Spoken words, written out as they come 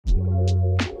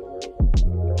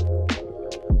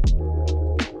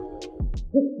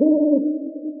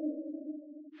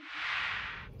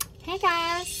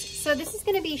So this is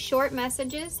going to be short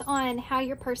messages on how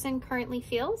your person currently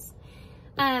feels.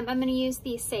 I'm going to use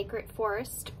the Sacred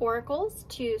Forest Oracles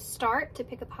to start to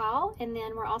pick a pile, and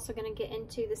then we're also going to get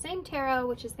into the same tarot,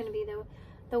 which is going to be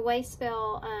the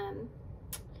Wayspell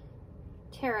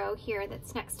tarot here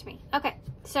that's next to me. Okay,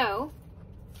 so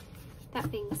that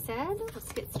being said,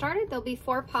 let's get started. There'll be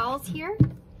 4 piles here.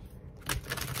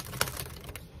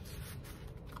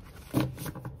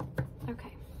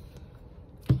 Okay,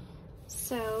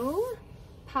 so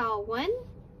pile 1,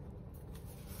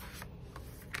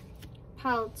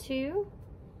 pile 2,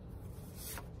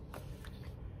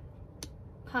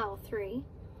 pile 3,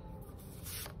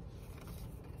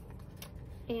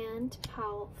 and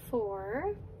pile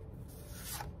 4.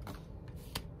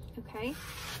 Okay.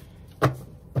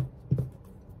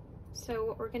 So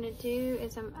what we're going to do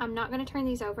is I'm not going to turn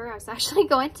these over. I was actually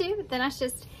going to, but then I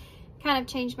just kind of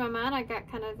changed my mind. I got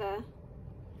kind of a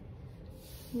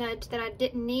nudge that I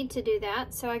didn't need to do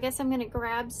that. So I guess I'm going to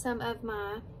grab some of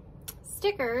my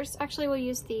stickers. Actually, we'll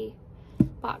use the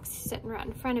box sitting right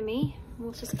in front of me.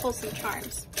 We'll just pull some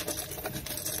charms.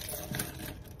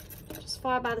 Just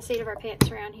fly by the seat of our pants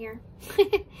around here.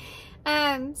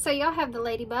 So y'all have the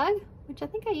ladybug, which I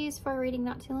think I used for a reading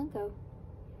not too long ago.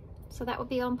 So that would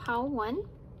be on pile 1.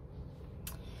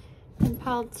 And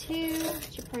pile 2,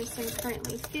 what's your person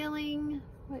currently feeling?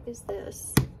 What is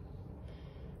this?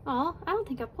 Oh, I don't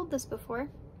think I pulled this before.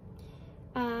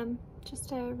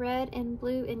 Just a red and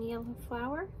blue and yellow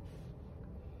flower.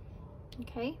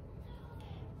 Okay.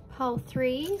 Pile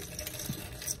 3.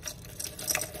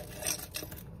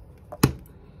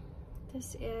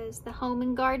 This is the Home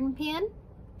and Garden Pen.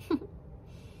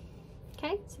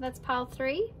 Okay, so that's pile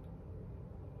 3.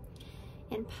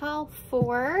 And pile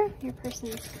 4, your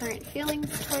person's current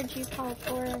feelings towards you, pile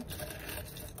 4.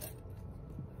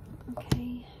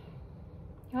 Okay.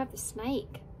 You have the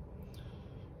snake.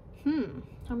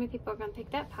 How many people are going to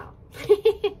pick that pile?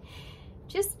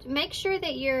 Just make sure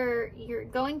that you're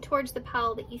going towards the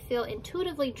pile that you feel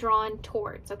intuitively drawn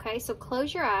towards, okay? So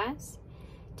close your eyes.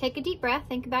 Take a deep breath.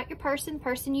 Think about your person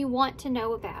you want to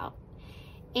know about.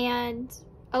 And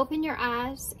open your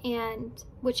eyes, and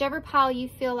whichever pile you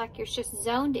feel like you're just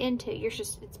zoned into,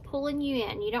 it's pulling you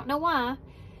in. You don't know why,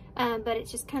 but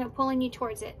it's just kind of pulling you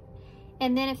towards it.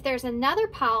 And then if there's another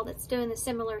pile that's doing the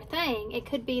similar thing, it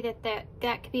could be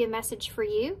that could be a message for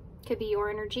you. Could be your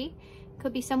energy.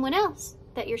 Could be someone else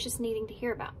that you're just needing to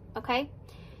hear about, okay?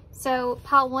 So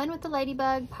pile 1 with the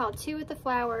ladybug, pile 2 with the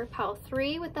flower, pile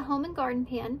 3 with the Home and Garden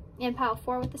Pen, and pile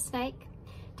 4 with the snake.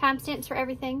 Timestamps for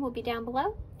everything will be down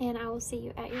below, and I will see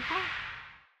you at your pile.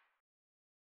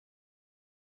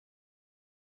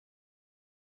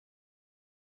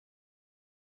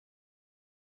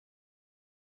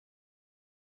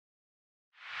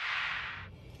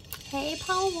 Hey,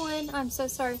 pile 1. I'm so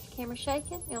sorry if the camera's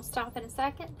shaking. It'll stop in a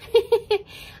second.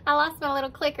 I lost my little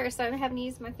clicker, so I'm having to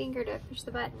use my finger to push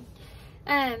the button.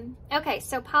 Okay,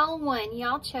 so pile 1,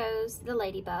 y'all chose the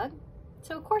ladybug.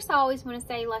 So of course I always want to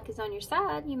say luck is on your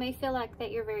side. You may feel like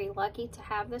that you're very lucky to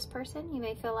have this person. You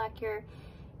may feel like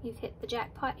you've hit the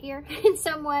jackpot here in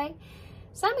some way.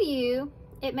 Some of you,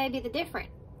 it may be the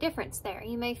difference there.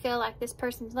 You may feel like this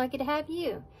person's lucky to have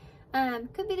you.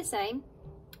 Could be the same.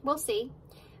 We'll see.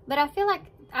 But I feel like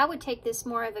I would take this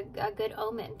more of a good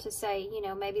omen to say, you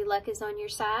know, maybe luck is on your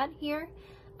side here.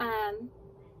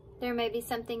 There may be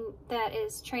something that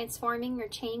is transforming or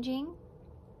changing.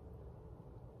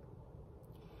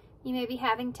 You may be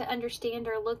having to understand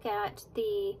or look at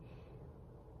the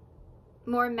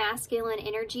more masculine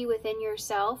energy within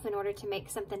yourself in order to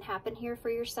make something happen here for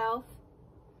yourself.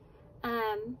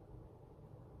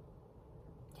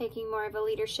 Taking more of a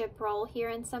leadership role here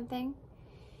in something.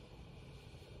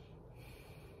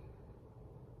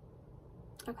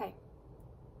 Okay.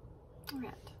 All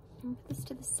right. I'm going to put this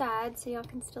to the side so y'all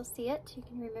can still see it. You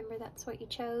can remember that's what you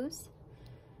chose.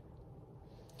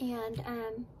 And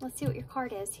let's see what your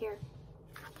card is here.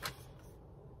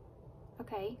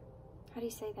 Okay. How do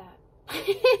you say that?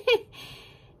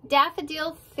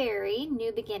 Daffodil Fairy,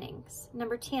 New Beginnings.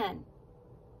 Number 10.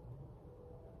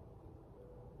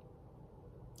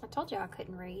 I told you I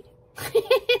couldn't read.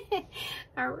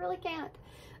 I really can't.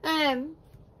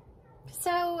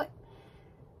 So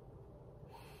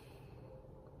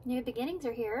new beginnings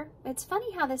are here. It's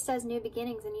funny how this says new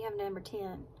beginnings and you have number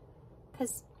 10.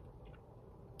 Because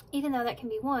even though that can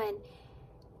be 1,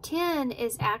 10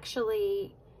 is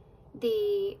actually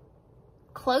the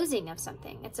closing of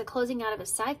something. It's a closing out of a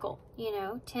cycle, you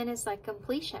know. 10 is like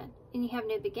completion, and you have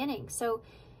new beginnings. So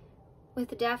with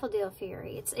the Daffodil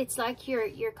Fairy, it's like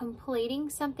you're completing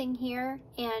something here,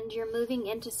 and you're moving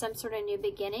into some sort of new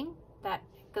beginning. That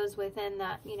goes within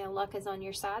that, you know, luck is on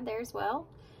your side there as well.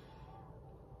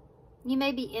 You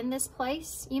may be in this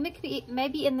place. You may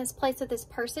be in this place with this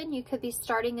person. You could be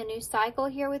starting a new cycle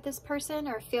here with this person,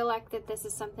 or feel like that this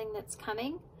is something that's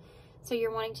coming. So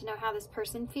you're wanting to know how this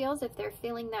person feels, if they're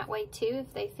feeling that way too,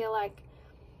 if they feel like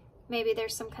maybe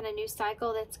there's some kind of new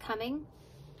cycle that's coming.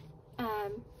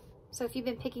 So if you've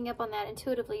been picking up on that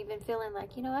intuitively, you've been feeling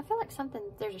like, you know, I feel like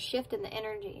there's a shift in the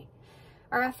energy.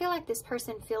 Or I feel like this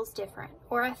person feels different.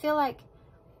 Or I feel like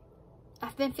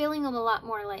I've been feeling them a lot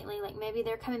more lately, like maybe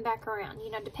they're coming back around.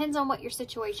 You know, depends on what your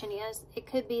situation is. It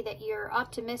could be that you're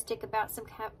optimistic about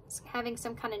having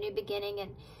some kind of new beginning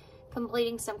and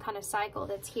completing some kind of cycle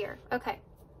that's here. Okay.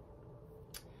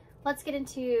 Let's get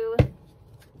into,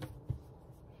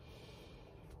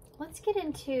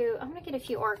 I'm going to get a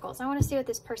few oracles. I want to see what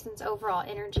this person's overall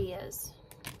energy is.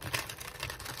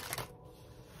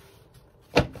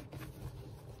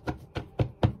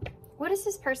 What is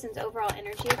this person's overall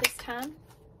energy at this time?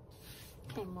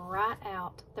 Came right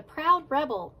out. The proud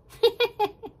rebel.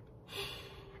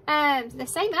 The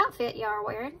same outfit y'all are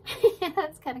wearing.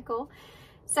 That's kind of cool.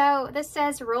 So this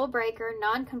says rule breaker,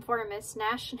 nonconformist,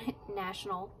 national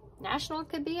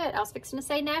could be it. I was fixing to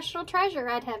say national treasure.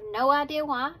 I'd have no idea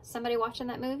why. Somebody watching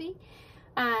that movie.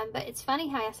 But it's funny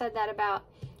how I said that about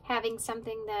having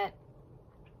something that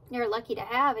you're lucky to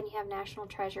have and you have national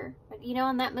treasure. But you know,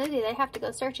 in that movie, they have to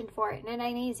go searching for it and it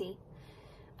ain't easy.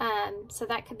 So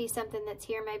that could be something that's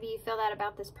here. Maybe you feel that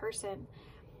about this person.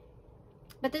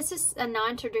 But this is a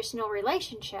non-traditional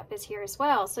relationship is here as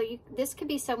well. So this could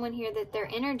be someone here that their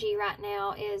energy right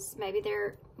now is, maybe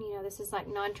they're, you know, this is like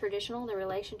non-traditional, the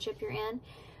relationship you're in.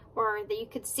 Or that you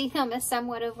could see them as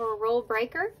somewhat of a rule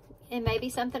breaker. And maybe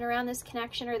something around this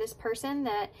connection or this person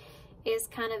that is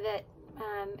kind of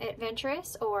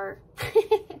adventurous or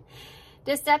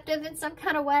deceptive in some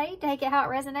kind of way. Take it how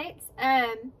it resonates.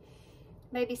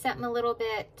 Maybe something a little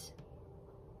bit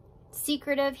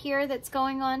secretive here that's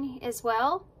going on as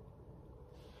well.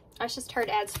 I just heard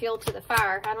adds fuel to the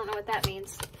fire. I don't know what that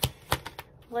means.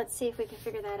 Let's see if we can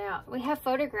figure that out. We have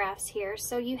photographs here.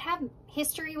 So you have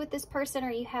history with this person,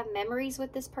 or you have memories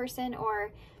with this person,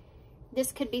 or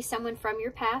this could be someone from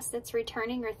your past that's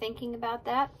returning or thinking about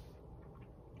that.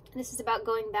 This is about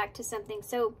going back to something.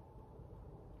 So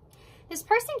this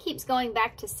person keeps going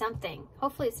back to something.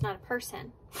 Hopefully it's not a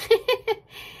person.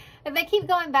 If they keep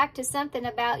going back to something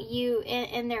about you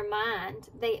in their mind,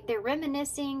 they're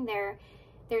reminiscing,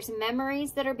 there's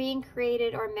memories that are being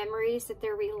created or memories that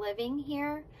they're reliving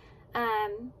here.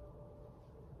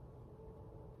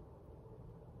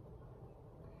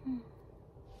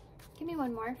 Give me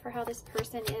one more for how this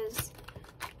person is.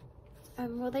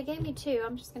 Well, they gave me two.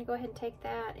 I'm just going to go ahead and take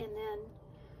that and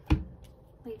then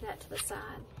leave that to the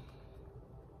side.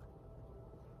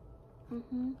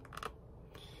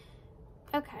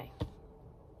 Okay.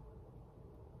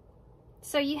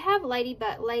 So you have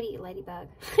ladybug,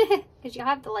 because you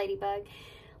have the ladybug.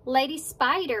 Lady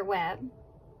spider web,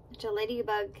 which a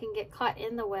ladybug can get caught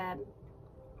in the web.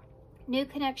 New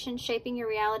connections shaping your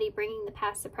reality, bringing the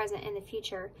past, the present, and the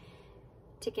future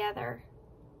together.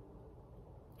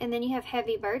 And then you have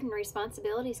heavy burden,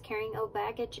 responsibilities, carrying old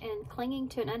baggage, and clinging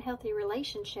to an unhealthy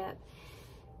relationship.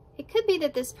 It could be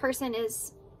that this person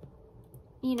is,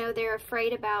 you know, they're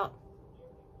afraid about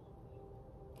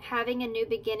having a new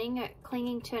beginning,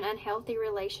 clinging to an unhealthy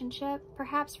relationship.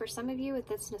 Perhaps for some of you with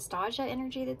this nostalgia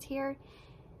energy that's here.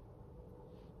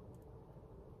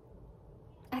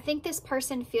 I think this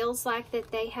person feels like that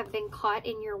they have been caught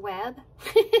in your web.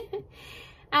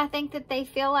 I think that they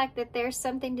feel like that there's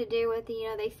something to do with, you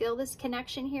know, they feel this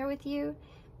connection here with you.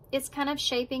 It's kind of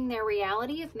shaping their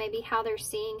reality of maybe how they're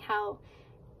seeing how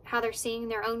they're seeing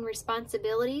their own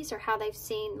responsibilities, or how they've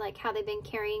seen, like how they've been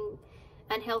carrying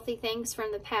unhealthy things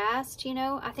from the past. You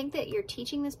know, I think that you're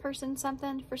teaching this person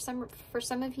something for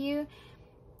some of you.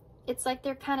 It's like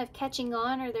they're kind of catching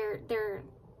on, or they're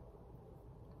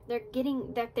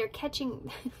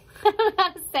catching I don't know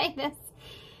how to say this.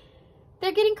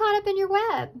 They're getting caught up in your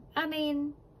web. I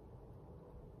mean,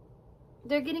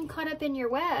 they're getting caught up in your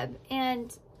web,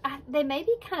 and they may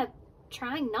be kind of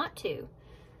trying not to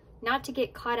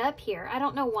get caught up here. I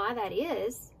don't know why that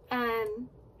is. I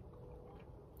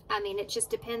mean, it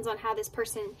just depends on how this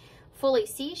person fully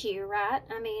sees you, right?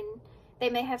 I mean,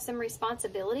 they may have some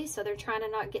responsibilities, so they're trying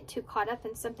to not get too caught up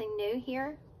in something new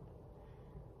here.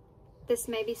 This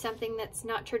may be something that's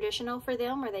not traditional for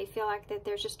them, or they feel like that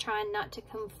they're just trying not to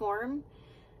conform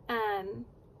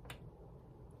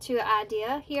to an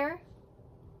idea here,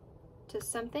 to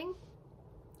something,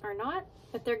 or not.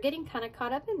 But they're getting kind of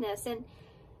caught up in this, and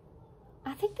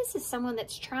I think this is someone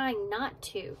that's trying not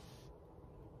to.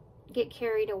 get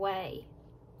carried away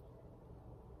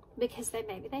because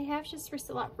maybe they have just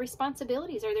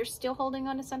responsibilities, or they're still holding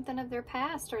on to something of their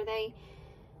past, or they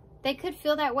could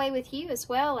feel that way with you as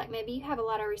well. Like maybe you have a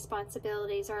lot of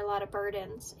responsibilities or a lot of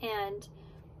burdens, and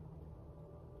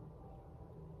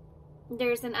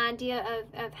there's an idea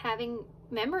of having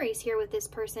memories here with this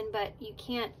person, but you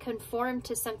can't conform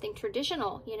to something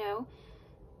traditional, you know.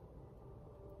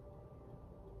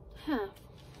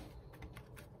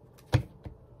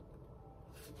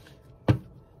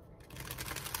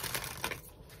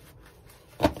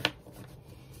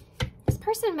 This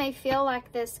person may feel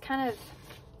like this kind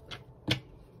of,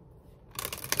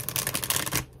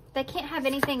 they can't have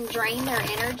anything drain their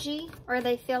energy, or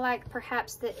they feel like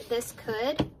perhaps that this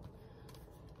could.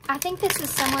 I think this is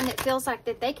someone that feels like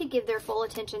that they could give their full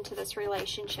attention to this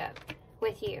relationship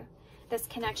with you, this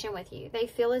connection with you. They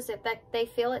feel as if that they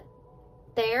feel it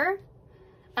there.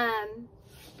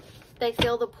 They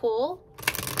feel the pull.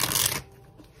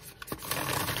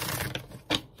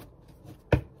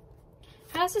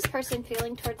 How's this person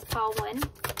feeling towards pile 1?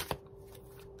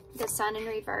 The Sun in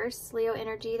reverse, Leo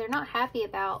energy. They're not happy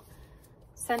about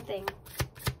something.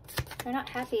 They're not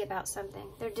happy about something.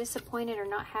 They're disappointed or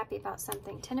not happy about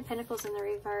something. 10 of Pentacles in the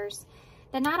reverse.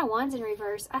 The Knight of Wands in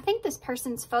reverse. I think this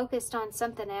person's focused on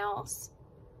something else.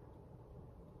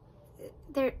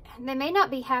 They may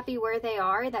not be happy where they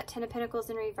are. That 10 of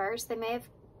Pentacles in reverse. They may have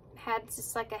had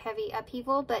just like a heavy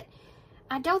upheaval, but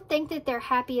I don't think that they're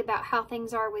happy about how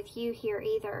things are with you here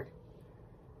either.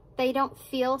 They don't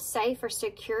feel safe or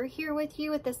secure here with you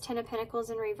with this 10 of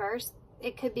Pentacles in reverse.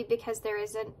 It could be because there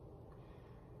is a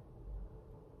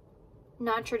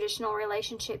non-traditional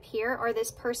relationship here, or this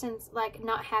person's like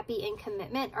not happy in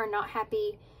commitment or not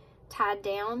happy tied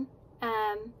down.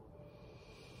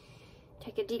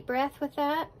 Take a deep breath with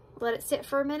that. Let it sit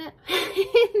for a minute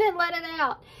and then let it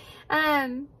out.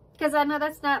 Because I know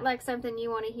that's not like something you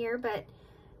want to hear, but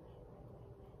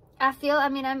I feel, I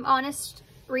mean, I'm honest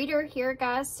reader here,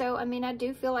 guys. So, I mean, I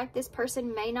do feel like this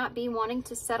person may not be wanting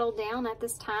to settle down at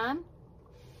this time.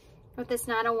 With this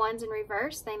Knight of Wands in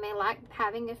reverse, they may like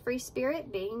having a free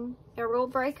spirit, being a rule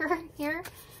breaker here.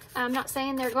 I'm not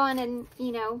saying they're going and,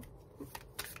 you know,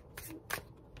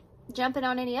 jumping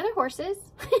on any other horses.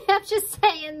 I'm just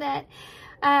saying that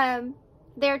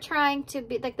they're trying to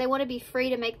be, like, they want to be free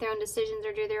to make their own decisions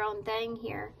or do their own thing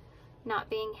here, not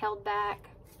being held back.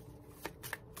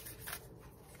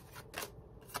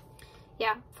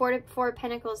 Yeah, Four of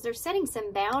Pentacles. They're setting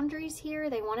some boundaries here.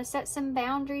 They want to set some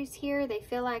boundaries here. They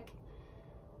feel like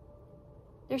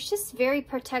they're just very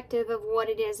protective of what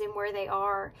it is and where they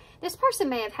are. This person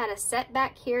may have had a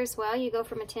setback here as well. You go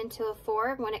from a 10 to a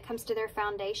 4 when it comes to their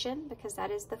foundation, because that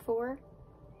is the 4.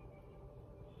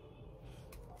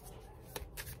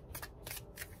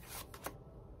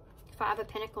 Five of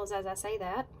Pentacles as I say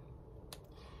that.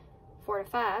 4 to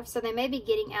 5. So they may be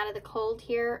getting out of the cold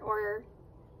here, or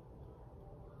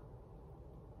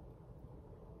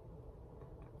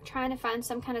trying to find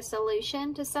some kind of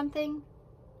solution to something.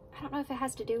 I don't know if it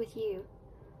has to do with you.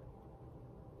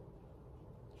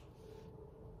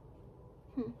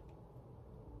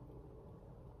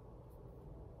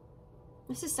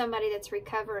 This is somebody that's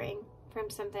recovering from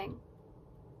something.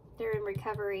 They're in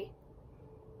recovery.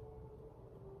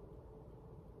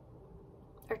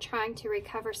 Or trying to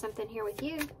recover something here with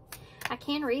you. I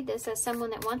can read this as someone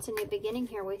that wants a new beginning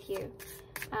here with you.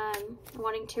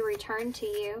 Wanting to return to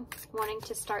you. Wanting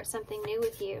to start something new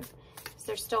with you. Because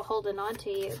they're still holding on to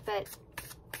you. But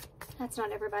that's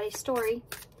not everybody's story.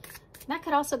 And that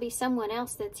could also be someone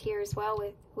else that's here as well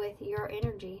with your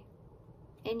energy.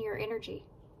 In your energy.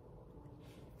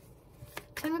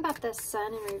 Tell me about the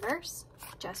Sun in reverse.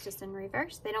 Justice in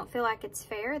reverse. They don't feel like it's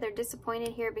fair. They're disappointed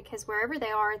here because wherever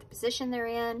they are, the position they're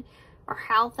in, or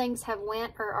how things have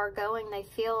went or are going, they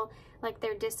feel like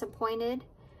they're disappointed.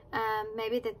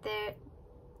 Maybe that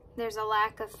there's a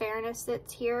lack of fairness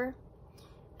that's here.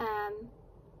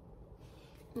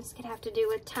 This could have to do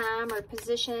with time or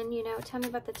position, you know. Tell me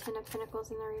about the 10 of Pentacles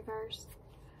in the reverse.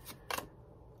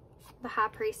 The High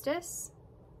Priestess.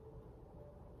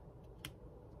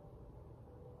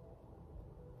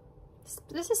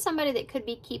 This is somebody that could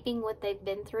be keeping what they've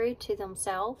been through to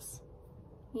themselves.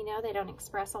 You know, they don't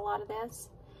express a lot of this.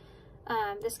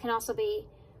 This can also be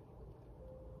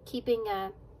keeping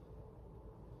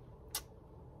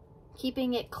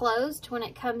it closed when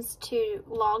it comes to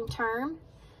long term.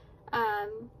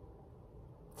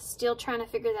 Still trying to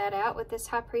figure that out with this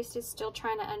High Priestess. Still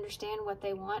trying to understand what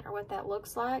they want or what that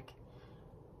looks like.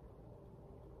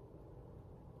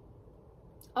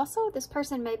 Also, this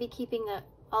person may be keeping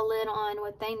a lid on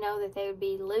what they know that they would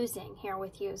be losing here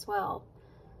with you as well.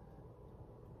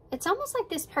 it's almost like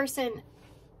this person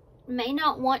may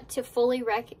not want to fully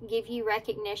give you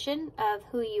recognition of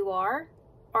who you are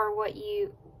or what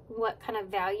kind of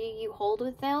value you hold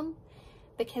with them,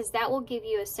 because that will give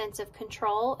you a sense of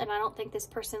control. And I don't think this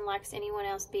person likes anyone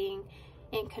else being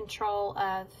in control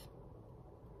of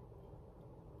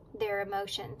their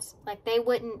emotions. Like, they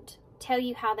wouldn't tell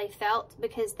you how they felt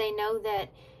because they know that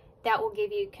that will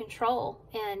give you control,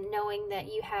 and knowing that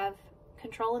you have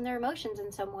control in their emotions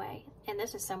in some way. And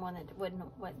this is someone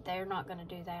that they're not going to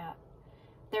do that.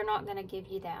 They're not going to give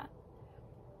you that,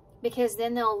 because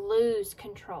then they'll lose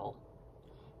control.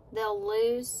 They'll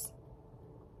lose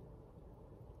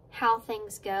how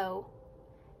things go.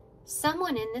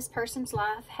 Someone in this person's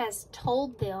life has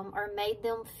told them or made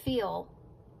them feel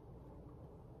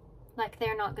like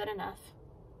they're not good enough.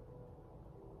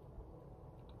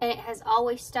 And it has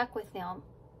always stuck with them.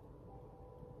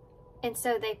 And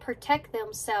so they protect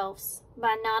themselves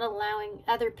by not allowing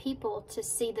other people to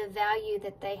see the value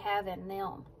that they have in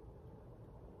them.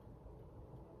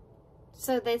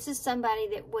 So this is somebody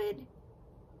that would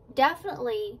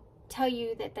definitely tell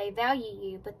you that they value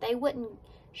you, but they wouldn't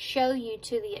show you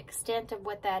to the extent of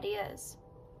what that is,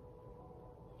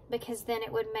 because then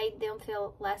it would make them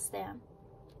feel less than.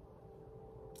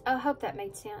 I hope that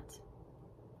made sense.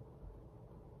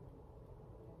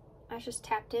 I just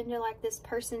tapped into like this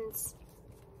person's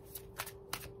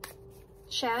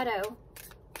shadow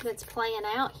that's playing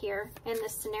out here in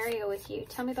this scenario with you.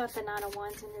 Tell me about the Nine of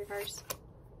Wands in reverse.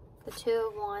 The Two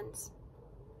of Wands.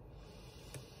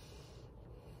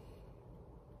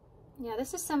 Yeah,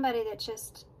 this is somebody that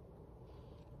just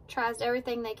tries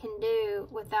everything they can do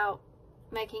without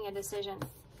making a decision.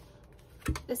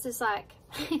 This is like...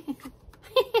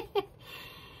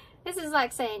 This is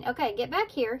like saying, okay, get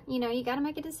back here. You know, you got to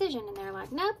make a decision. And they're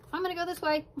like, nope, I'm going to go this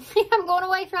way. I'm going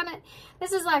away from it.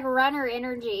 This is like runner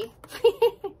energy.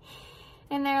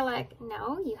 And they're like,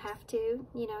 no, you have to,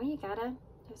 you know, you got to,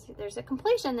 there's a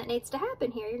completion that needs to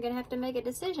happen here. You're going to have to make a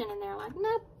decision. And they're like,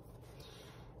 nope.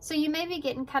 So you may be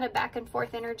getting kind of back and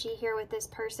forth energy here with this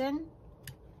person,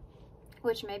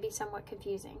 which may be somewhat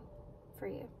confusing for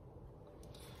you.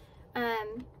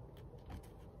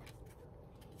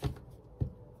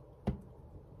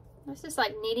 This is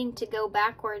like needing to go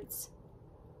backwards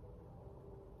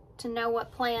to know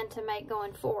what plan to make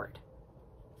going forward.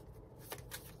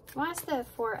 Why is the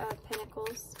Four of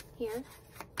Pentacles here?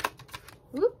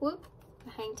 Whoop, whoop.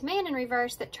 The Hanged Man in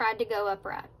reverse that tried to go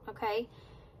upright, okay?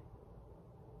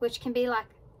 Which can be like,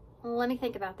 let me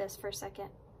think about this for a second.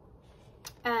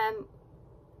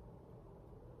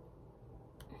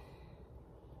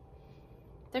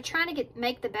 They're trying to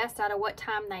make the best out of what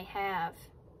time they have.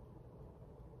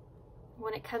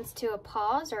 When it comes to a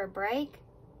pause or a break,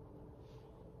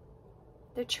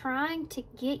 they're trying to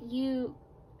get you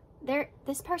there.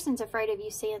 This person's afraid of you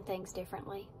seeing things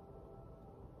differently.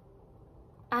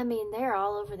 I mean, they're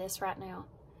all over this right now.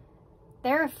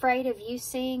 They're afraid of you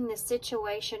seeing the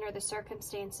situation or the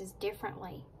circumstances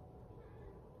differently.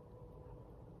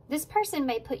 This person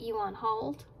may put you on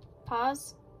hold,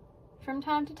 pause from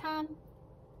time to time.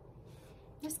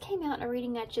 This came out in a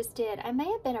reading I just did. I may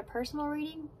have been a personal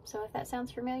reading, so if that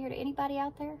sounds familiar to anybody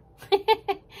out there,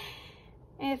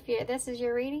 if this is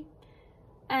your reading,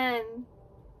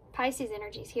 Pisces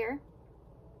energies here.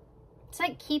 It's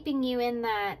like keeping you in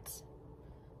that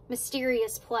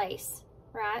mysterious place,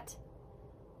 right?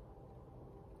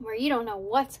 Where you don't know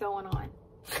what's going on.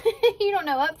 You don't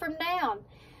know up from down.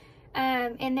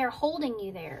 And they're holding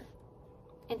you there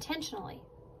intentionally.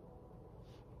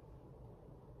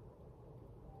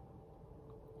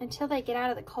 Until they get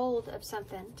out of the cold of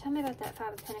something. Tell me about that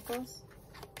Five of Pentacles.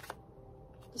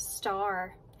 The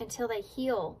Star. Until they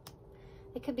heal.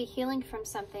 They could be healing from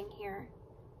something here.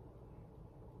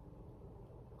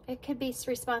 It could be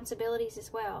responsibilities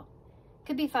as well. It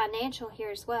could be financial here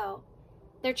as well.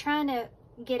 They're trying to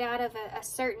get out of a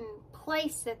certain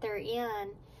place that they're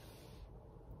in.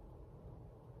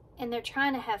 And they're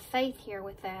trying to have faith here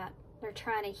with that. They're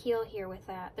trying to heal here with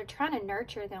that. They're trying to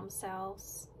nurture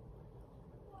themselves.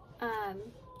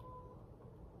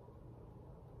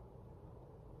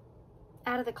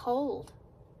 Out of the cold.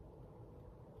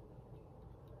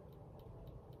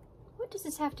 What does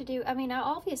this have to do? I mean,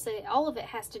 obviously all of it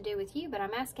has to do with you, but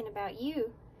I'm asking about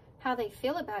you, how they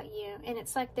feel about you. And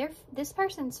it's like this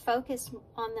person's focused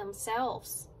on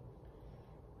themselves.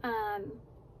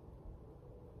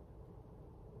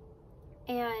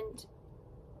 And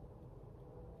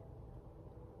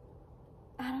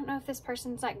I don't know if this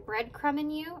person's like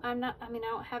breadcrumbing you. I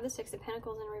don't have the Six of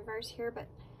Pentacles in reverse here, but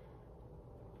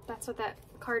that's what that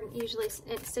card usually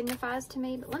it signifies to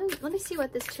me. But let me see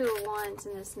what this Two of Wands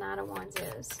and this Knight of Wands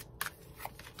is.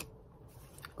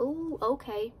 Oh,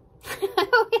 okay.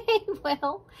 Okay,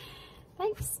 well,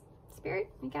 thanks,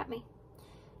 Spirit. You got me.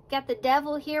 Got the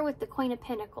Devil here with the Queen of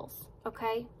Pentacles,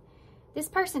 okay? This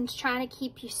person's trying to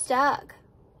keep you stuck.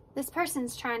 This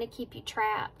person's trying to keep you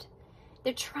trapped.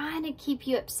 They're trying to keep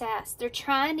you obsessed. They're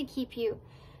trying to keep you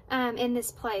in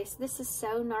this place. This is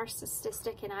so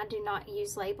narcissistic, and I do not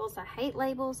use labels. I hate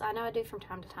labels. I know I do from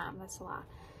time to time. That's a lie.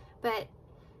 But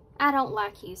I don't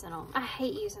like using them. I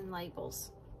hate using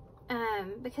labels.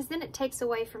 Because then it takes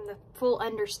away from the full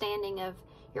understanding of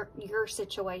your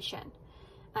situation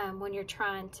when you're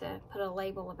trying to put a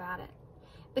label about it.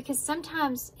 Because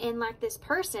sometimes in like this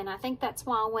person, I think that's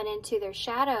why I went into their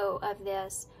shadow of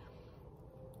this.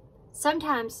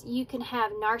 Sometimes you can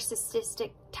have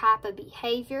narcissistic type of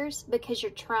behaviors because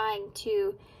you're trying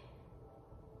to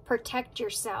protect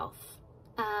yourself.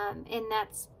 And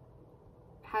that's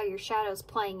how your shadow's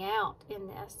playing out in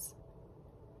this.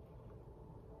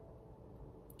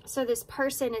 So this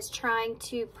person is trying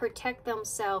to protect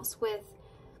themselves with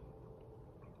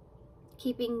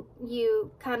keeping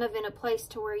you kind of in a place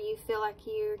to where you feel like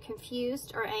you're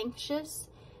confused or anxious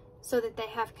so that they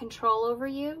have control over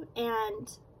you.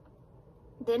 And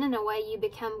then in a way you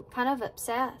become kind of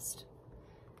obsessed,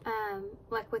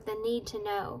 like with the need to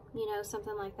know, you know,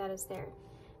 something like that is there.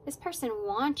 This person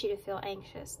wants you to feel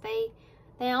anxious. They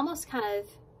almost kind of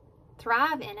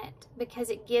thrive in it because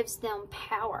it gives them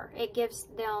power. It gives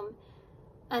them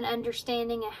an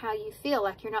understanding of how you feel,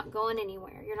 like you're not going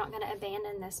anywhere. You're not going to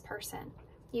abandon this person.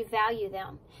 You value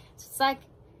them. So it's like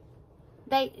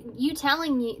you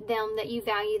telling them that you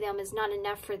value them is not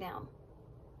enough for them.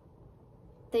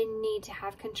 They need to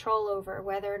have control over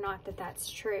whether or not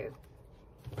that's true.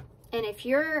 And if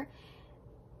you're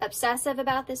obsessive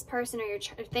about this person, or you're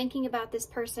thinking about this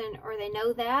person, or they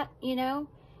know that, you know,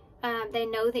 they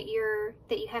know that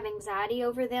you have anxiety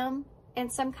over them in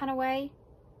some kind of way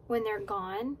when they're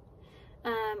gone,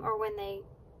 or when they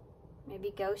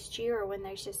maybe ghost you, or when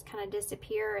they just kind of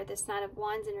disappear, or this Knight of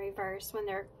Wands in reverse, when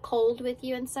they're cold with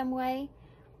you in some way.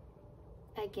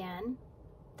 Again,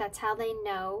 that's how they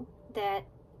know that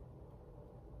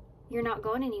you're not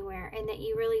going anywhere and that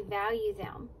you really value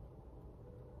them.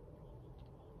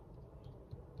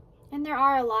 And there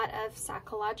are a lot of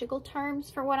psychological terms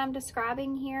for what I'm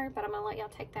describing here, but I'm going to let y'all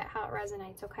take that how it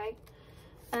resonates, okay?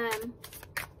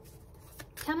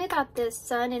 Tell me about this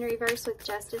Sun in reverse with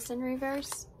Justice in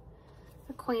reverse.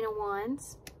 The Queen of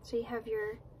Wands. So you have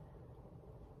your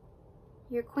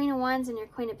Queen of Wands and your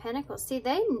Queen of Pentacles. See,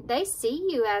 they see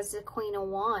you as the Queen of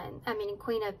Wands. I mean,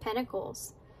 Queen of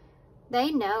Pentacles. They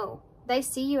know. They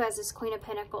see you as this Queen of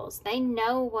Pentacles. They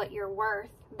know what you're worth.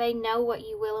 They know what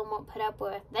you will and won't put up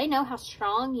with. They know how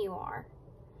strong you are.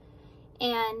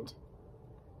 And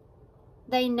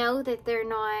they know that they're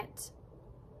not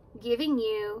giving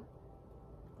you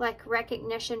like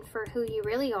recognition for who you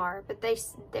really are, but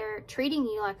they're treating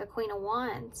you like a Queen of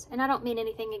Wands. And I don't mean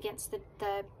anything against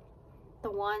the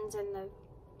Wands and the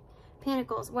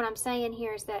Pentacles. What I'm saying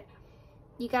here is that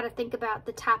you got to think about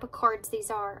the type of cards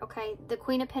these are, okay? The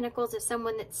Queen of Pentacles is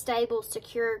someone that's stable,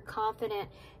 secure, confident.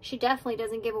 She definitely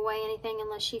doesn't give away anything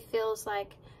unless she feels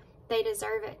like they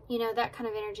deserve it. You know, that kind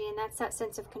of energy, and that's that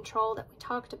sense of control that we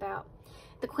talked about.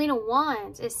 The Queen of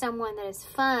Wands is someone that is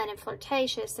fun and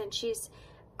flirtatious, and she's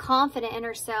confident in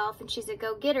herself, and she's a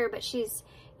go-getter, but she's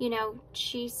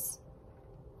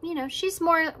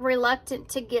more reluctant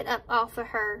to get up off of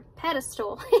her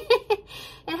pedestal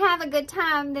and have a good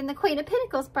time than the Queen of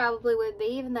Pentacles probably would be,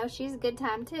 even though she's a good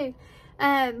time too.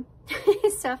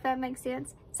 So if that makes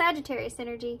sense. Sagittarius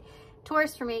energy.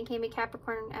 Taurus for me can be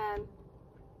Capricorn,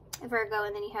 Virgo,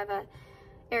 and then you have a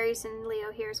Aries and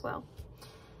Leo here as well.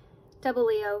 Double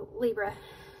Leo, Libra,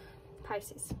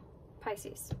 Pisces,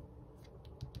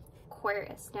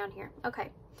 Aquarius down here. Okay.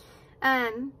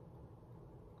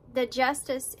 The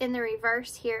Justice in the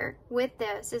reverse here with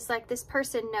this is like this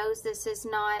person knows this is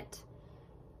not,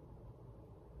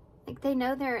 like they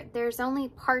know there's only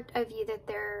part of you that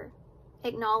they're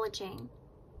acknowledging.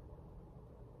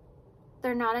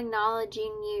 They're not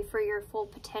acknowledging you for your full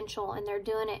potential, and they're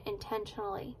doing it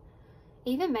intentionally,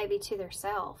 even maybe to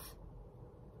themselves,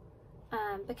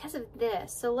 because of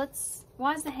this. So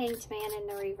why is the Hanged Man in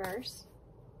the reverse?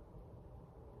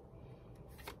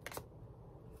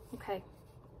 Okay.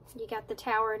 You got the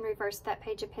Tower in reverse, that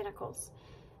Page of Pentacles.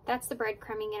 That's the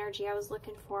breadcrumbing energy I was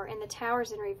looking for. And the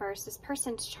Tower's in reverse. This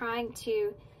person's trying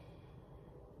to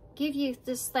give you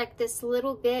this, like this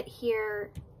little bit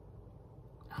here,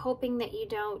 hoping that you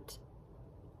don't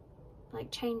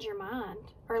like change your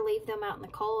mind or leave them out in the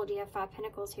cold. You have 5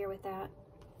 Pentacles here with that.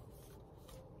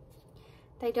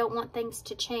 They don't want things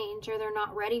to change, or they're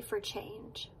not ready for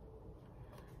change.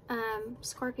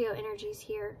 Scorpio energies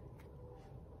here.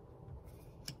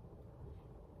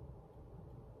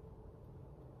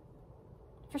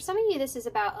 For some of you, this is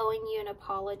about owing you an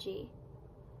apology.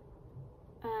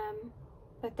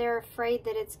 But they're afraid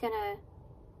that it's going to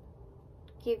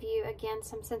give you, again,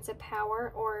 some sense of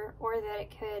power, or that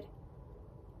it could,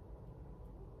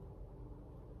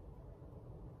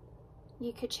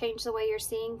 you could change the way you're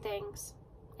seeing things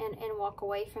and walk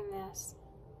away from this.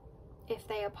 If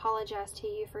they apologize to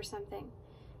you for something,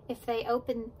 if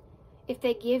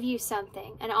they give you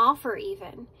something, an offer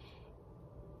even,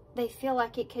 they feel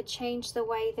like it could change the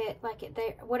way that, like,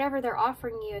 whatever they're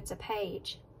offering you, it's a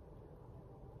page.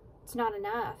 It's not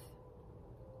enough.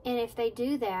 And if they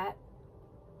do that,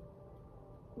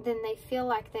 then they feel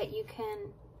like that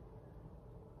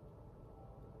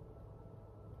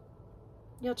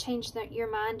you'll change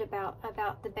your mind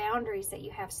about the boundaries that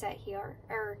you have set here,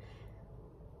 or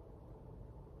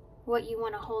what you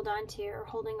want to hold on to, or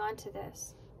holding on to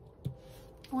this.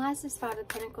 Why is this Five of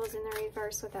Pentacles in the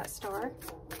reverse with that star?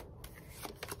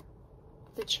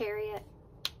 The Chariot.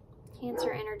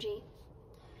 Cancer energy.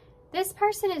 This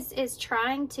person is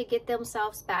trying to get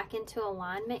themselves back into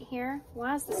alignment here.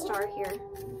 Why is the star here?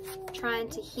 Trying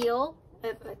to heal.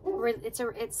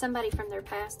 It's somebody from their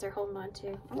past they're holding on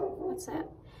to. Oh, what's that?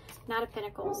 Knight of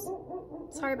Pentacles.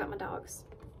 Sorry about my dogs.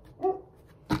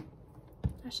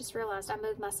 I just realized I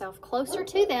moved myself closer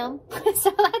to them.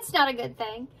 So that's not a good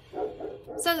thing.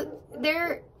 So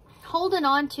they're holding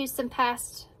on to some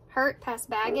past hurt, past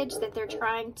baggage that they're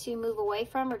trying to move away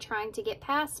from, or trying to get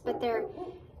past, but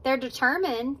they're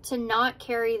determined to not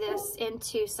carry this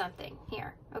into something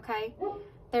here, okay?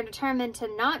 They're determined to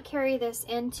not carry this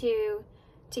into,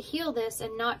 to heal this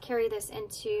and not carry this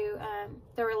into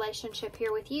the relationship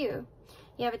here with you.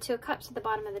 You have a Two of Cups at the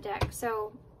bottom of the deck.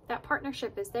 So that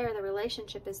partnership is there, the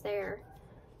relationship is there,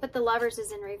 but the Lovers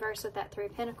is in reverse with that Three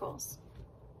of Pentacles.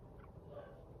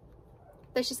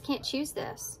 They just can't choose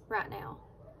this right now.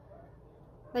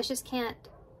 They just can't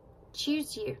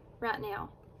choose you right now.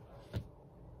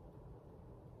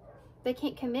 They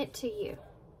can't commit to you.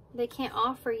 They can't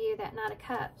offer you that Knight of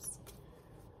Cups.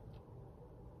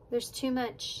 There's too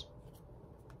much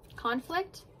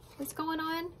conflict that's going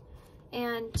on,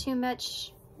 and too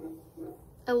much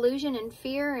illusion and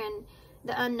fear and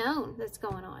the unknown that's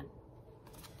going on.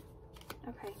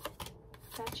 Okay,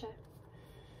 gotcha.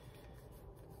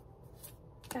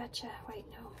 Gotcha. Wait,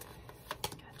 no.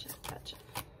 Gotcha.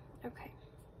 Okay.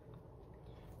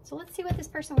 So let's see what this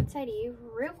person would say to you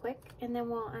real quick, and then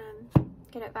we'll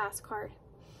get an advice card.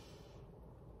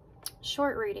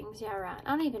 Short readings, yeah, right. I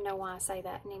don't even know why I say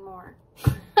that anymore.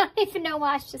 I don't even know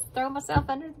why I just throw myself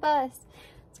under the bus.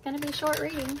 It's going to be a short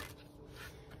reading.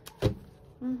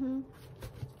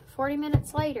 40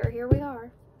 minutes later, here we are.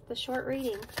 The short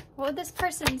reading. What would this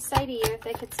person say to you if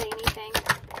they could say anything?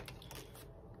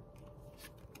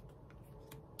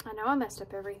 I know I messed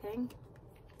up everything.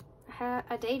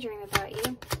 I daydream about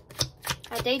you.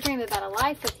 I daydream about a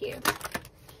life with you.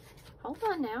 Hold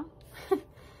on now.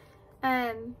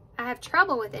 I have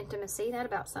trouble with intimacy. That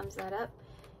about sums that up.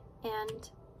 And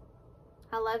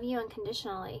I love you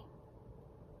unconditionally.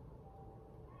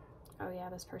 Oh yeah,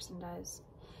 this person does.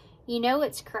 You know,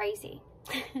 it's crazy.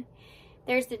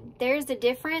 There's a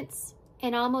difference,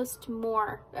 and almost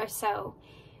more or so,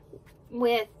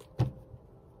 with,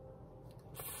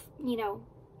 you know,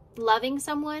 loving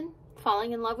someone,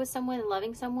 falling in love with someone and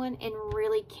loving someone, and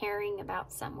really caring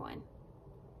about someone.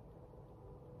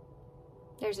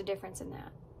 There's a difference in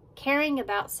that. Caring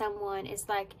about someone is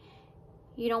like,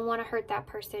 you don't want to hurt that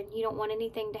person. You don't want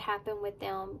anything to happen with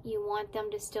them. You want them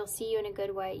to still see you in a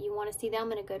good way. You want to see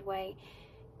them in a good way.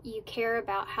 You care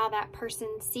about how that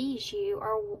person sees you,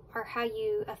 or how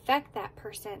you affect that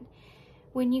person.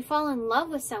 When you fall in love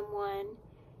with someone,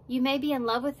 you may be in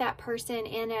love with that person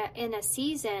in a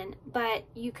season, but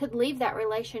you could leave that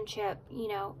relationship, you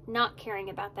know, not caring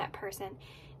about that person,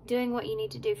 doing what you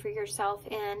need to do for yourself,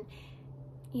 and,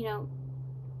 you know,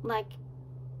 like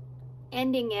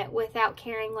ending it without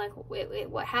caring like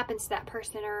what happens to that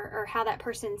person, or how that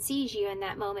person sees you in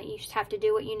that moment. You just have to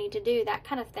do what you need to do, that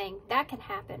kind of thing. That can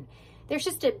happen. There's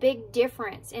just a big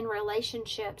difference in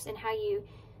relationships and how you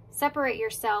separate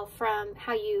yourself from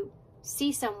how you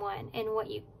see someone and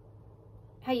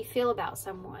how you feel about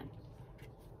someone.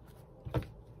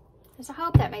 So I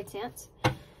hope that made sense.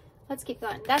 Let's keep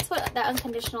going. That's what the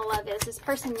unconditional love is. This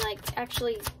person like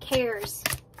actually cares.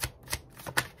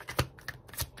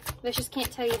 They just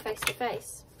can't tell you face to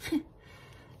face.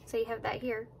 So you have that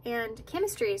here. And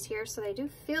chemistry is here, so they do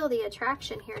feel the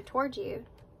attraction here towards you.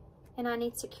 And I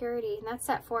need security. And that's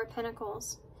that Four of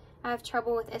Pentacles. I have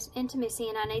trouble with intimacy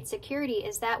and I need security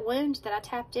is that wound that I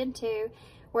tapped into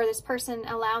where this person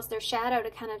allows their shadow to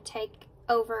kind of take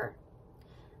over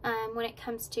when it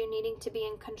comes to needing to be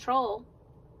in control.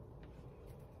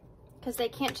 Because they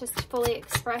can't just fully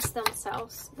express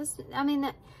themselves. I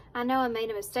know I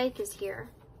made a mistake is here.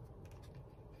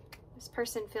 This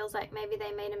person feels like maybe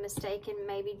they made a mistake in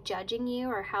maybe judging you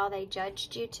or how they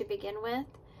judged you to begin with.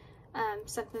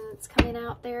 Something that's coming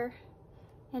out there.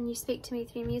 And you speak to me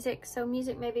through music. So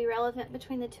music may be relevant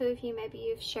between the two of you. Maybe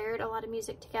you've shared a lot of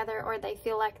music together, or they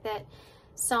feel like that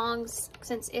songs,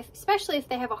 especially if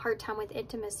they have a hard time with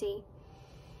intimacy,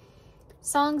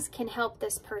 songs can help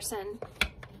this person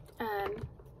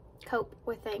cope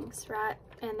with things, right?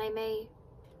 And they may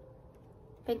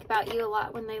think about you a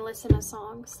lot when they listen to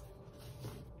songs,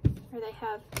 or they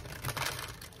have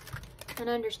an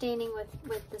understanding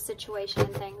with the situation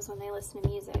and things when they listen to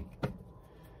music.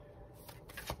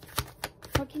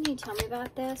 What can you tell me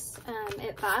about this?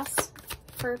 Advice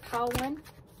for pile 1.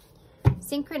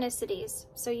 Synchronicities.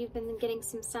 So you've been getting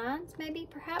some signs, maybe,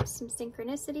 perhaps, some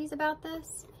synchronicities about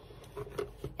this.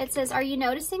 It says, are you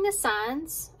noticing the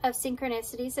signs of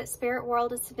synchronicities that spirit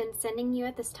world has been sending you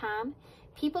at this time?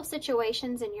 People,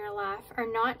 situations in your life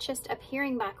are not just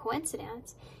appearing by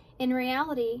coincidence. In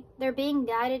reality, they're being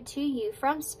guided to you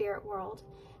from spirit world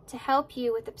to help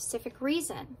you with a specific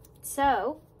reason.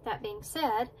 So, that being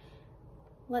said,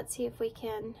 let's see if we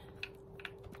can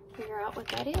figure out what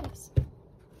that is.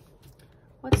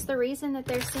 What's the reason that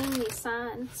they're seeing these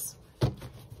signs?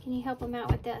 Can you help them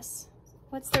out with this?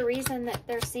 What's the reason that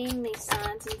they're seeing these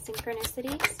signs and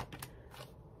synchronicities?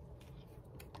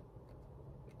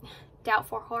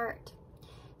 Doubtful heart.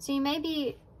 So you may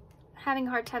be having a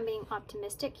hard time being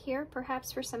optimistic here,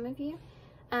 perhaps for some of you.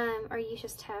 Or you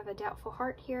just have a doubtful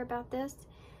heart here about this.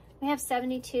 We have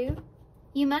 72.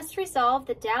 You must resolve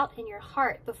the doubt in your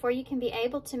heart before you can be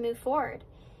able to move forward.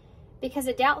 Because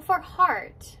a doubtful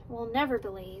heart will never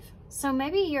believe. So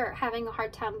maybe you're having a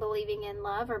hard time believing in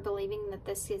love or believing that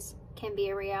this can be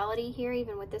a reality here,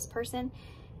 even with this person.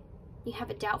 You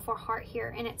have a doubtful heart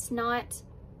here, and it's not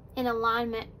in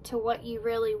alignment to what you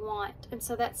really want. And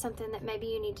so that's something that maybe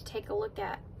you need to take a look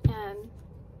at.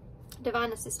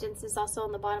 Divine assistance is also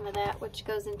on the bottom of that, which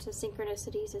goes into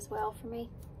synchronicities as well for me.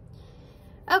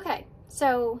 Okay,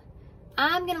 so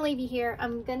I'm going to leave you here.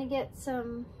 I'm going to get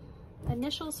some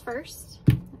initials first,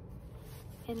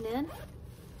 and then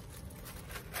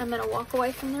I'm going to walk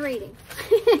away from the reading.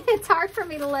 It's hard for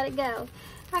me to let it go.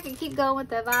 I can keep going with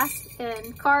the advice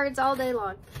and cards all day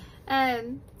long.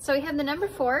 So we have the number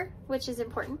 4, which is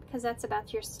important because that's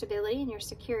about your stability and your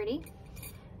security.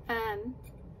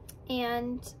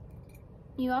 And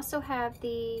you also have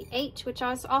the H, which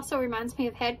also reminds me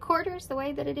of headquarters, the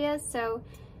way that it is. So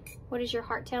what is your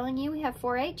heart telling you? We have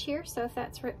 4H here, so if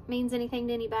that means anything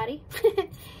to anybody.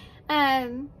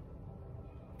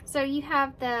 So you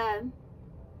have the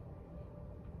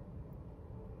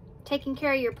taking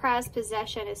care of your prized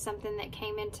possession is something that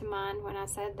came into mind when I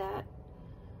said that.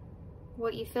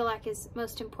 What you feel like is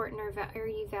most important or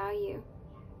you value.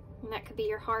 And that could be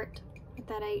your heart with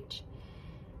that H.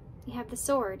 You have the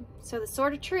sword. So the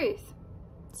sword of truth.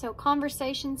 So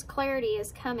conversations, clarity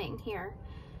is coming here.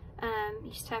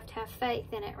 You just have to have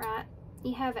faith in it, right?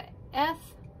 You have F,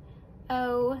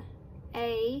 O,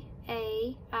 A,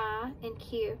 I, and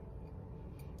Q.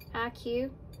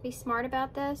 IQ. Be smart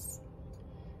about this.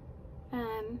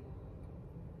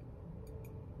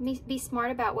 Be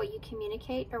smart about what you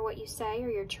communicate or what you say or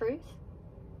your truth.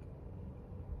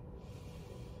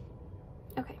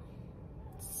 Okay.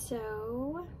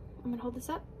 So, I'm going to hold this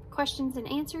up. Questions and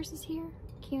answers is here.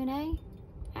 Q&A.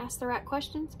 Ask the right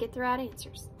questions, get the right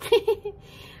answers.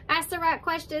 Ask the right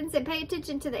questions and pay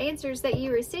attention to the answers that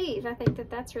you receive. I think that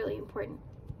that's really important.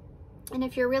 And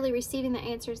if you're really receiving the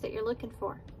answers that you're looking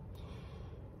for.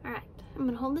 All right, I'm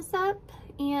going to hold this up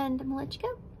and I'm going to let you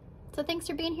go. So thanks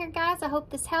for being here, guys. I hope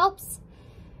this helps.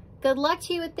 Good luck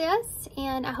to you with this,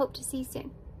 and I hope to see you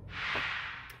soon.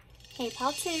 Okay,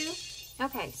 pile 2.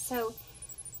 Okay, so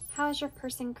how is your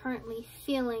person currently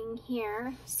feeling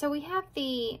here? So we have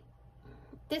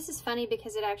this is funny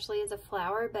because it actually is a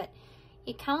flower, but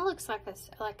it kind of looks like a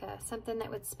something that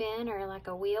would spin or like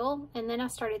a wheel. And then I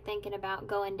started thinking about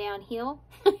going downhill,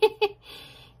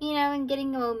 you know, and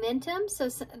getting the momentum. So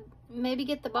maybe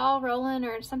get the ball rolling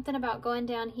or something about going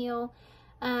downhill.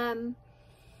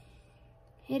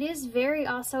 It is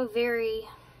also very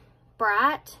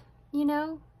bright, you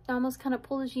know, it almost kind of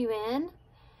pulls you in.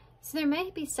 So there may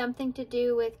be something to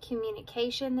do with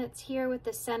communication that's here, with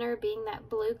the center being that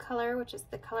blue color, which is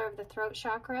the color of the throat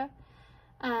chakra.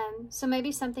 So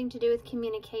maybe something to do with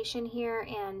communication here,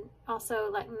 and also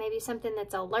like maybe something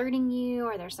that's alerting you,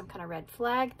 or there's some kind of red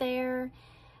flag there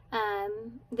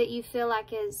that you feel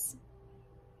like is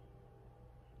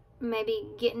maybe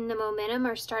getting the momentum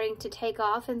or starting to take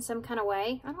off in some kind of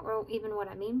way. I don't know even what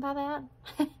I mean by that.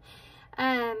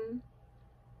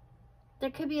 There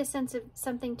could be a sense of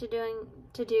something to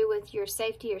do with your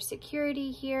safety or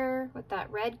security here with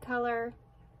that red color.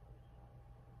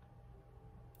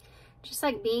 Just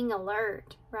like being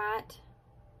alert, right?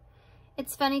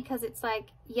 It's funny because it's like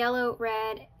yellow,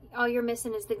 red, all you're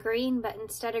missing is the green, but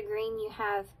instead of green you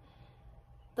have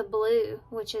the blue,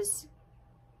 which is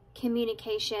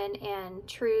communication and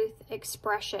truth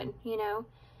expression, you know?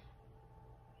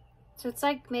 So it's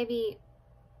like maybe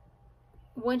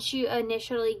once you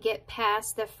initially get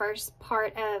past the first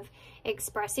part of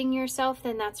expressing yourself,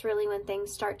 then that's really when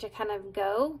things start to kind of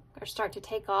go or start to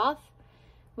take off.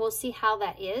 We'll see how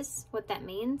that is, what that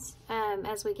means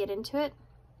as we get into it.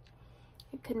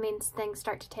 It could mean things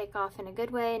start to take off in a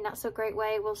good way, not so great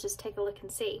way. We'll just take a look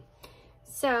and see.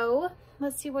 So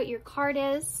let's see what your card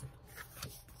is.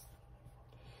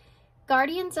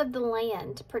 Guardians of the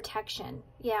Land, protection.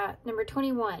 Yeah, number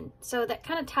 21. So that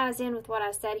kind of ties in with what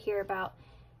I said here about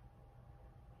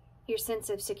your sense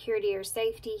of security or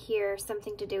safety here,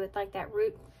 something to do with like that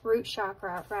root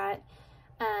chakra, right?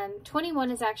 21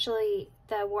 is actually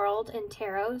the world in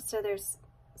tarot, so there's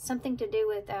something to do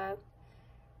with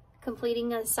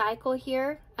completing a cycle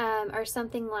here, or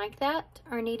something like that,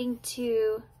 or needing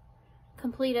to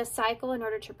complete a cycle in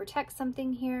order to protect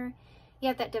something here. You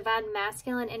have that divine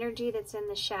masculine energy that's in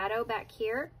the shadow back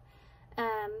here.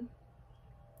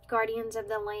 Guardians of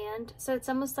the Land. So it's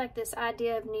almost like this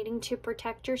idea of needing to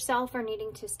protect yourself or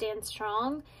needing to stand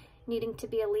strong, needing to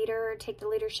be a leader or take the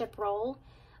leadership role.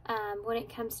 When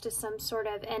it comes to some sort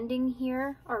of ending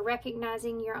here, or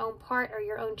recognizing your own part or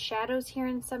your own shadows here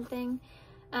in something,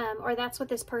 or that's what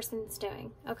this person's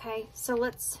doing. Okay, so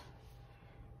let's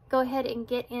go ahead and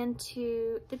get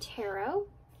into the tarot.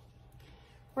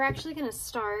 We're actually going to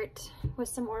start with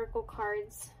some oracle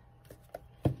cards.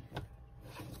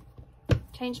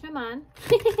 Changed my mind.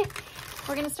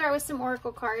 We're going to start with some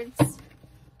oracle cards.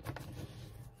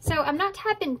 So I'm not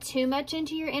tapping too much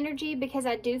into your energy because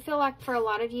I do feel like for a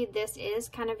lot of you, this is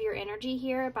kind of your energy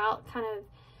here about kind of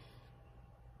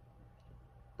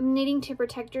needing to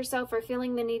protect yourself or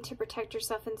feeling the need to protect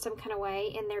yourself in some kind of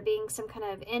way, and there being some kind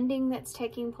of ending that's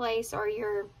taking place, or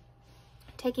you're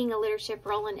taking a leadership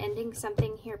role and ending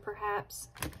something here perhaps.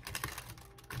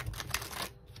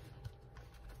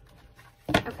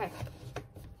 Okay.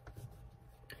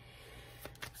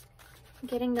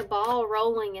 Getting the ball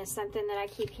rolling is something that I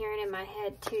keep hearing in my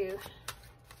head too.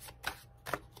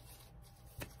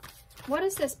 What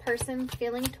is this person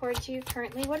feeling towards you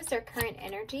currently? What is their current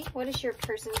energy? What is your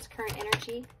person's current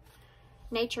energy?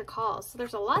 Nature calls. So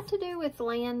there's a lot to do with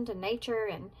land and nature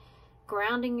and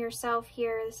grounding yourself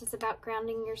here. This is about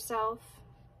grounding yourself.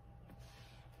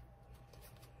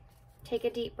 Take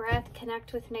a deep breath,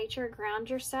 connect with nature,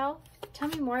 ground yourself. Tell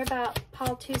me more about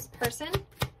Pile 2's person.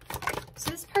 So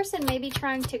this person may be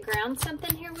trying to ground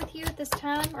something here with you at this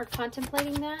time, or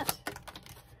contemplating that.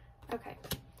 Okay.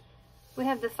 We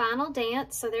have the final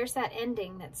dance. So there's that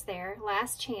ending that's there.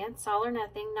 Last chance, all or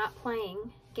nothing, not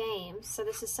playing games. So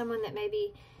this is someone that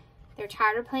maybe they're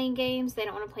tired of playing games. They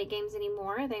don't want to play games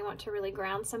anymore. They want to really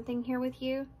ground something here with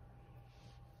you.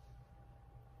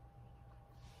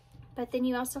 But then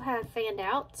you also have fanned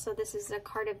out. So this is a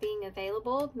card of being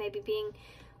available, maybe being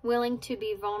willing to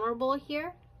be vulnerable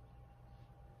here.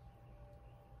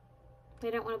 They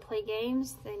don't want to play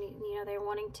games. They need, they're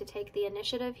wanting to take the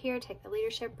initiative here, take the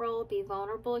leadership role, be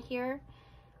vulnerable here,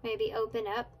 maybe open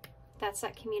up. That's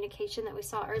that communication that we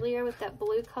saw earlier with that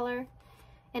blue color.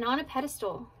 And on a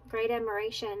pedestal, great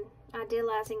admiration,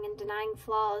 idealizing and denying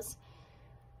flaws,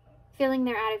 feeling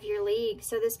they're out of your league.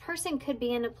 So this person could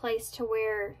be in a place to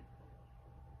where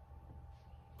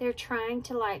they're trying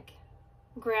to like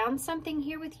ground something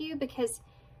here with you, because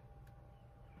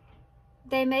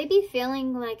they may be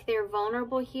feeling like they're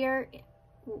vulnerable here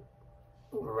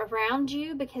around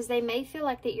you, because they may feel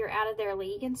like that you're out of their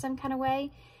league in some kind of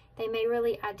way. They may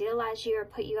really idealize you or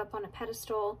put you up on a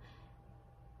pedestal.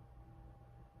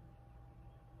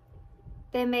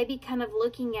 They may be kind of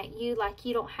looking at you like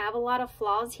you don't have a lot of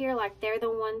flaws here, like they're the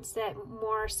ones that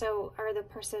more so are the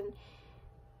person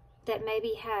that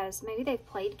maybe they've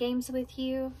played games with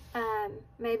you.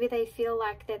 Maybe they feel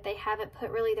like that they haven't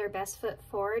put really their best foot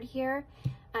forward here,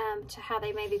 to how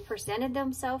they maybe presented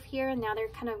themselves here, and now they're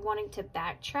kind of wanting to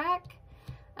backtrack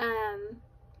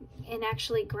and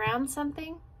actually ground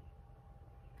something.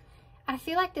 I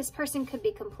feel like this person could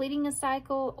be completing a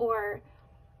cycle, or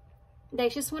they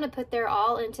just want to put their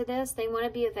all into this. They want to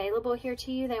be available here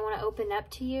to you. They want to open up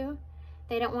to you.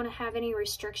 They don't want to have any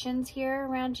restrictions here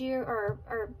around you,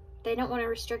 or they don't want to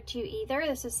restrict you either.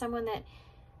 This is someone that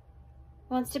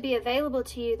wants to be available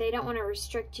to you. They don't want to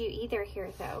restrict you either here,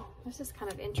 though. This is kind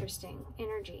of interesting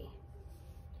energy.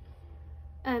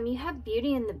 You have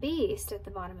Beauty and the Beast at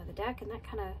the bottom of the deck, and that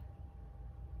kind of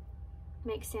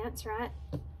makes sense, right?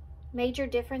 Major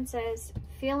differences: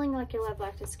 feeling like your love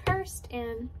life is cursed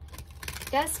and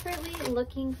desperately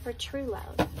looking for true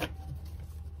love.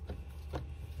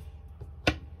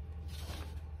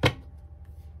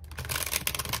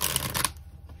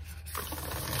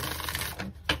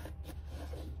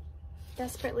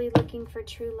 Desperately looking for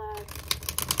true love.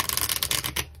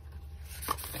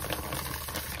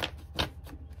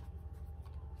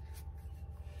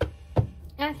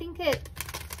 And I think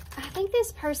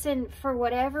this person, for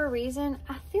whatever reason,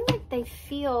 I feel like they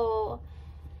feel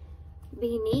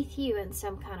beneath you in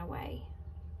some kind of way.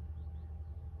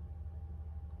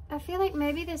 I feel like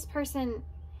maybe this person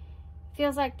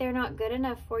feels like they're not good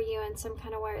enough for you in some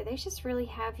kind of way, or they just really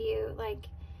have you, like,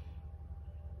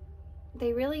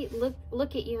 they really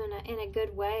look at you in a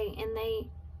good way, and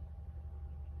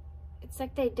it's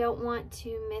like they don't want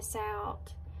to miss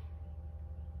out,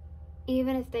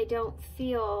 even if they don't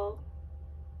feel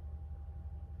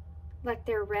like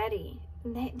they're ready.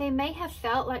 They may have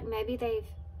felt like maybe they've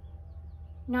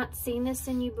not seen this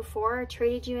in you before, or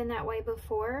treated you in that way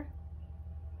before.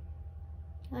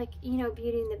 Like, you know,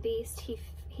 Beauty and the Beast,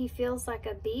 he feels like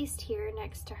a beast here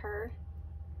next to her.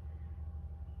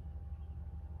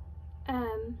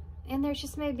 And there's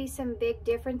just maybe some big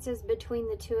differences between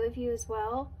the two of you as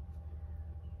well.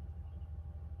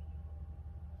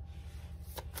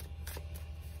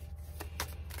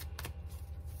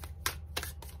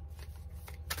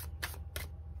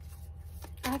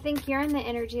 I think you're in the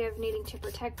energy of needing to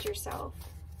protect yourself,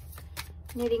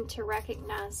 needing to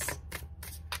recognize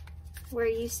where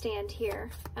you stand here,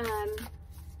 and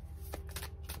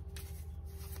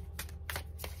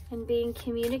being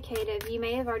communicative. You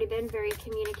may have already been very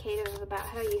communicative about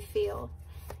how you feel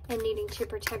and needing to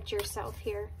protect yourself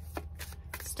here,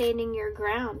 standing your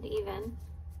ground even.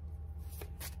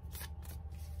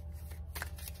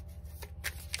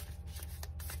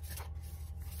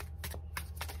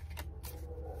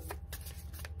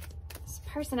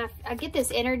 Person, I get this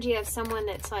energy of someone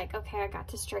that's like, okay, I got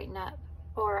to straighten up,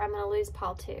 or I'm going to lose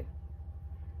Paul too,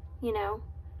 you know.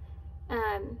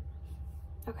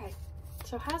 Okay,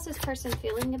 so how's this person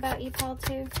feeling about you, Paul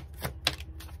too?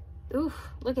 Ooh,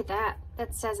 look at that.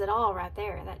 That says it all right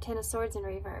there. That Ten of Swords in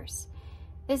reverse.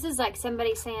 This is like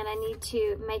somebody saying, I need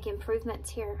to make improvements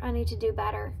here. I need to do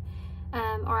better,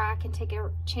 or I can take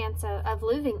a chance of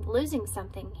losing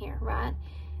something here, right?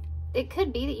 It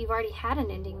could be that you've already had an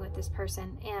ending with this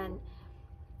person, and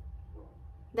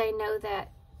they know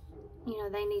that, you know,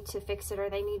 they need to fix it, or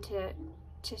they need to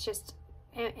just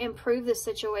improve the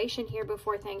situation here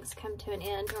before things come to an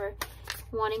end, or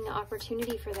wanting the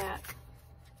opportunity for that.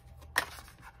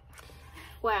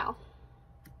 Wow.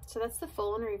 So that's the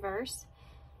Fool in reverse.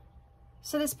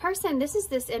 So this person, this is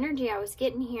this energy I was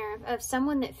getting here of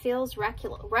someone that feels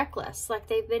reckless, like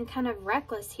they've been kind of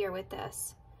reckless here with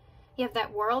this. You have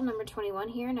that World, number 21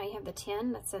 here. Now you have the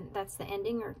 10. That's the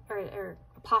ending, or a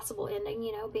possible ending,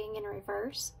 you know, being in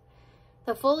reverse.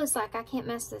 The Fool is like, I can't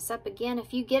mess this up again.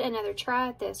 If you get another try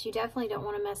at this, you definitely don't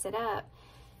want to mess it up.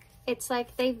 It's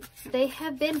like they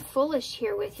have been foolish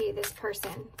here with you, this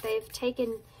person. They've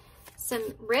taken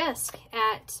some risk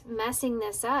at messing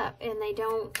this up, and they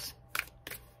don't,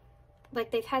 like,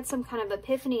 they've had some kind of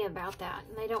epiphany about that,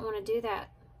 and they don't want to do that.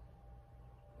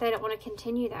 They don't want to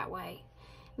continue that way.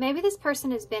 Maybe this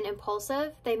person has been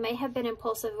impulsive. They may have been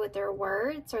impulsive with their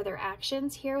words or their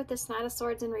actions here with this Knight of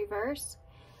Swords in reverse.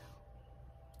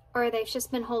 Or they've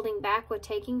just been holding back with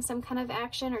taking some kind of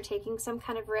action or taking some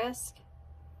kind of risk.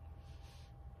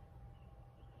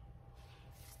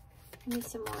 Give me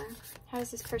some more. How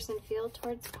does this person feel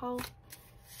towards Paul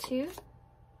 2?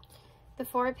 The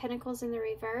Four of Pentacles in the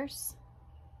reverse.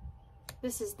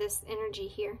 This is this energy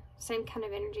here. Same kind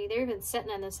of energy. They're even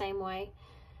sitting in the same way.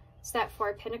 It's that Four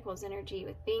of Pentacles energy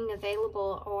with being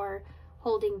available or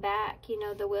holding back, you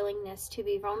know, the willingness to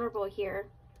be vulnerable here.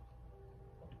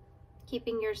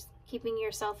 Keeping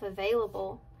yourself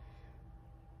available.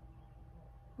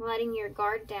 Letting your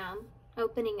guard down.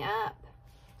 Opening up.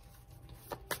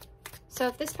 So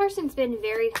if this person's been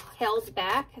very held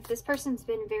back, if this person's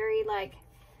been very like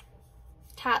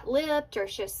tight-lipped, or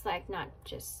just like not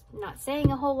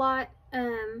saying a whole lot,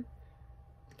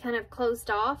 kind of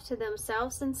closed off to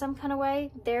themselves in some kind of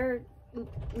way, they're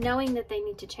knowing that they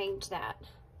need to change that.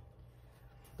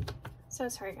 So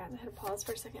sorry guys, I had to pause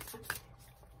for a second.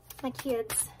 My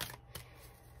kids.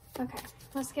 Okay,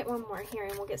 let's get one more here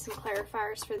and we'll get some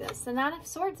clarifiers for this. The Nine of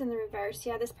Swords in the reverse.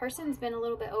 Yeah, this person's been a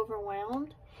little bit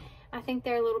overwhelmed. I think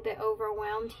they're a little bit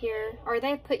overwhelmed here, or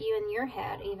they've put you in your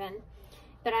head even.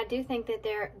 But I do think that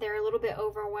they're a little bit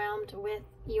overwhelmed with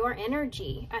your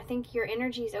energy. I think your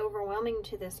energy is overwhelming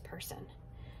to this person.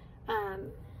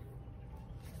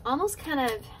 Almost kind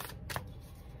of,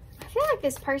 I feel like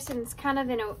this person's kind of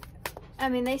in a, I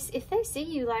mean, if they see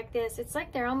you like this, it's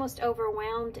like they're almost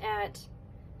overwhelmed at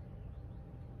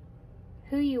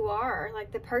who you are,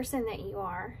 like the person that you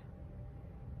are.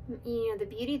 You know, the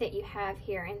beauty that you have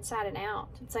here inside and out.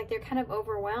 It's like they're kind of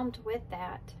overwhelmed with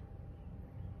that.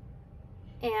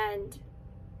 And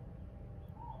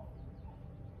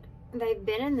they've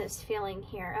been in this feeling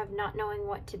here of not knowing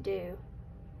what to do,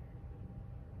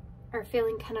 or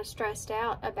feeling kind of stressed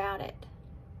out about it.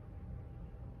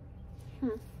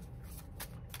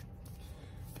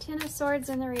 Ten of Swords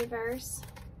in the reverse.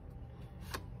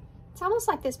 It's almost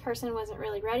like this person wasn't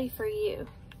really ready for you.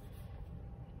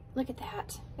 Look at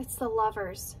that. It's the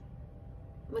Lovers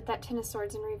with that Ten of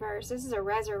Swords in reverse. This is a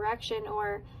resurrection,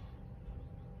 or,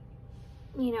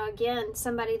 you know, again,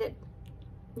 somebody that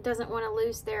doesn't want to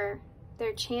lose their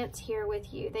chance here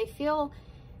with you. They feel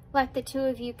like the two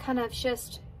of you kind of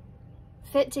just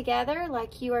fit together,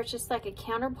 like you are just like a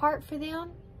counterpart for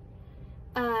them.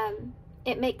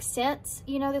 It makes sense.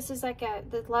 You know, this is like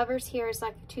the Lovers here is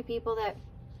like two people that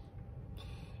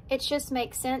it just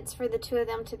makes sense for the two of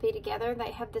them to be together.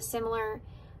 They have the similar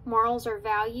morals or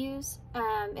values.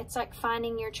 It's like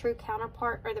finding your true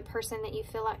counterpart, or the person that you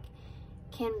feel like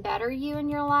can better you in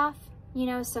your life. You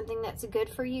know, something that's good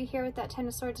for you here with that Ten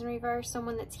of Swords in reverse.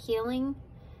 Someone that's healing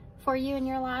for you in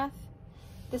your life.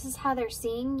 This is how they're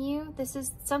seeing you. This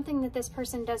is something that this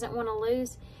person doesn't want to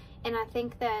lose. And I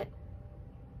think that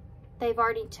they've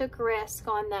already took risk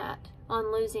on that,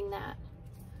 on losing that.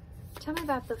 Tell me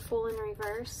about the Fool in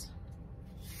reverse.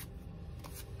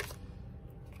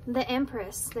 The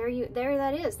Empress. There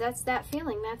that is. That's that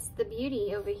feeling. That's the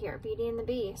beauty over here. Beauty and the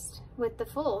Beast. With the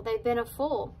Fool. They've been a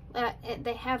fool.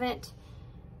 They haven't,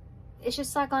 it's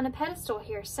just like on a pedestal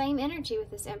here. Same energy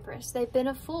with this Empress. They've been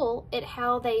a fool at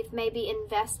how they've maybe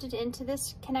invested into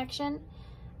this connection.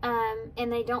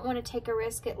 And they don't want to take a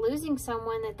risk at losing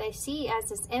someone that they see as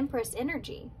this Empress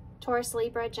energy. Taurus,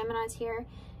 Libra, Gemini's here.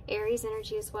 Aries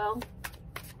energy as well.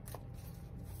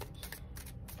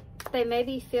 They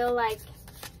maybe feel like,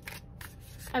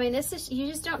 I mean, this is, you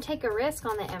just don't take a risk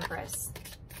on the Empress,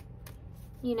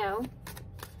 you know.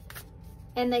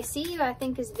 And they see you, I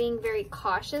think, as being very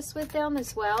cautious with them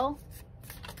as well.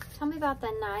 Tell me about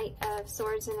the Knight of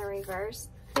Swords in the reverse.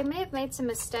 They may have made some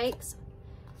mistakes,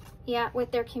 yeah,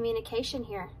 with their communication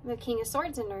here. The King of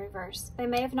Swords in the reverse. They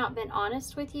may have not been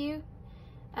honest with you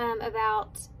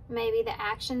about maybe the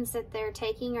actions that they're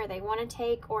taking or they want to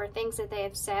take, or things that they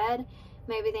have said.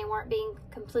 Maybe they weren't being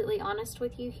completely honest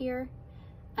with you here.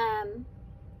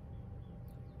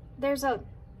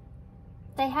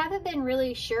 They haven't been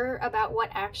really sure about what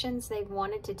actions they've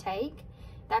wanted to take.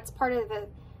 That's part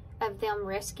of them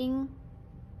risking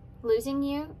losing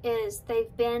you, is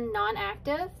they've been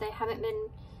non-active. They haven't been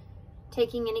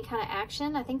taking any kind of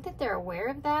action. I think that they're aware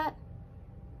of that.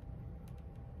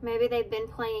 Maybe they've been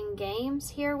playing games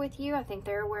here with you. I think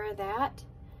they're aware of that.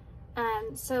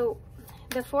 So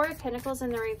the Four of Pentacles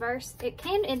in the reverse, it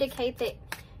can indicate that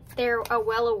they're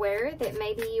well aware that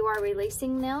maybe you are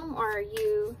releasing them, or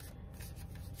you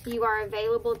are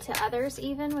available to others,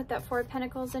 even with that Four of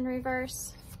Pentacles in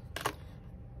reverse.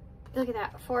 Look at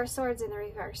that, Four of Swords in the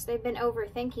reverse. They've been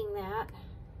overthinking that.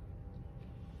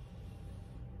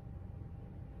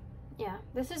 Yeah,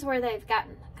 this is where they've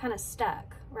gotten kind of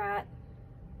stuck, right?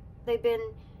 They've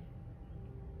been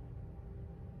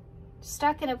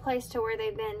stuck in a place to where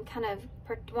they've been kind of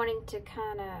wanting to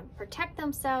kind of protect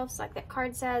themselves, like that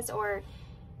card says, or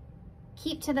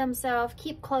keep to themselves,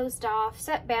 keep closed off,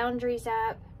 set boundaries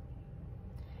up.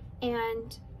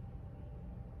 And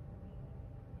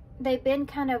they've been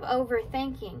kind of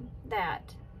overthinking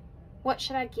that. What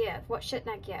should I give? What shouldn't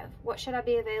I give? What should I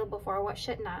be available for? What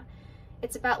shouldn't I?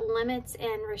 It's about limits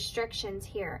and restrictions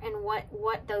here, and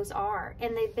what those are.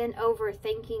 And they've been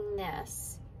overthinking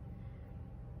this.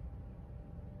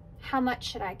 How much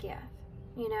should I give?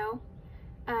 You know?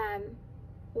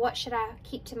 What should I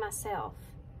keep to myself?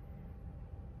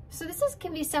 So this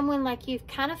can be someone like you've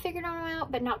kind of figured them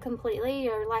out, but not completely,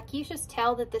 or like you just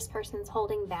tell that this person's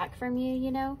holding back from you, you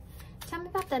know? Tell me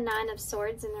about the Nine of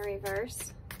Swords in the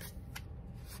reverse.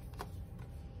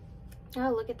 Oh,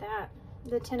 look at that.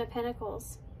 The Ten of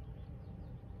Pentacles.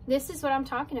 This is what I'm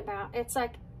talking about. It's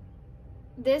like,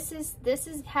 this is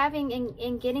having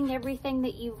and getting everything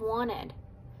that you've wanted.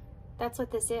 That's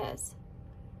what this is.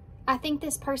 I think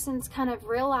this person's kind of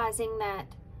realizing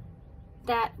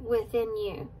that within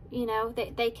you, you know,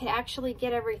 that they could actually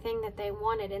get everything that they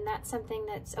wanted, and that's something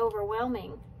that's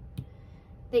overwhelming.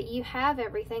 That you have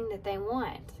everything that they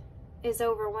want is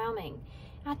overwhelming.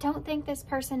 I don't think this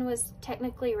person was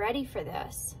technically ready for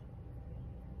this.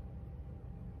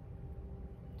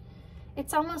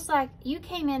 It's almost like you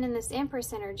came in this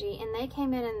Empress energy and they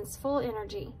came in this Fool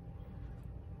energy.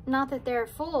 Not that they're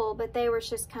full, but they were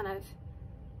just kind of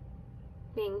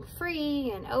being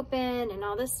free and open and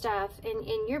all this stuff. And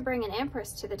you're bringing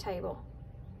Empress to the table.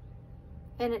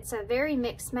 And it's a very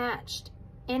mixed matched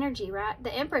energy, right?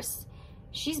 The Empress,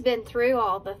 she's been through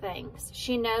all the things.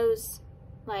 She knows,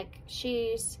 like,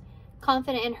 she's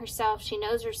confident in herself. She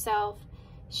knows herself.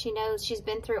 She knows she's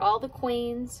been through all the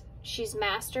queens. She's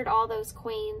mastered all those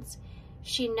queens.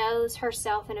 She knows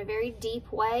herself in a very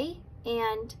deep way.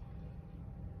 And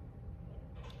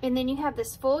then you have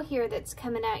this Fool here that's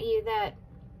coming at you that,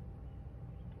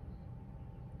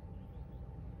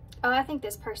 oh, I think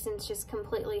this person's just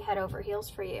completely head over heels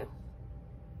for you.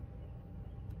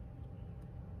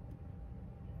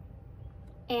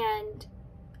 And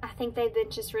I think they've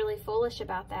been just really foolish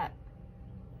about that.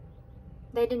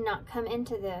 They did not come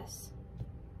into this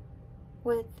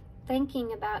with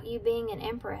thinking about you being an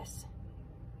Empress.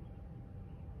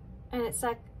 And it's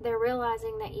like they're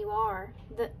realizing that you are.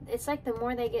 It's like the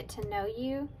more they get to know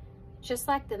you, just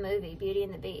like the movie Beauty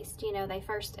and the Beast, you know, at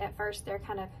first they're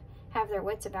kind of have their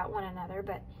wits about one another,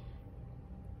 but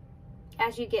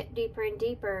as you get deeper and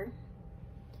deeper,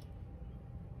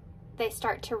 they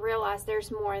start to realize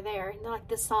there's more there. Like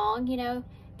the song, you know,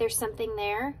 there's something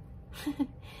there.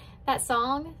 That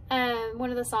song, one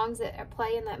of the songs that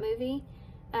play in that movie,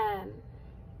 I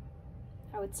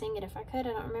would sing it if I could.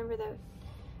 I don't remember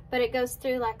but it goes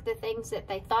through like the things that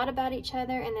they thought about each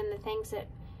other, and then the things that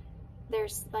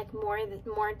there's like more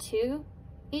to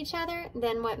each other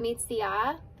than what meets the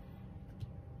eye.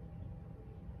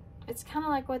 It's kind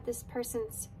of like what this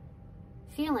person's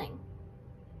feeling.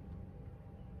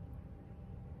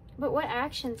 But what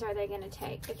actions are they going to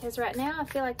take? Because right now I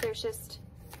feel like there's just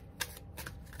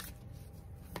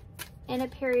in a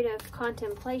period of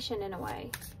contemplation in a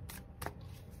way.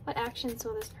 What actions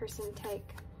will this person take?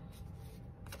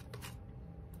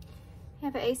 You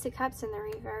have an Ace of Cups in the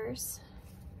reverse.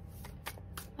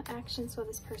 What actions will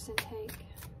this person take?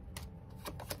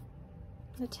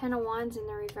 The Ten of Wands in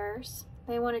the reverse.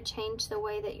 They want to change the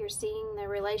way that you're seeing the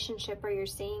relationship or you're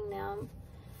seeing them.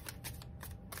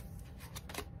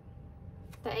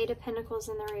 The Eight of Pentacles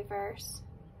in the reverse.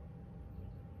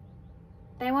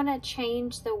 They want to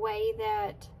change the way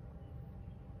that...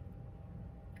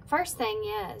 First thing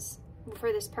is,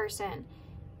 for this person,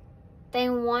 they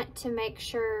want to make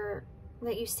sure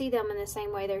that you see them in the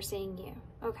same way they're seeing you,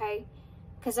 okay?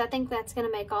 Because I think that's going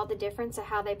to make all the difference of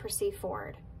how they proceed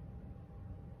forward.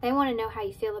 They want to know how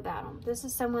you feel about them. This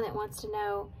is someone that wants to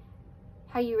know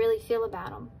how you really feel about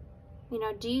them. You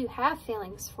know, do you have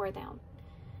feelings for them?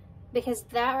 Because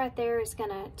that right there is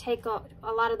going to take a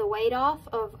lot of the weight off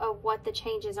of what the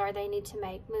changes are they need to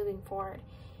make moving forward.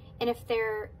 And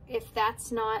if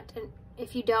that's not,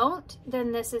 if you don't,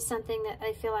 then this is something that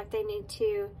I feel like they need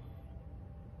to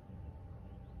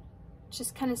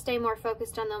just kind of stay more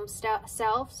focused on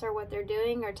themselves or what they're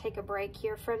doing, or take a break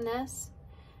here from this.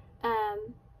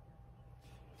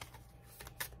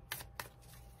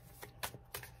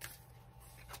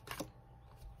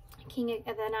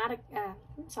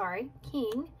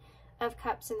 King of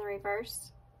Cups in the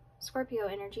reverse, Scorpio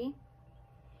energy.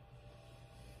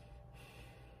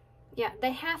 Yeah,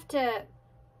 they have to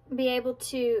be able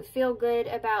to feel good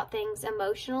about things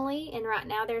emotionally, and right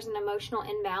now there's an emotional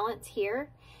imbalance here.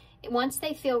 Once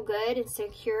they feel good and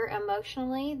secure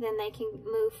emotionally, then they can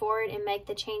move forward and make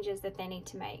the changes that they need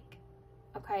to make.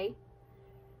 Okay?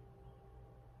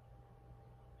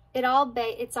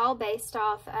 It's all based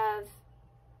off of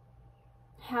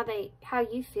how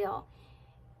you feel.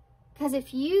 Because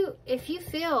if you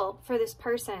feel for this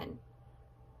person,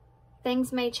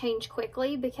 things may change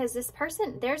quickly, because this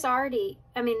person, there's already,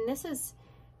 I mean, this is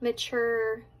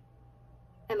mature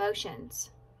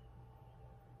emotions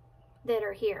that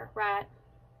are here, right?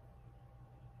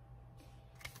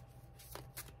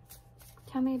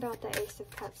 Tell me about the Ace of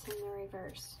Cups in the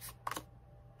reverse.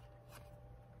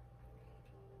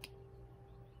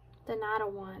 The Knight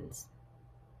of Wands.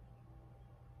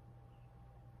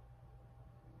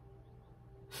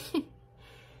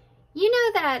 You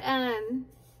know that,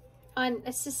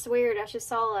 it's just weird. I just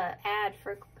saw an ad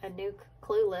for a new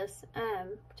clueless,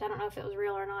 which I don't know if it was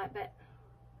real or not, but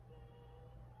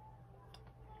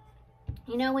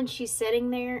you know when she's sitting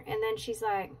there and then she's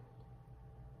like,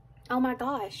 oh my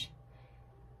gosh,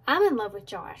 I'm in love with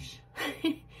Josh.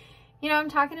 You know what I'm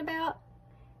talking about?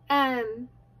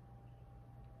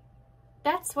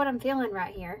 That's what I'm feeling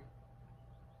right here.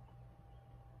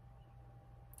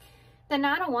 The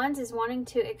Knight of Wands is wanting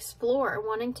to explore,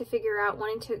 wanting to figure out,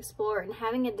 wanting to explore, and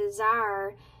having a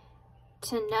desire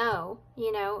to know,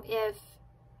 you know, if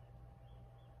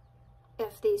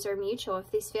these are mutual,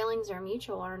 if these feelings are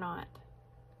mutual or not.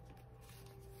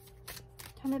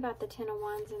 Tell me about the Ten of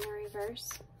Wands in the reverse.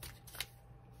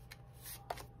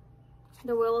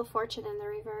 The Wheel of Fortune in the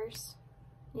reverse.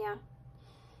 Yeah.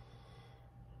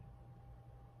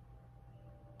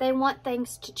 They want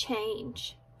things to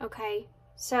change, okay?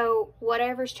 So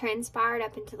whatever's transpired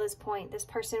up until this point, this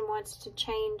person wants to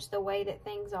change the way that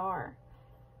things are.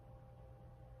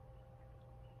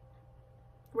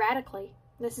 Radically.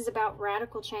 This is about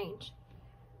radical change.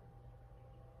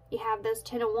 You have those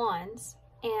Ten of Wands,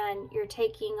 and you're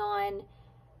taking on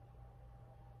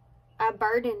a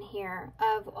burden here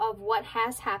of what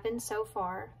has happened so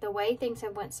far, the way things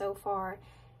have went so far,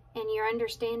 and you're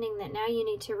understanding that now you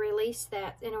need to release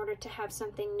that in order to have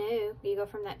something new. You go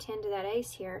from that 10 to that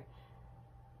Ace here.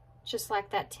 Just like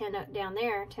that 10 down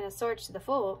there, 10 of Swords to the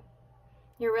Fool.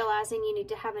 You're realizing you need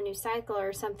to have a new cycle,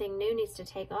 or something new needs to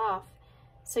take off.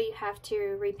 So you have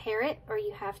to repair it, or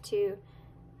you have to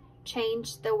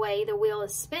change the way the wheel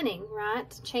is spinning,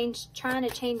 right? Trying to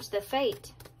change the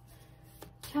fate.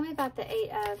 Tell me about the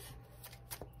Eight of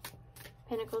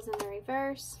Pentacles in the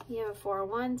reverse. You have a Four of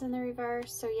Wands in the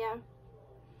reverse, so yeah.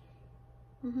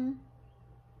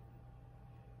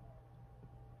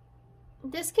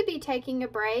 This could be taking a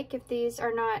break if these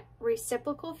are not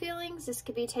reciprocal feelings. This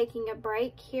could be taking a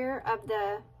break here of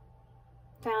the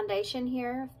foundation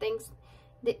here. Things,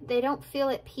 they don't feel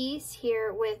at peace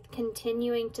here with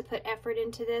continuing to put effort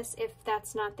into this if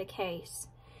that's not the case.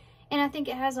 And I think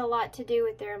it has a lot to do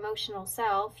with their emotional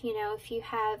self. You know, if you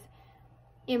have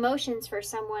emotions for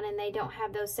someone and they don't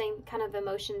have those same kind of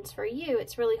emotions for you,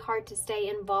 it's really hard to stay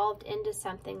involved into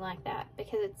something like that,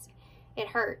 because it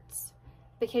hurts.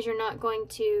 Because you're not going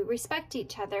to respect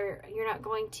each other. You're not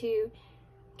going to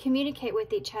communicate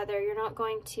with each other. You're not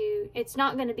going to, it's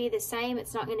not going to be the same.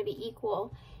 It's not going to be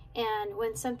equal. And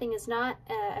when something is not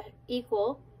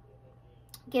equal,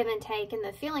 give and take, and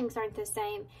the feelings aren't the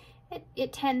same,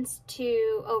 it tends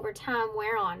to, over time,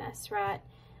 wear on us, right?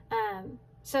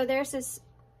 So there's this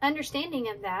understanding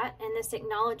of that, and this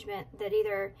acknowledgement that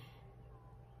either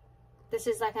this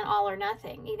is like an all or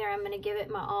nothing. Either I'm going to give it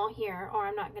my all here, or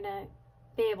I'm not going to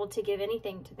be able to give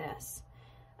anything to this.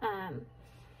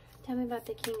 Tell me about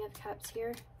the King of Cups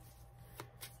here.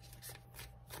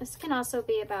 This can also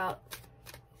be about,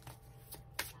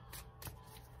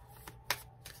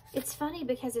 it's funny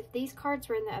because if these cards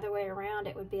were in the other way around,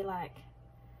 it would be like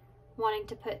wanting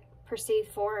to proceed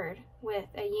forward with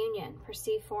a union,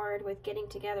 proceed forward with getting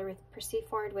together, proceed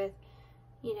forward with,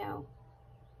 you know,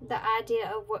 the idea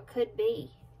of what could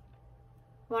be,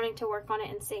 wanting to work on it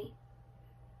and see.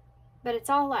 But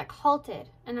it's all like halted,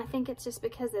 and I think it's just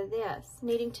because of this,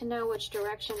 needing to know which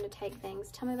direction to take things.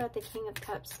 Tell me about the King of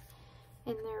Cups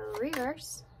in the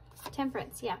reverse.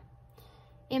 Temperance, yeah.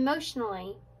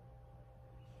 Emotionally,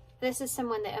 this is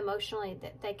someone that emotionally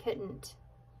that they couldn't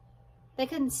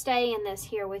stay in this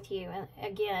here with you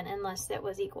again unless that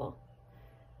was equal.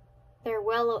 They're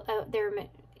they're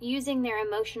using their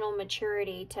emotional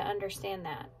maturity to understand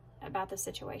that about the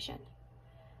situation.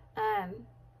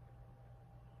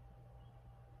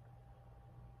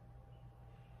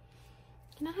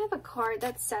 Can I have a card?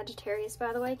 That's Sagittarius,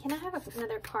 by the way. Can I have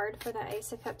another card for the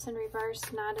Ace of Cups in reverse,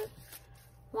 Knight of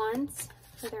Wands,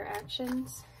 for their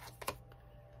actions?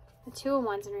 The Two of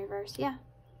Wands in reverse, yeah.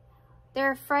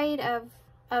 They're afraid of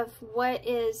what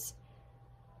is,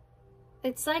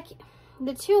 it's like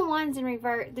the Two of Wands in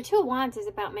reverse. The Two of Wands is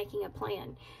about making a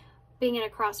plan, being at a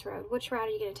crossroad. Which route are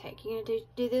you going to take? You're going to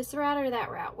do this route or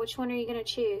that route? Which one are you going to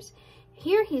choose?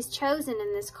 Here he's chosen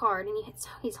in this card, and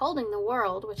he's holding the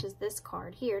World, which is this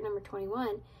card here, number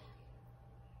 21,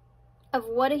 of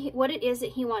what it is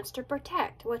that he wants to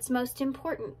protect, what's most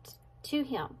important to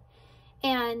him.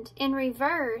 And in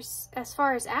reverse, as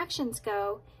far as actions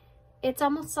go, it's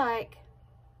almost like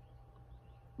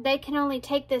they can only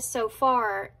take this so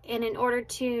far, and in order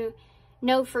to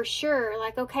know for sure,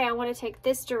 like, okay, I want to take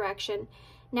this direction,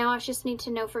 now I just need to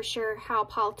know for sure how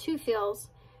pile 2 feels,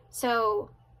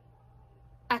 so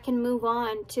I can move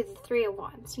on to the Three of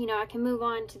Wands. You know, I can move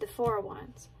on to the Four of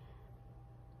Wands.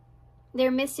 They're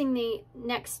missing the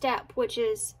next step, which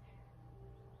is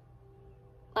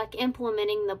like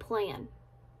implementing the plan,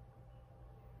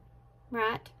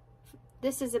 right?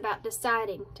 This is about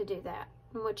deciding to do that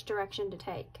and which direction to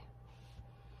take.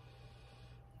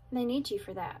 They need you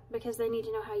for that because they need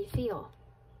to know how you feel.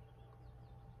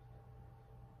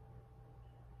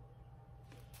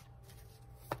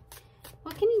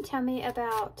 What can you tell me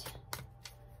about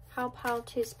how Pile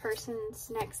 2's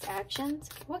person's next actions?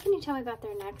 What can you tell me about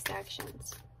their next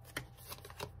actions?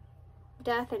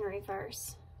 Death in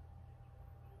reverse.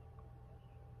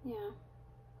 Yeah.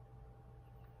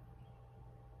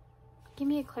 Give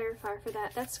me a clarifier for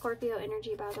that. That's Scorpio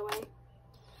energy, by the way.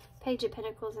 Page of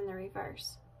Pentacles in the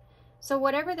reverse. So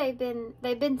whatever they've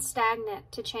been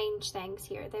stagnant to change things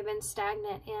here. They've been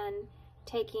stagnant in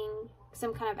taking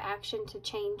some kind of action to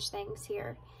change things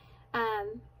here.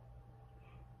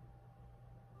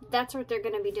 That's what they're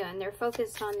going to be doing. They're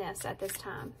focused on this at this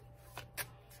time.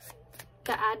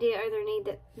 The idea or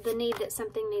the need that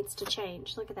something needs to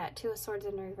change. Look at that, Two of Swords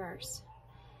in reverse.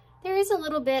 There is a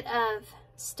little bit of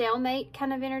stalemate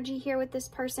kind of energy here with this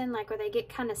person, like where they get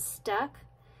kind of stuck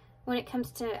when it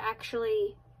comes to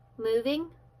actually moving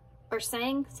or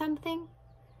saying something.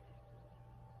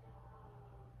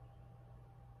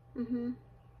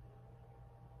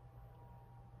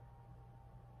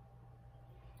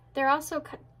 They're also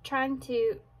trying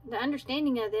to, the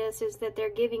understanding of this is that they're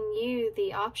giving you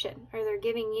the option, or they're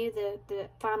giving you the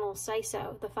final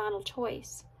say-so, the final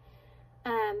choice.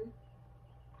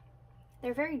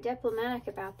 They're very diplomatic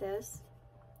about this.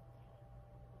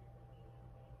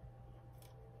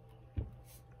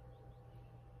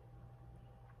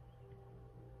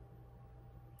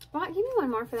 Well, give me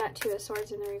one more for that Two of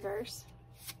Swords in the reverse.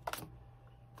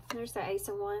 There's the Ace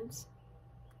of Wands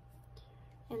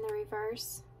in the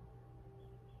reverse.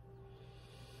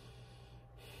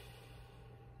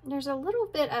 There's a little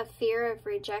bit of fear of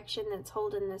rejection that's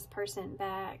holding this person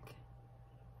back.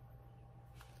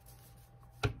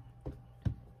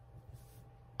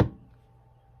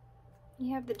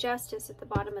 You have the Justice at the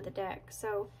bottom of the deck.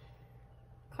 So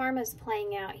karma's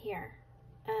playing out here.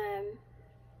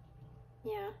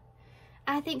 Yeah.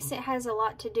 I think it has a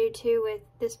lot to do too with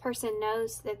this person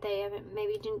knows that they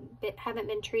haven't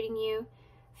been treating you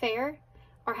fair,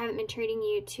 or haven't been treating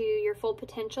you to your full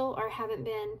potential, or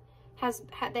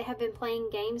they have been playing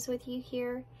games with you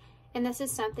here. And this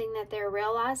is something that they're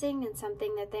realizing and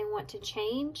something that they want to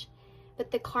change.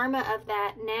 But the karma of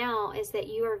that now is that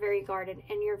you are very guarded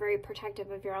and you're very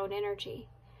protective of your own energy.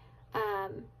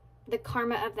 The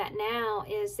karma of that now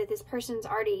is that this person's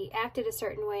already acted a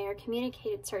certain way or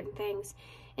communicated certain things,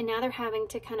 and now they're having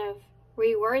to kind of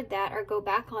reword that or go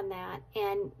back on that,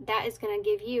 and that is going to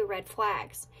give you red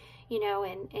flags, you know,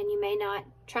 and you may not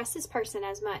trust this person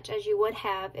as much as you would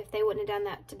have if they wouldn't have done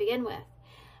that to begin with.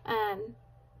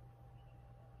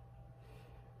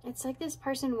 It's like this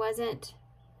person wasn't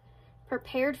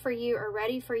prepared for you or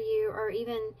ready for you, or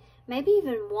even maybe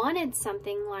even wanted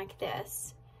something like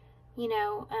this. You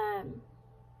know,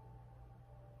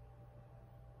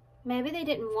 maybe they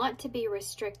didn't want to be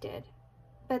restricted,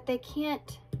 but they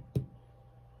can't.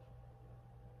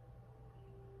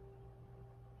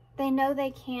 They know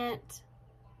they can't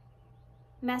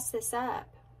mess this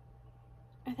up.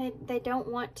 They don't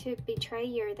want to betray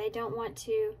you, or they don't want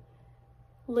to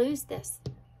lose this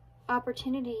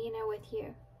opportunity, you know, with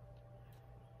you.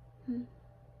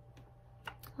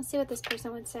 Let's see what this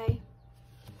person would say.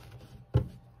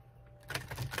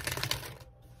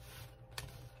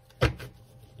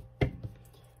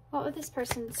 What would this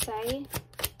person say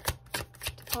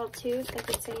to Pile 2 if they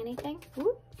could say anything?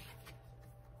 Ooh.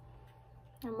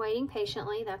 I'm waiting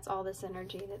patiently. That's all this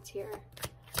energy that's here.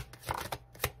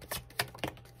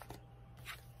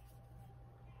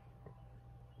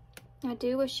 I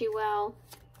do wish you well.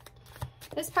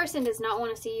 This person does not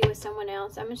want to see you with someone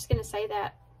else. I'm just going to say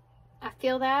that. I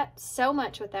feel that so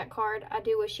much with that card. I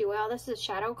do wish you well. This is a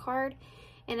shadow card,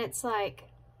 and it's like,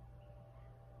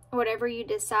 whatever you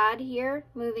decide here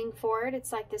moving forward,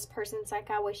 it's like this person's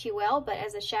like, I wish you well, but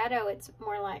as a shadow, it's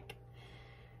more like,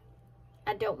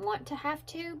 I don't want to have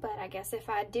to, but I guess if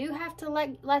I do have to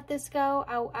let this go,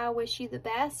 I wish you the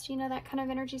best. You know, that kind of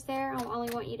energy's there. I only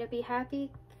want you to be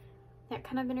happy. That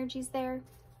kind of energy's there.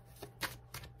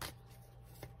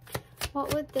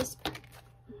 What would this...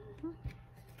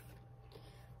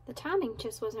 The timing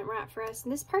just wasn't right for us.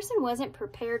 And this person wasn't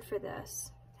prepared for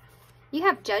this. You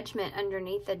have Judgment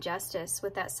underneath the Justice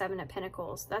with that Seven of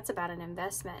Pentacles. That's about an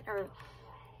investment, or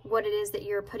what it is that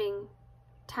you're putting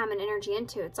time and energy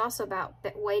into. It's also about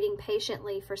waiting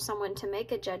patiently for someone to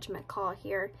make a judgment call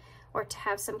here, or to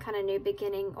have some kind of new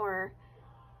beginning or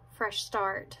fresh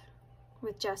start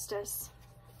with Justice.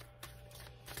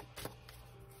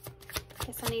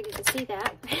 Guess I needed to see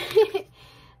that.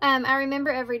 I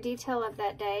remember every detail of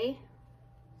that day.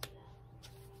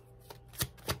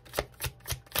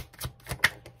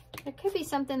 There could be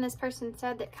something this person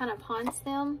said that kind of haunts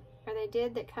them, or they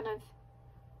did that kind of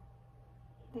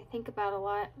they think about a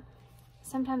lot.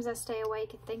 Sometimes I stay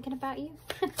awake and thinking about you.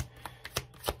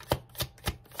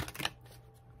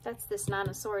 That's this Nine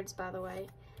of Swords, by the way.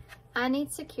 I need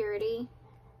security.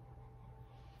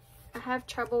 I have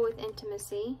trouble with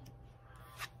intimacy.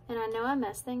 And I know I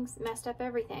messed up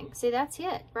everything. See, that's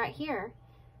it right here.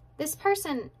 This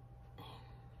person,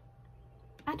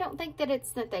 I don't think that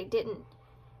it's that they didn't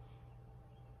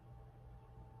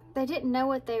know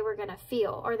what they were going to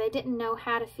feel, or they didn't know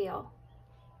how to feel.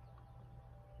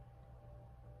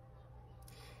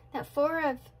 That Four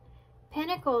of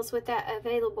Pentacles with that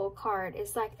available card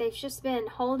is like they've just been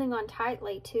holding on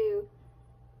tightly to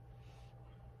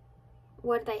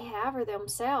what they have or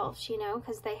themselves, you know,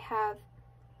 because they have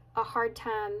a hard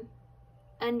time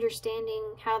understanding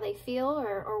how they feel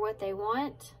or what they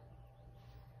want.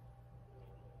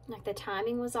 Like the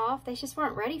timing was off. They just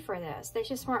weren't ready for this. They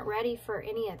just weren't ready for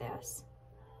any of this.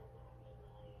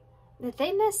 That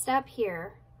they messed up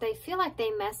here. They feel like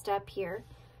they messed up here.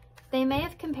 They may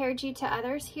have compared you to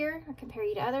others here, or compare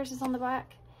you to others is on the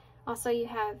back. Also, you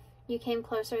came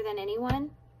closer than anyone.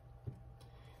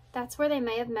 That's where they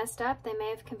may have messed up. They may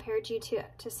have compared you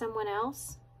to someone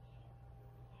else.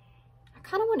 I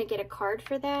kind of want to get a card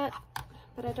for that,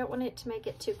 but I don't want it to make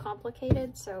it too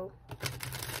complicated, so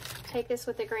take this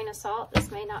with a grain of salt.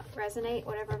 This may not resonate,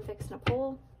 whatever I'm fixing to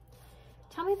pull.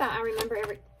 Tell me about I remember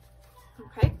every...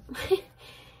 Okay.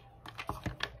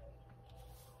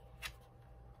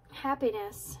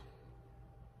 Happiness.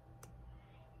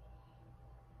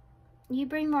 You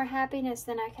bring more happiness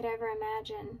than I could ever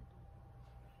imagine.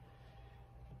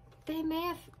 They may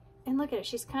have, and look at it,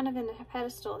 she's kind of in a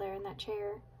pedestal there in that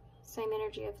chair. Same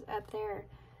energy up there.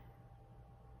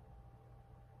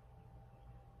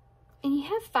 And you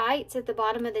have fights at the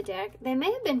bottom of the deck. They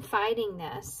may have been fighting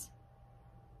this.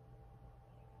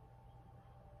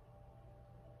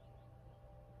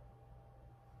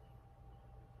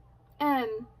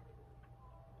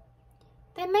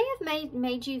 They may have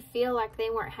made you feel like they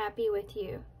weren't happy with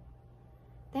you.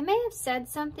 They may have said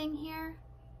something here.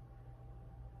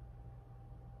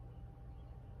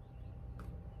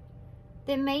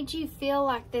 That made you feel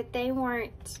like that they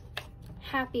weren't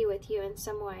happy with you in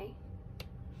some way.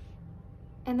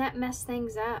 And that messed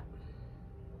things up.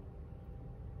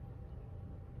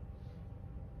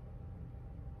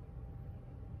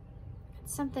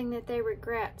 It's something that they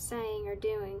regret saying or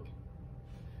doing.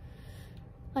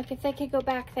 Like if they could go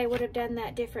back, they would have done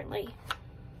that differently.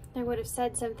 They would have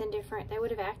said something different. They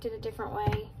would have acted a different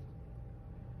way.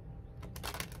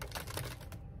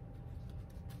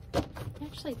 I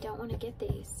actually don't want to get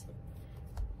these.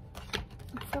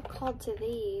 I feel called to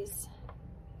these.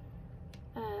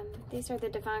 These are the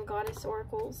Divine Goddess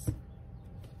Oracles.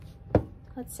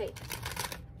 Let's see.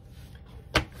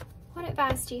 What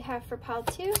advice do you have for pile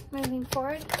 2 moving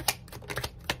forward?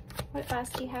 What advice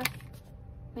do you have?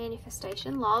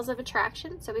 Manifestation, laws of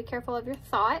attraction. So be careful of your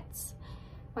thoughts.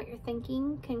 What you're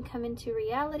thinking can come into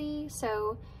reality.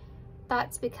 So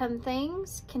thoughts become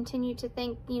things. Continue to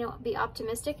think, you know, be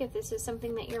optimistic if this is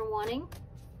something that you're wanting.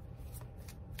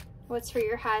 What's for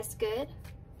your highest good?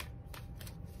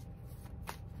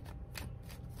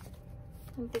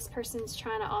 I think this person's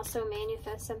trying to also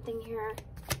manifest something here.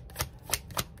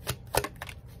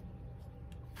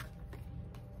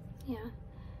 Yeah.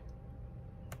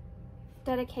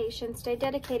 Dedication. Stay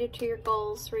dedicated to your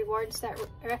goals. Rewards that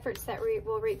efforts that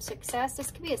will reap success.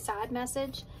 This could be a side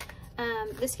message.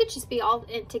 This could just be all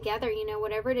together, you know,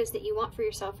 whatever it is that you want for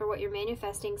yourself or what you're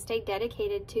manifesting. Stay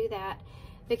dedicated to that,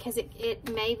 because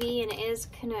it may be and is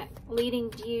kind of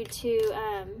leading you to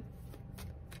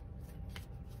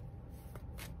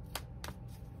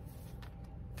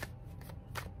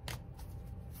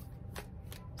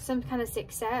some kind of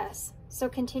success. So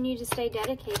continue to stay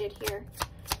dedicated here.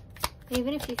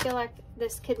 Even if you feel like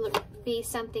this could be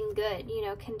something good, you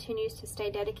know, continues to stay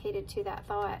dedicated to that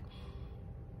thought.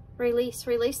 Release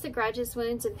the grudges,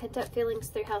 wounds, and pent-up feelings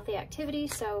through healthy activity.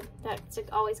 So that's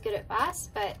always good advice,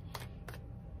 but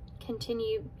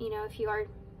continue, you know, if you are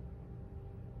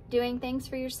doing things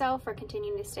for yourself or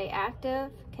continuing to stay active,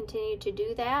 continue to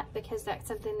do that, because that's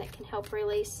something that can help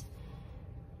release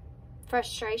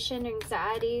frustration,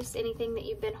 anxieties, anything that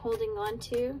you've been holding on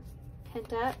to,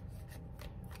 pent up.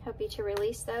 Help you to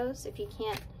release those. If you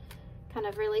can't kind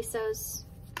of release those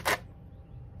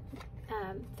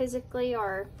physically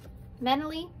or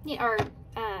mentally or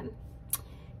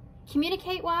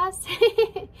communicate wise,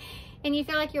 and you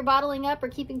feel like you're bottling up or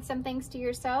keeping some things to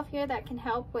yourself here, that can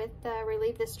help with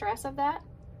relieve the stress of that.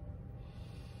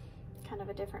 Kind of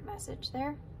a different message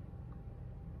there.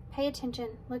 Pay attention.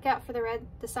 Look out for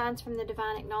the signs from the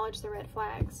divine. Acknowledge the red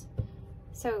flags.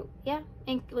 So yeah,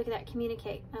 and look at that.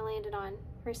 Communicate. I landed on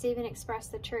receive and express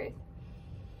the truth.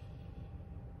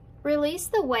 Release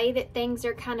the way that things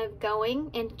are kind of going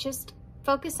and just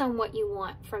focus on what you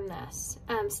want from this.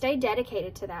 Stay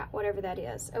dedicated to that, whatever that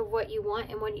is, of what you want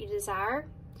and what you desire.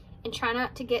 And try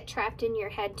not to get trapped in your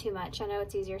head too much. I know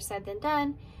it's easier said than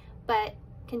done, but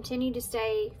continue to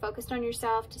stay focused on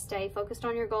yourself, to stay focused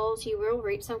on your goals. You will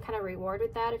reap some kind of reward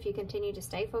with that if you continue to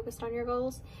stay focused on your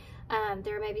goals.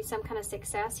 There may be some kind of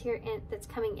success here that's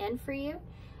coming in for you.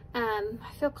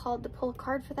 I feel called to pull a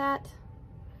card for that.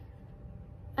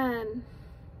 I'm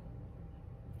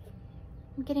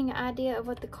getting an idea of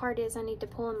what the card is I need to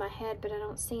pull in my head, but I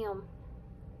don't see them,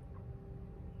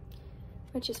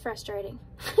 which is frustrating.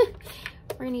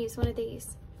 We're going to use one of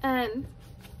these. And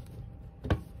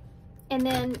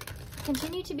then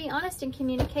continue to be honest and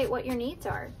communicate what your needs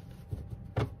are.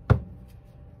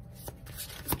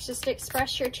 Just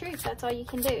express your truth. That's all you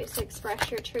can do, is express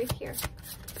your truth here.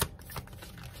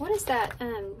 What is that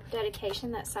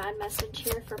dedication, that side message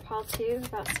here for Paul 2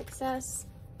 about success?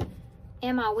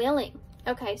 Am I willing?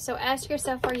 Okay, so ask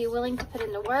yourself, are you willing to put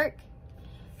in the work?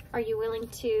 Are you willing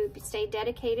to stay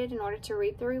dedicated in order to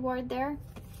reap the reward there?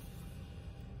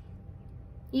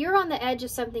 You're on the edge of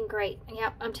something great.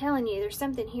 Yep, I'm telling you, there's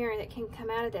something here that can come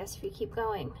out of this if you keep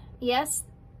going. Yes,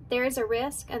 there is a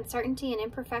risk, uncertainty, and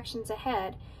imperfections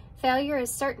ahead. Failure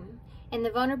is certain, and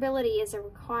the vulnerability is a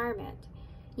requirement.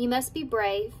 You must be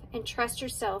brave and trust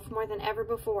yourself more than ever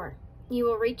before. You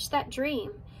will reach that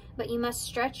dream, but you must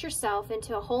stretch yourself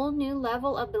into a whole new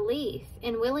level of belief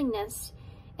and willingness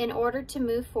in order to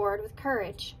move forward with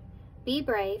courage. Be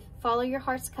brave, follow your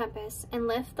heart's compass, and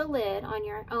lift the lid on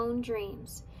your own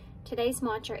dreams. Today's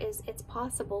mantra is, it's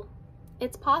possible.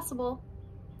 It's possible.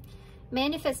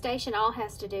 Manifestation all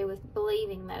has to do with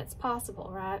believing that it's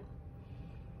possible, right?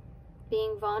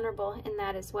 Being vulnerable in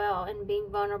that as well, and being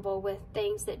vulnerable with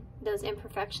things that, those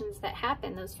imperfections that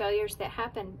happen, those failures that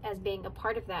happen, as being a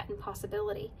part of that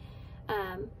impossibility.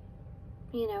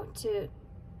 You know, to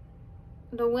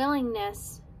the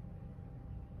willingness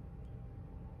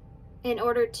in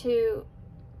order to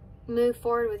move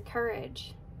forward with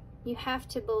courage. You have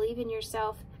to believe in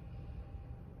yourself,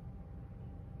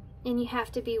 and you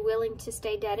have to be willing to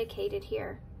stay dedicated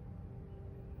here.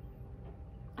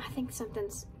 I think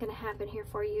something's going to happen here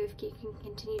for you if you can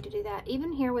continue to do that.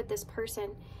 Even here with this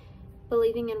person,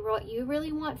 believing in what you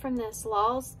really want from this.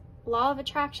 Law of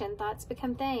attraction, thoughts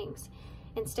become things.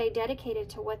 And stay dedicated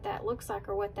to what that looks like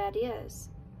or what that is.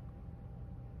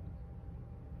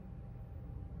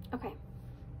 Okay.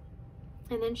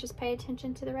 And then just pay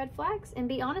attention to the red flags and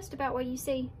be honest about what you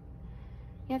see.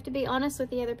 You have to be honest with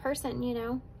the other person, you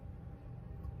know.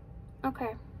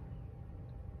 Okay.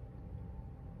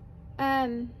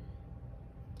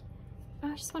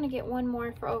 I just want to get one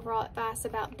more for overall advice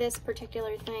about this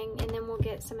particular thing, and then we'll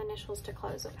get some initials to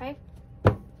close, okay?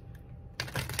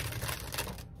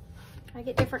 I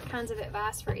get different kinds of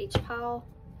advice for each pile,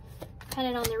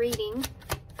 depending on the reading.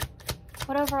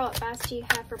 What overall advice do you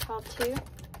have for pile 2?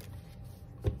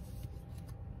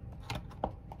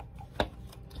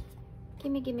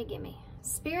 Gimme, gimme, gimme.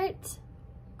 Spirit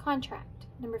contract,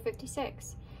 number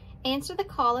 56. Answer the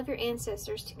call of your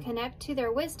ancestors to connect to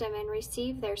their wisdom and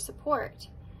receive their support.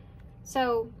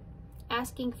 So,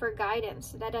 asking for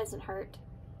guidance, that doesn't hurt,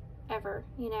 ever,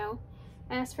 you know.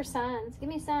 Ask for signs. Give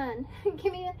me a sign.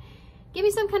 Give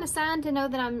me some kind of sign to know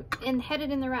that I'm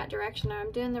headed in the right direction, or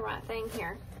I'm doing the right thing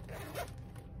here.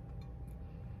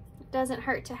 It doesn't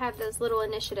hurt to have those little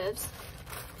initiatives.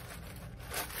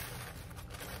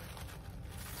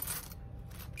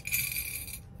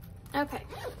 Okay.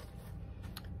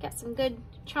 Got some good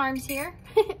charms here.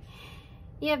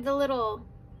 You have the little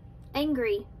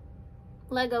angry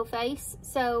Lego face.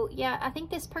 So yeah, I think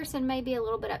this person may be a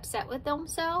little bit upset with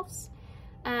themselves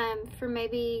for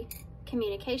maybe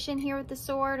communication here with the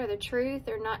sword, or the truth,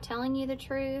 or not telling you the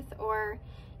truth. Or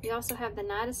you also have the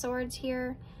Knight of Swords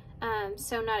here.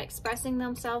 So not expressing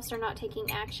themselves or not taking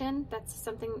action. That's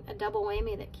something, a double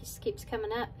whammy that keeps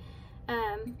coming up.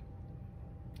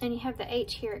 And you have the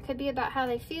H here. It could be about how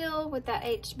they feel, with that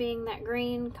H being that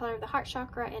green color of the heart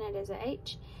chakra, and it is a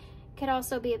H. It could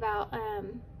also be about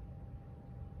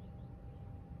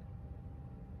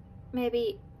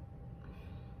maybe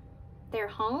their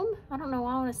home. I don't know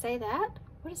why I want to say that.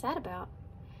 What is that about?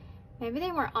 Maybe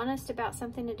they weren't honest about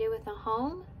something to do with a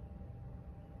home.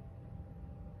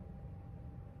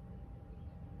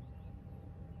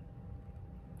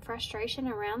 frustration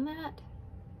around that.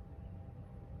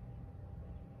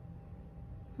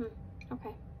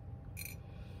 Okay.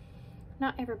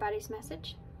 Not everybody's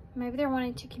message. Maybe they're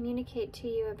wanting to communicate to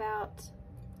you about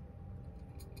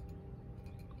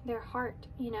their heart,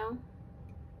 you know,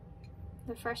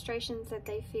 the frustrations that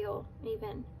they feel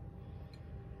even.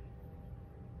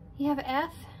 You have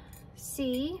F,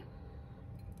 C,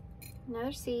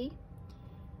 another C,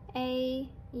 A,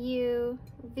 U,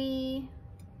 V,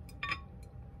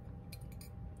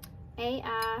 A,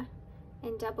 I,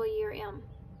 and W or M.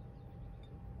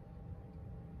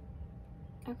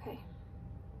 Okay.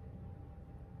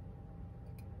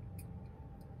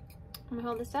 I'm gonna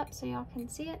hold this up so y'all can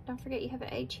see it. Don't forget you have an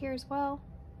H here as well.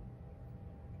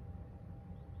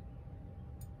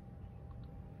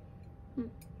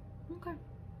 Okay.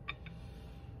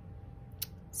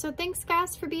 So thanks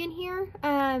guys for being here.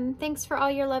 Thanks for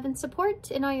all your love and support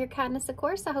and all your kindness, of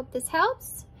course. I hope this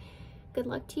helps. Good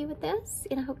luck to you with this,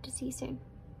 and I hope to see you soon.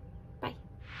 Bye.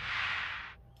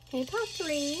 Okay, pile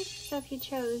 3. So if you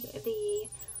chose the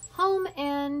home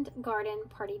and garden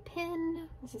party pin,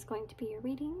 this is going to be your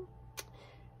reading.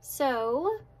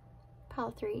 So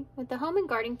pile 3 with the home and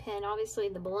garden pin, obviously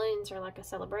the balloons are like a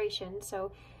celebration.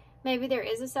 So maybe there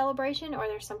is a celebration, or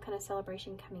there's some kind of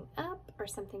celebration coming up, or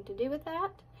something to do with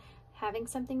that. Having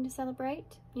something to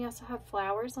celebrate. You also have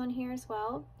flowers on here as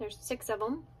well. There's 6 of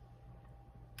them.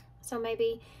 So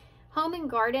maybe home and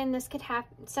garden, this could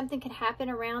happen, something could happen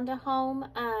around a home.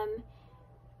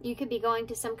 You could be going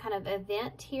to some kind of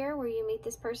event here where you meet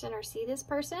this person or see this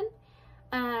person.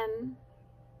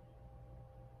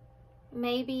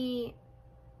 Maybe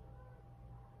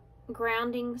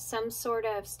grounding some sort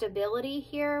of stability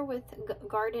here with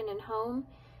garden and home,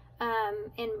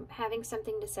 and having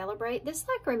something to celebrate. This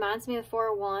like reminds me of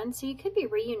 401, so you could be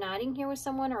reuniting here with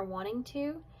someone, or wanting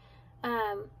to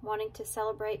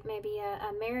celebrate maybe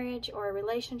a marriage or a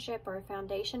relationship or a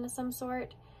foundation of some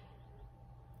sort,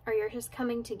 or you're just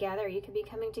coming together. You could be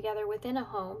coming together within a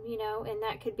home, you know, and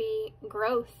that could be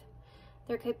growth.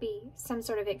 There could be some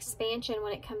sort of expansion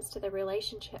when it comes to the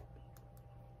relationship.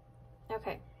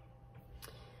 Okay.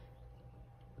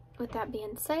 With that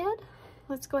being said,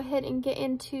 let's go ahead and get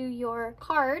into your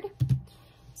card.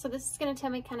 So this is going to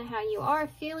tell me kind of how you are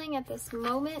feeling at this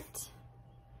moment.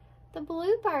 The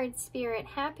Bluebird Spirit,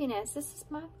 happiness. This is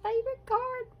my favorite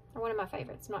card, or one of my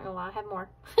favorites. I'm not gonna lie, I have more.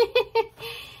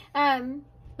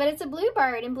 But it's a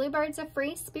bluebird, and bluebird's a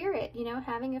free spirit, you know,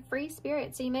 having a free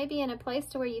spirit. So you may be in a place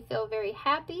to where you feel very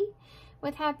happy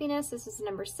with happiness. This is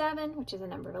number 7, which is a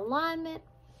number of alignment.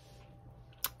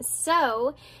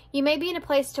 So you may be in a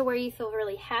place to where you feel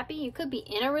really happy. You could be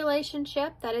in a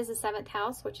relationship. That is the 7th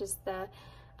house, which is the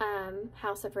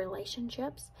house of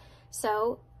relationships.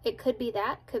 So it could be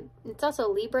that. It's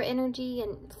also Libra energy,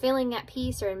 and feeling at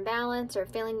peace or in balance, or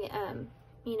feeling,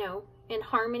 you know, in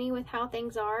harmony with how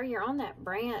things are. You're on that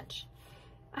branch.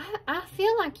 I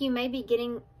feel like you may be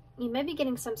getting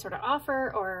some sort of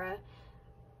offer or a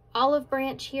olive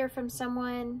branch here from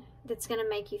someone that's going to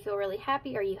make you feel really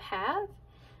happy, or you have.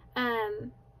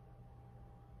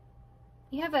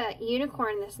 You have a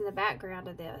unicorn that's in the background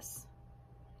of this.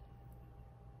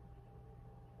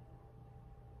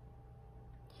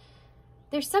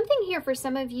 There's something here for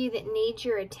some of you that needs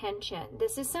your attention.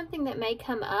 This is something that may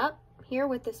come up here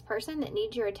with this person that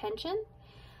needs your attention.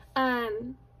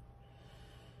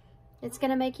 It's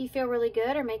going to make you feel really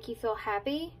good or make you feel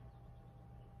happy.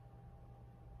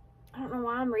 I don't know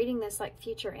why I'm reading this like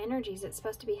future energies. It's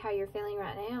supposed to be how you're feeling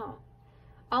right now.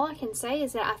 All I can say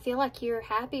is that I feel like you're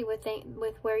happy with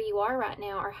where you are right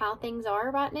now, or how things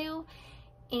are right now.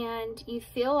 And you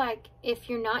feel like if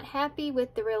you're not happy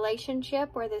with the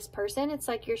relationship or this person, it's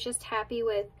like you're just happy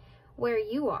with where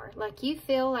you are. Like you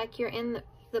feel like you're in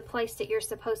the place that you're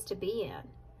supposed to be in.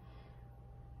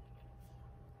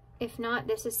 If not,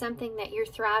 this is something that you're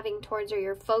thriving towards, or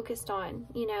you're focused on,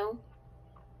 you know.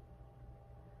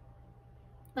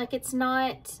 Like it's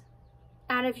not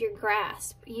out of your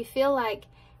grasp. You feel like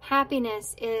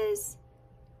happiness is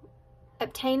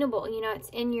obtainable, you know, it's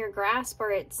in your grasp,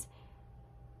 or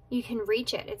you can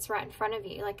reach it. It's right in front of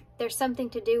you. Like there's something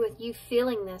to do with you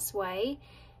feeling this way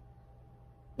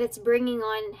that's bringing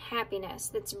on happiness,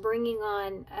 that's bringing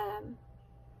on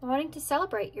wanting to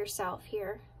celebrate yourself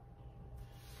here.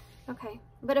 Okay,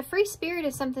 but a free spirit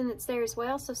is something that's there as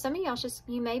well. So some of y'all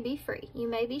you may be free. You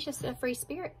may be just a free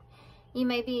spirit. You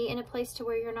may be in a place to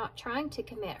where you're not trying to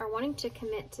commit or wanting to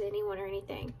commit to anyone or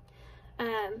anything.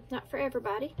 Not for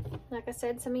everybody. Like I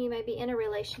said, some of you may be in a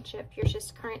relationship you're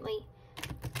just currently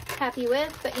happy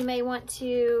with, but you may want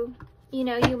to, you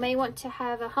know, you may want to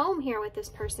have a home here with this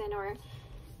person, or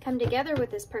come together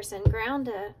with this person, ground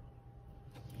a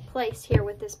place here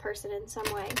with this person in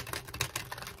some way.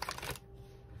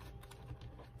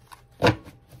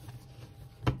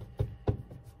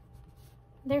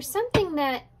 There's something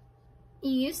that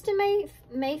you used to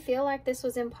may feel like this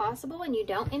was impossible and you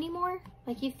don't anymore.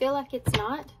 Like you feel like it's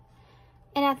not.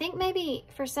 And I think maybe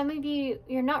for some of you,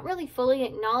 you're not really fully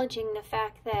acknowledging the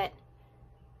fact that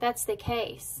that's the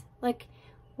case. Like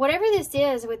whatever this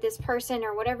is with this person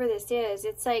or whatever this is,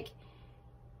 it's like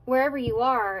wherever you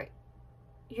are,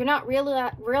 you're not really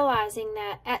realizing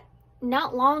that at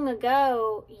not long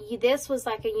ago, this was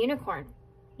like a unicorn.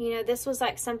 You know, this was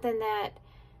like something that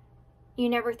you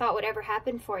never thought would ever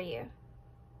happen for you.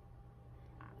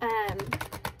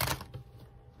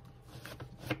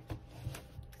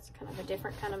 It's kind of a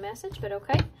different kind of message, but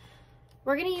okay.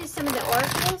 We're going to use some of the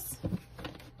oracles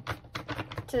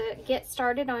to get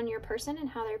started on your person and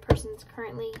how their person's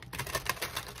currently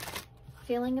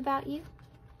feeling about you.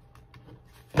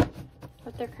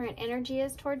 What their current energy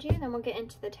is towards you. Then we'll get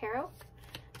into the tarot.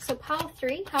 So pile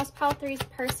 3. How's pile 3's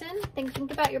person? Think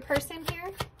about your person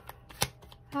here.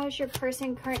 How is your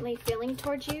person currently feeling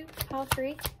towards you, pile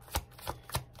 3?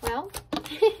 Well,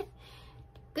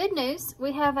 good news.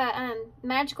 We have a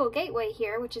magical gateway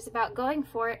here, which is about going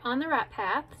for it on the right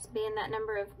path, being that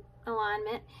number of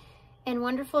alignment, and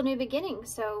wonderful new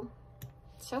beginnings. So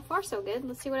far so good.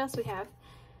 Let's see what else we have.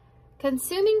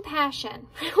 Consuming passion.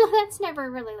 Well, that's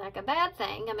never really like a bad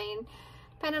thing. I mean,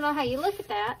 depending on how you look at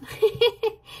that.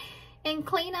 And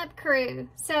cleanup crew.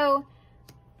 So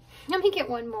let me get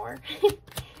one more.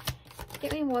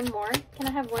 Get me one more. Can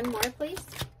I have one more, please?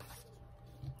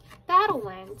 Battle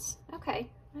wounds. Okay,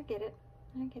 I get it.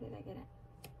 I get it.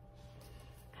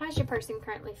 How's your person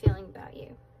currently feeling about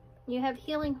you? You have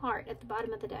healing heart at the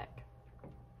bottom of the deck.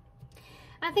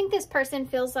 I think this person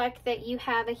feels like that you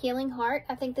have a healing heart.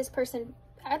 I think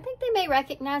they may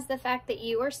recognize the fact that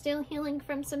you are still healing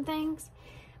from some things,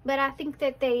 but I think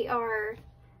that they are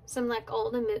some like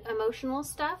old emotional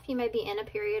stuff. You may be in a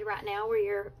period right now where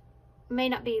you're may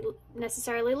not be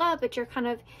necessarily love, but you're kind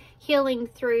of healing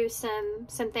through some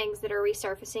things that are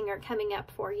resurfacing or coming up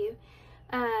for you.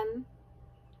 And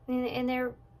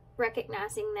they're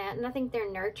recognizing that, and I think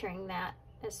they're nurturing that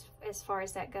as far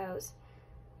as that goes.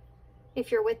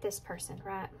 If you're with this person,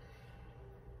 right?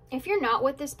 If you're not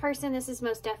with this person, this is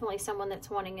most definitely someone that's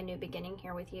wanting a new beginning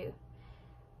here with you.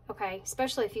 Okay,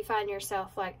 especially if you find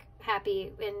yourself like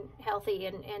happy and healthy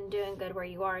and doing good where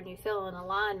you are and you feel in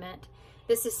alignment.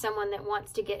 This is someone that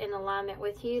wants to get in alignment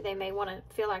with you. They may want to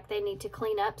feel like they need to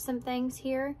clean up some things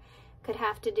here. Could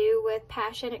have to do with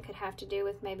passion. It could have to do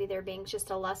with maybe there being just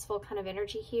a lustful kind of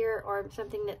energy here, or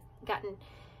something that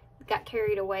got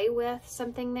carried away with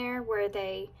something there where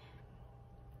they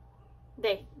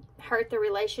hurt the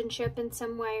relationship in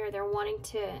some way, or they're wanting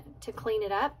to clean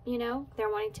it up, you know.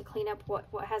 They're wanting to clean up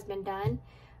what has been done,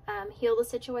 heal the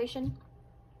situation.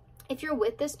 If you're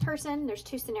with this person, there's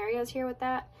 2 scenarios here with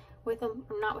that. With them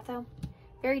or not with them.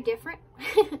 Very different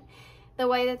the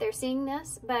way that they're seeing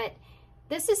this, but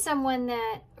this is someone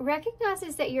that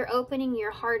recognizes that you're opening your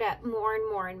heart up more and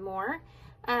more and more.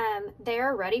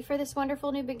 They're ready for this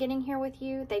wonderful new beginning here with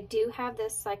you. They do have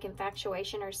this like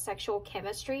infatuation or sexual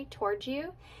chemistry towards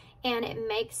you, and it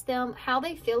makes them, how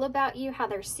they feel about you, how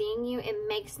they're seeing you, it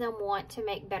makes them want to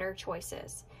make better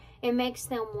choices. It makes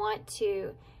them want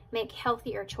to make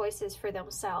healthier choices for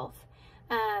themselves.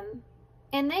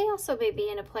 And they also may be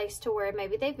in a place to where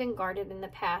maybe they've been guarded in the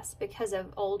past because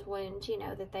of old wounds, you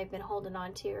know, that they've been holding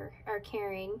on to or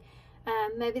carrying.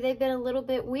 Maybe they've been a little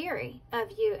bit weary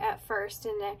of you at first,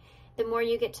 and the more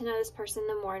you get to know this person,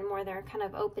 the more and more they're kind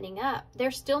of opening up.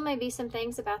 There still may be some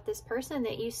things about this person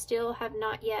that you still have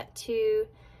not yet to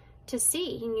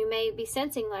see, and you may be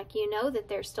sensing like you know that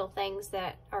there's still things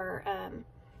that are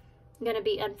going to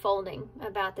be unfolding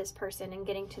about this person and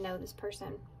getting to know this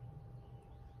person.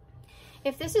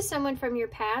 If this is someone from your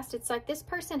past, it's like this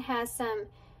person has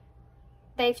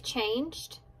they've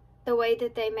changed the way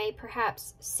that they may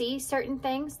perhaps see certain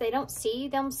things. They don't see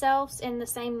themselves in the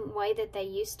same way that they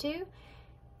used to.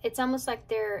 It's almost like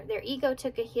their ego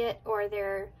took a hit, or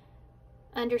their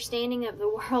understanding of the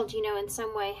world, you know, in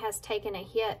some way has taken a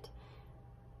hit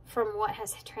from what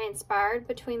has transpired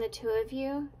between the 2 of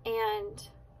you. And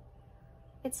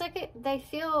it's like they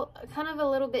feel kind of a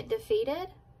little bit defeated.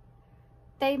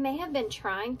 They may have been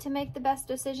trying to make the best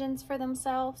decisions for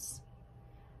themselves.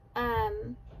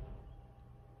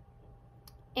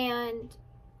 And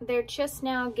they're just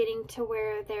now getting to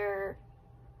where they're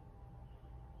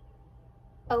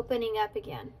opening up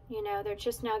again. You know, they're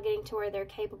just now getting to where they're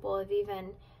capable of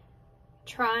even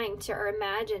trying to, or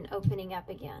imagine opening up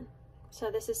again. So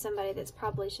this is somebody that's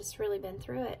probably just really been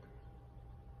through it.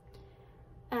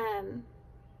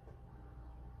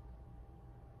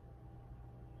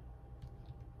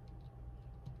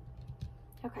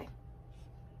 Okay.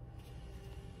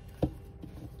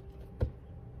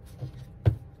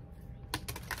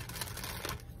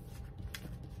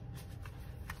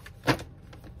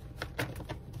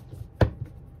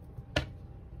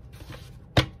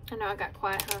 I know I got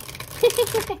quiet, huh?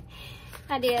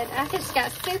 I did. I just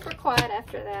got super quiet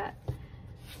after that.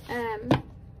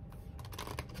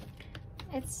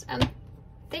 I'm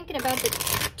thinking about the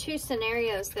two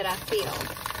scenarios that I feel.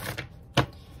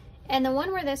 And the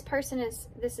one where this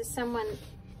is someone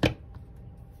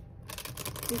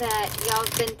that y'all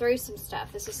have been through some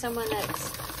stuff. This is someone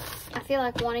that's, I feel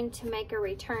like, wanting to make a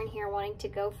return here, wanting to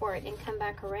go for it and come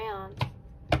back around.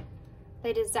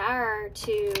 They desire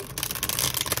to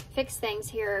fix things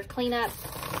here, clean up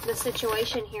the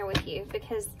situation here with you,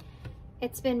 because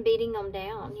it's been beating them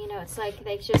down. You know, it's like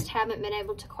they just haven't been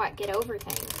able to quite get over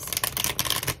things.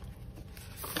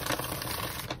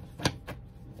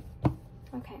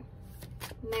 Okay.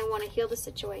 And they want to heal the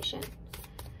situation.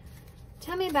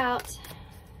 Tell me about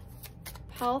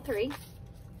pile 3.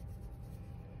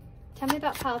 Tell me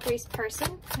about pile 3's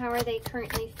person. How are they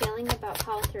currently feeling about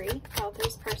pile 3? Pile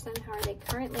 3's person, how are they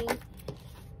currently?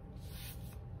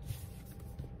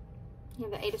 You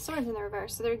have the 8 of Swords in the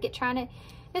reverse. So they're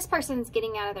this person's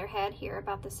getting out of their head here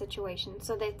about the situation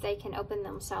so that they can open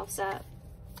themselves up.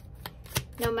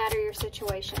 No matter your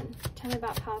situation. Tell me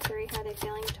about pile 3, how they're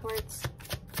feeling towards.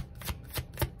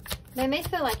 They may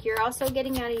feel like you're also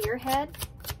getting out of your head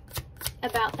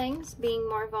about things, being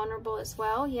more vulnerable as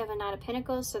well. You have a Knight of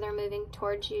Pentacles, so they're moving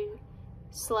towards you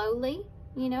slowly.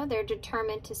 You know, they're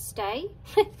determined to stay.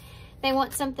 They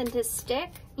want something to stick.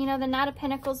 You know, the Knight of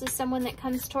Pentacles is someone that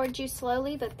comes towards you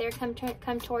slowly, but they're come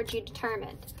towards you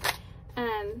determined.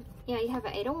 Yeah, you have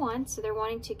an 8 of Wands, so they're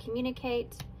wanting to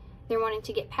communicate. They're wanting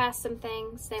to get past some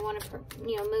things. They want to,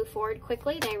 you know, move forward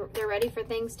quickly. They're ready for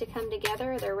things to come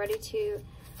together. They're ready to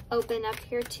open up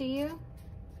here to you.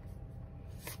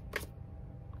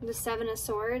 The 7 of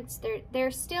Swords.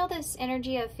 There's still this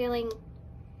energy of feeling.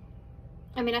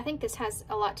 I mean, I think this has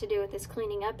a lot to do with this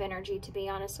cleaning up energy, to be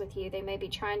honest with you. They may be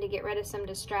trying to get rid of some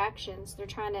distractions. They're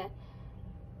trying to...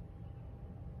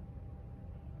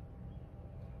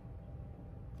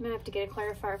 I'm going to have to get a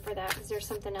clarifier for that. Is there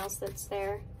something else that's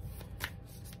there?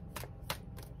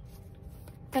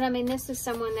 But I mean, this is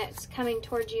someone that's coming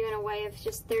towards you in a way of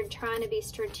just, they're trying to be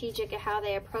strategic at how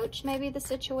they approach maybe the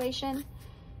situation.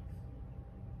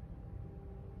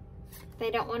 They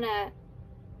don't want to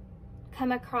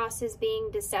come across as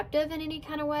being deceptive in any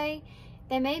kind of way.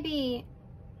 They may be,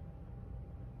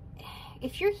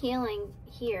 if you're healing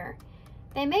here,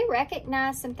 they may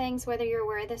recognize some things, whether you're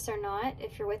aware of this or not,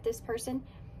 if you're with this person.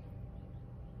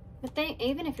 But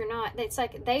even if you're not, it's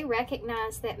like they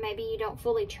recognize that maybe you don't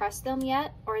fully trust them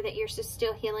yet, or that you're just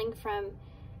still healing from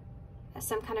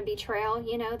some kind of betrayal,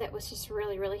 you know, that was just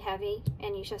really, really heavy,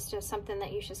 and you just something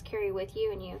that you just carry with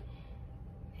you, and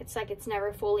it's like it's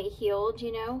never fully healed,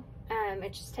 you know.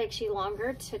 It just takes you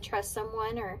longer to trust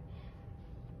someone, or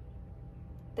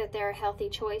that they're a healthy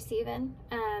choice even.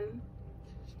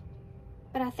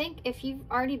 But I think if you've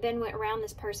already been around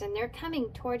this person, they're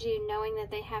coming towards you knowing that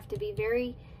they have to be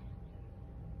very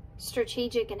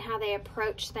strategic in how they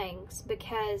approach things,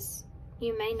 because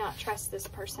you may not trust this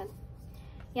person.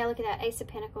 Yeah, look at that Ace of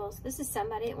Pentacles. This is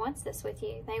somebody that wants this with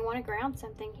you. They want to ground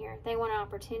something here. They want an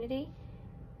opportunity.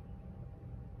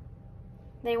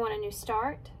 They want a new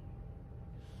start.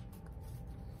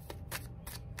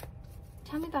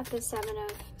 Tell me about this 7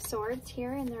 of Swords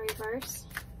here in the reverse.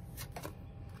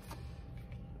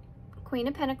 Queen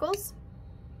of Pentacles.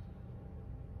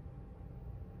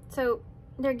 So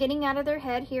they're getting out of their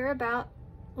head here about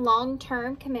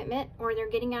long-term commitment, or they're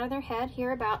getting out of their head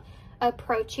here about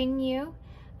approaching you.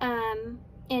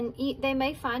 And they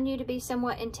may find you to be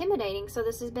somewhat intimidating. So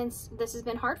this has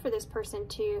been hard for this person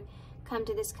to come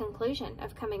to this conclusion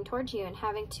of coming towards you and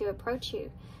having to approach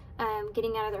you.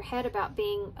 Getting out of their head about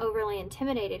being overly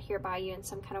intimidated here by you in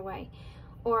some kind of way.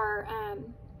 Or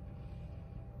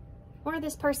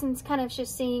this person's kind of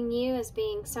just seeing you as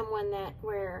being someone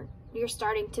where you're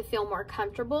starting to feel more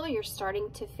comfortable. You're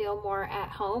starting to feel more at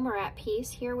home or at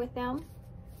peace here with them.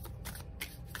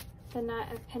 The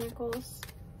Knight of Pentacles.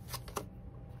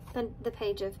 The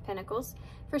Page of Pentacles.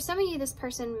 For some of you, this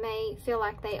person may feel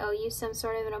like they owe you some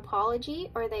sort of an apology,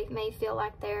 or they may feel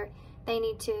like they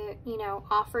need to, you know,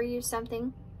 offer you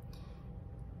something.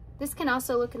 This can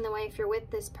also look in the way, if you're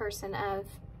with this person, of,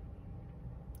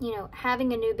 you know,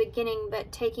 having a new beginning,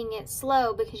 but taking it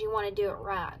slow because you want to do it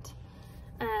right.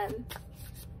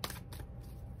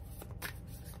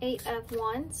 8 of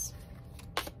Wands.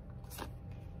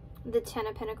 The Ten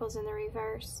of Pentacles in the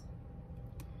reverse.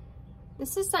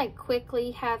 This is like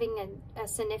quickly having a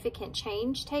significant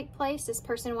change take place. This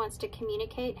person wants to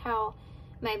communicate how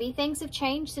maybe things have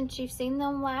changed since you've seen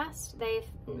them last.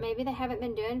 Maybe they haven't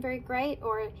been doing very great,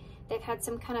 or they've had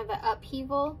some kind of an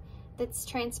upheaval that's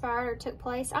transpired or took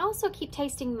place. I also keep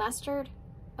tasting mustard,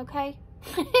 okay?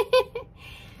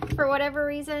 For whatever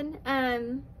reason.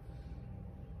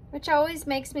 Which always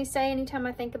makes me say, anytime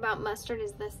I think about mustard,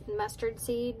 is this mustard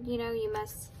seed. You know, you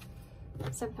must,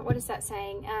 something, what is that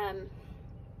saying?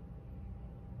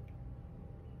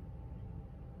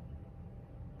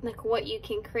 Like what you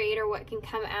can create or what can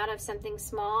come out of something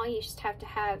small, you just have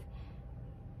to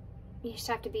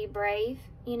be brave,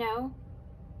 you know?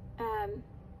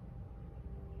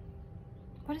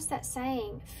 What is that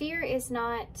saying? Fear is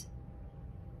not,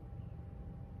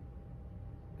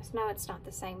 no, it's not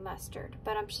the same mustard,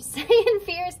 but I'm just saying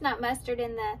fear is not mustard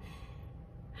in the,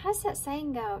 how does that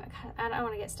saying go? I don't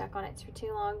want to get stuck on it for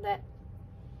too long, but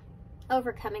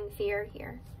overcoming fear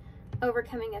here.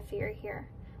 Overcoming a fear here.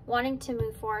 Wanting to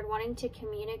move forward, wanting to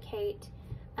communicate.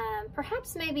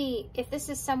 Perhaps maybe if this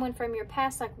is someone from your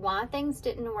past, like why things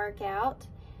didn't work out.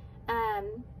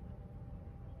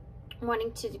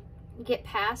 Wanting to get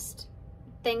past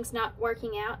things not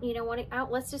working out, you know, wanting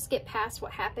out, let's just get past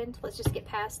what happened. Let's just get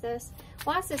past this.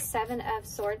 Why is this Seven of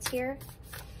Swords here?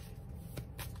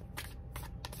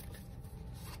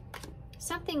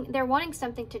 They're wanting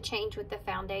something to change with the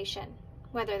foundation,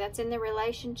 whether that's in the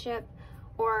relationship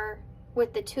or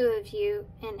with the two of you,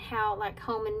 and how, like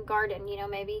home and garden, you know,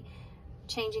 maybe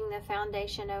changing the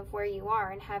foundation of where you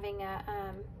are and having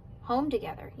a home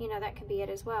together, you know, that could be it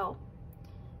as well.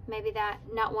 Maybe that,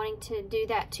 not wanting to do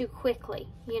that too quickly,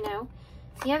 you know.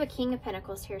 You have a King of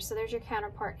Pentacles here, so there's your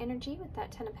counterpart energy with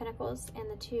that Ten of Pentacles and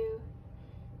the two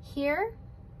here.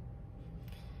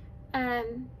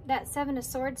 That Seven of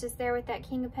Swords is there with that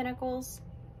King of Pentacles.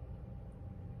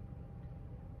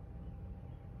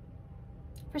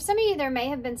 For some of you, there may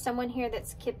have been someone here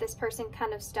that's kept this person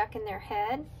kind of stuck in their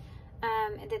head,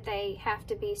 that they have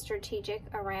to be strategic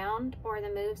around, or the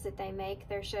moves that they make.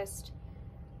 There's just,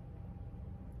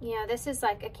 you know, this is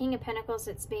like a King of Pentacles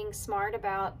that's being smart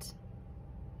about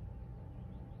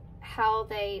how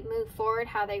they move forward,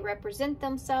 how they represent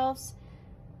themselves.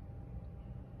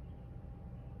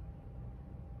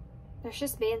 They're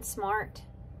just being smart.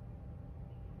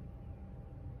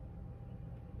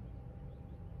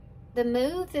 The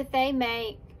move that they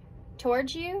make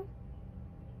towards you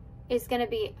is going to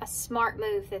be a smart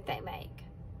move that they make.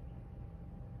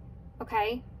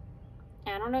 Okay?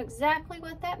 I don't know exactly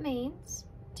what that means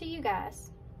to you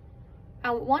guys. I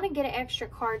want to get an extra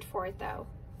card for it though.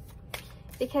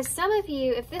 Because some of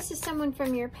you, if this is someone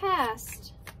from your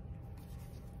past,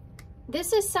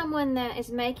 this is someone that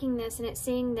is making this and it's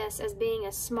seeing this as being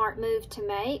a smart move to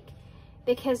make,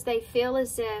 because they feel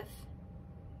as if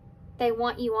they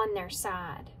want you on their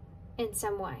side in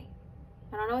some way.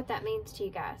 I don't know what that means to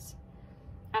you guys.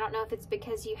 I don't know if it's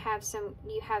because you have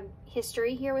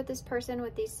history here with this person,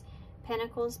 with these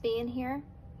pentacles being here.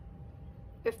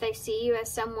 If they see you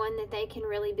as someone that they can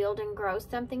really build and grow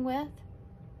something with.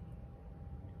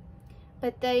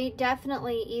 But they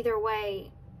definitely, either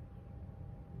way,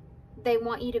 they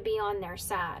want you to be on their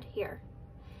side here.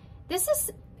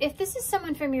 If this is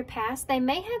someone from your past, they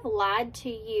may have lied to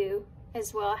you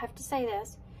as well. I have to say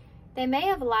this. They may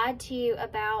have lied to you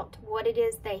about what it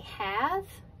is they have.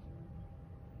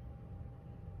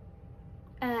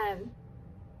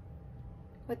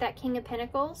 With that King of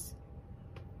Pentacles.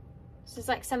 This is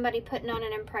like somebody putting on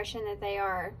an impression that they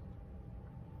are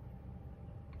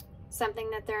something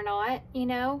that they're not, you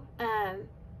know.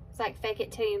 It's like fake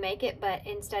it till you make it, but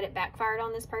instead it backfired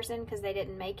on this person because they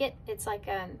didn't make it. It's like,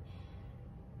 I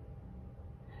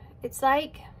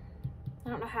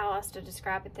don't know how else to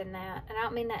describe it than that. And I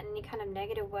don't mean that in any kind of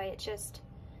negative way. It's just,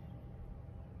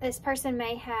 this person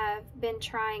may have been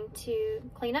trying to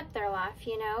clean up their life,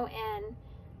 you know, and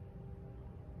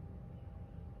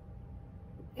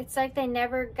it's like they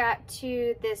never got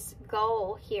to this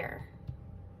goal here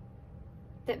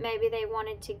that maybe they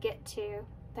wanted to get to,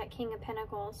 that King of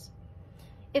Pentacles.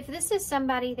 If this is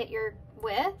somebody that you're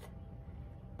with,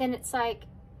 then it's like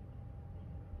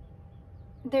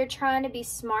they're trying to be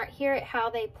smart here at how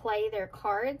they play their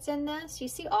cards in this. You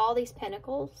see all these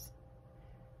pentacles.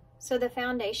 So the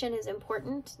foundation is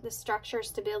important. The structure,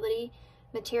 stability,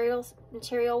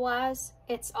 material-wise,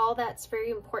 it's all that's very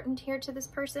important here to this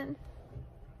person.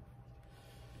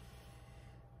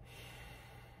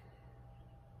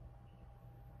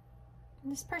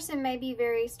 This person may be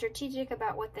very strategic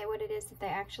about what it is that they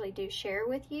actually do share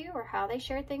with you, or how they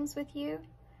share things with you.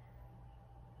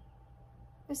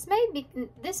 This may be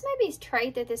a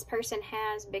trait that this person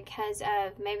has because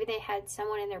of maybe they had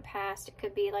someone in their past. It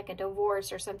could be like a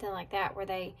divorce or something like that where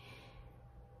they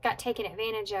got taken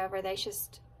advantage of, or they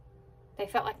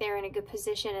felt like they were in a good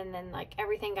position and then like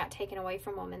everything got taken away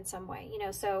from them in some way, you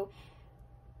know. So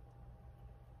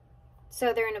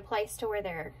they're in a place to where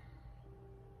they're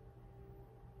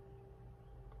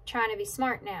trying to be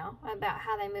smart now about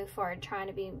how they move forward, trying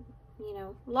to be, you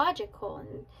know, logical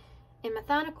and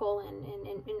methodical and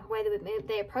in the way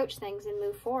they approach things and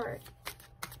move forward,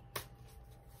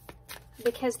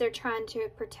 because they're trying to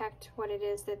protect what it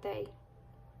is that they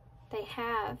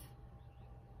have,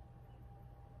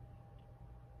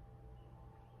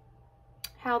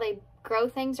 how they grow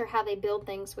things or how they build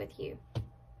things with you.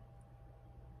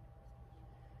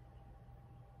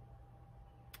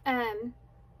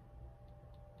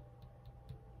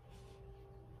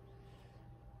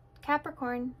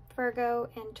 Capricorn, Virgo,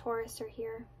 and Taurus are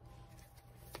here.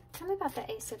 Tell me about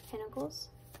the Ace of Pentacles.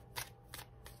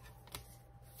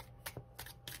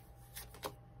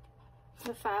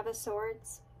 The Five of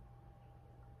Swords.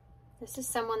 This is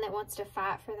someone that wants to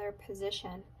fight for their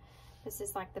position. This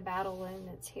is like the battle wound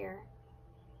that's here.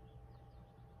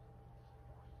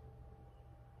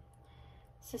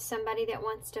 This is somebody that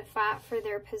wants to fight for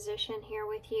their position here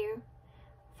with you.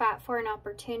 Fight for an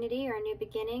opportunity or a new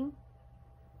beginning.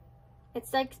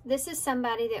 It's like this is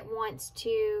somebody that wants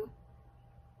to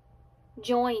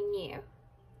join you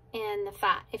in the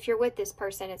fight. If you're with this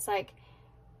person, it's like,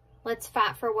 let's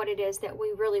fight for what it is that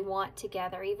we really want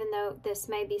together. Even though this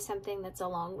may be something that's a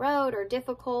long road or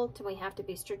difficult, we have to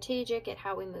be strategic at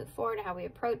how we move forward, how we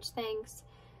approach things.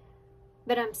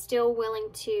 But I'm still willing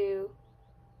to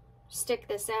stick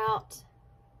this out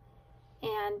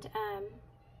and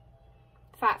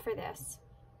fight for this.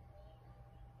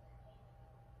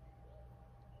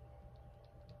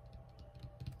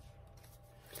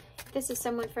 If this is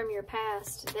someone from your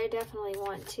past, they definitely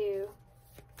want to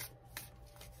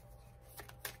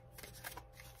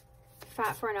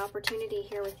fight for an opportunity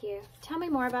here with you. Tell me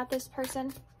more about this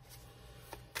person.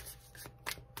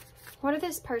 What are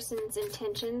this person's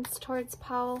intentions towards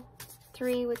pile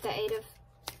 3 with the 8 of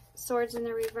Swords in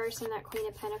the reverse and that Queen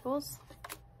of Pentacles?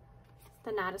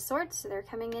 The Knight of Swords. So they're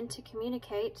coming in to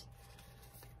communicate.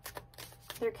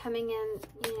 They're coming in,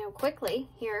 you know, quickly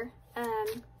here.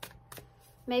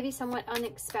 Maybe somewhat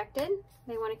unexpected.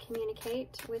 They want to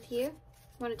communicate with you.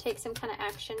 Want to take some kind of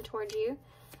action toward you.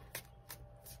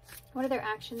 What are their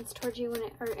actions towards you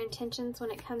or intentions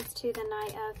when it comes to the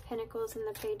Knight of Pentacles and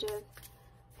the Page of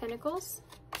Pentacles?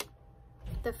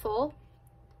 The Fool.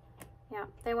 Yeah,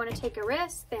 they want to take a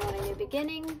risk. They want a new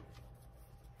beginning.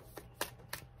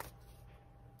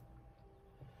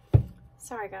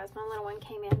 Sorry guys, my little one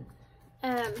came in.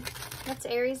 That's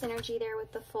Aries energy there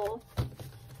with the Fool.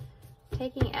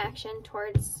 Taking action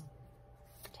towards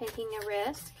taking a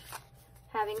risk,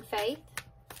 having faith,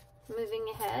 moving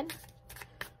ahead,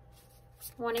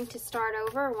 wanting to start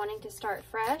over, wanting to start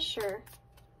fresh, or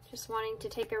just wanting to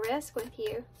take a risk with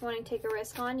you, wanting to take a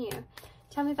risk on you.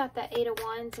 Tell me about that 8 of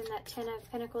Wands and that 10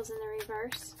 of Pentacles in the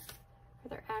reverse. Are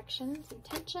their actions,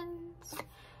 intentions?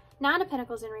 9 of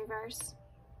Pentacles in reverse.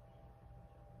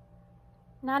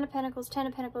 9 of Pentacles, 10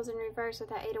 of Pentacles in reverse with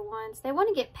that 8 of Wands. They want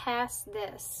to get past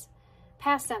this.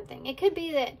 Past something. It could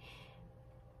be they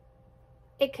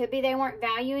weren't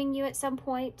valuing you at some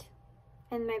point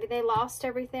and maybe they lost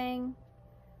everything.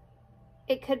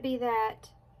 It could be that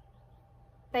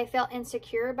they felt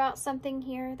insecure about something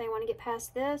here. They want to get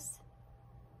past this.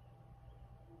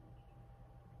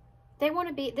 They want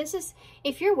to be,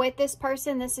 if you're with this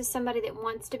person, this is somebody that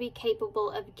wants to be capable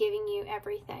of giving you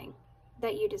everything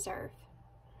that you deserve.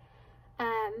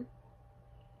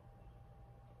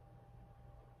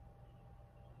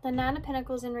 The 9 of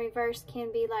Pentacles in reverse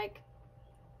can be like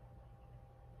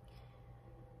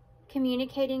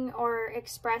communicating or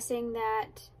expressing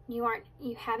that you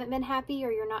haven't been happy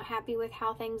or you're not happy with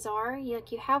how things are. You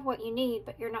have what you need,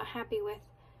 but you're not happy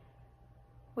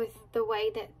with the way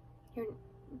that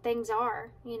things are,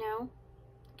 you know.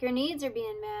 Your needs are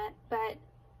being met, but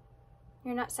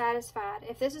you're not satisfied.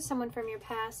 If this is someone from your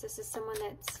past, this is someone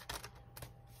that's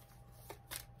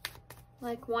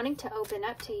like wanting to open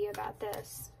up to you about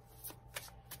this.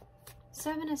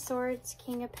 7 of Swords,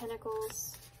 King of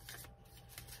Pentacles,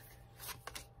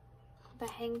 the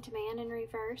Hanged Man in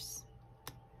reverse,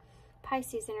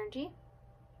 Pisces energy.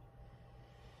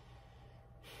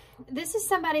 This is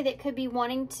somebody that could be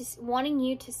wanting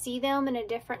you to see them in a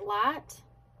different light,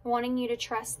 wanting you to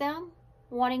trust them,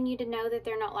 wanting you to know that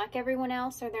they're not like everyone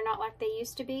else or they're not like they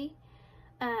used to be.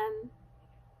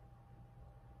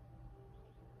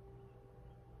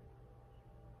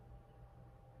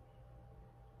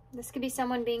 This could be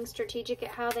someone being strategic at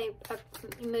how they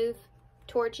move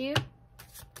towards you.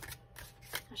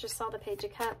 I just saw the Page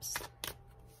of Cups.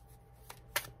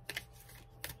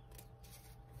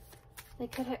 They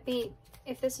could be,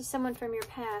 if this is someone from your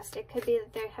past, it could be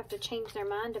that they have to change their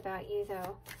mind about you,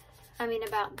 though. I mean,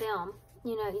 about them.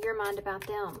 You know, your mind about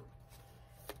them.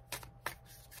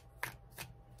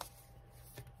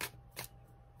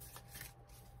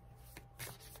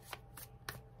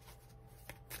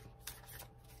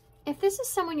 If this is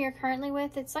someone you're currently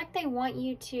with, it's like they want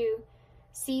you to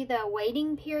see the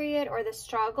waiting period or the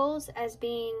struggles as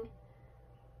being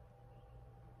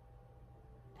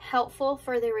helpful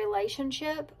for the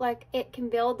relationship. Like it can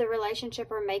build the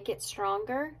relationship or make it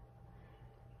stronger.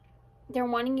 They're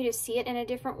wanting you to see it in a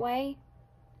different way.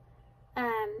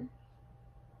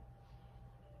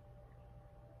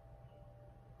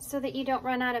 So that you don't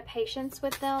run out of patience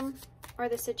with them or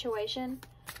the situation.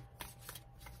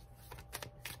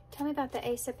 Tell me about the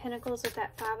Ace of Pentacles with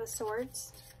that Five of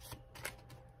Swords.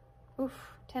 Oof,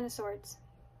 Ten of Swords.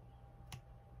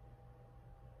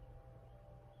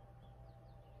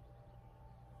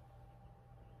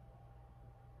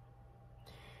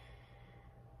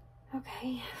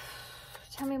 Okay,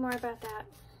 tell me more about that.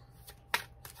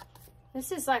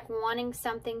 This is like wanting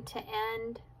something to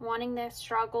end, wanting the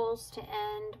struggles to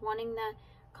end, wanting the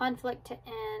conflict to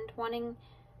end, wanting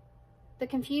the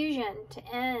confusion to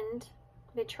end,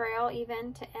 betrayal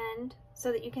even to end,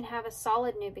 so that you can have a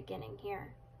solid new beginning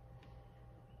here.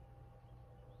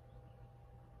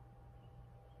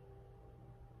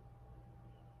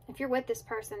 If you're with this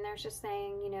person, they're just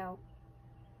saying, you know,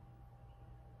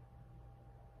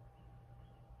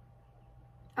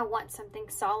 I want something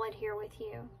solid here with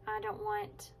you. I don't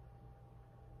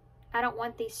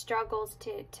want these struggles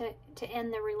to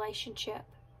end the relationship.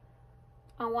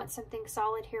 I want something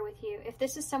solid here with you. If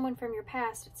this is someone from your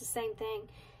past, it's the same thing.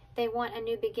 They want a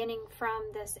new beginning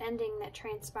from this ending that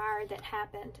transpired, that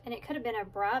happened. And it could have been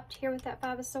abrupt here with that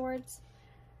Five of Swords.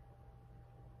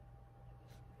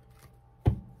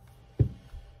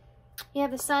 You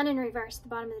have the Sun in reverse at the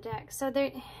bottom of the deck. So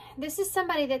this is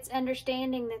somebody that's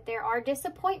understanding that there are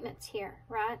disappointments here,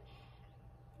 right?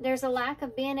 There's a lack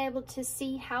of being able to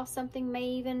see how something may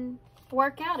even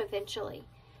work out eventually.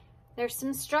 There's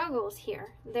some struggles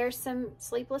here. There's some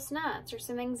sleepless nights or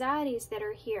some anxieties that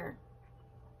are here.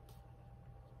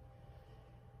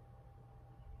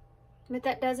 But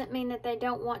that doesn't mean that they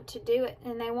don't want to do it,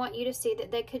 and they want you to see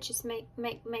that they could just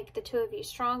make the two of you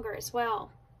stronger as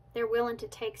well. They're willing to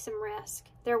take some risk.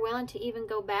 They're willing to even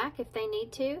go back if they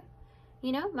need to.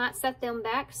 You know, might set them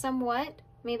back somewhat,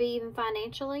 maybe even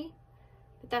financially,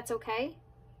 but that's okay.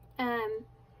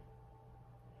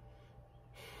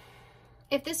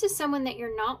 If this is someone that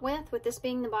you're not with this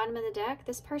being the bottom of the deck,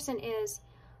 this person is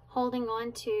holding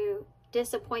on to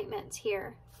disappointments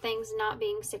here. Things not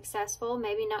being successful,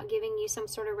 maybe not giving you some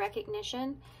sort of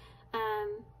recognition.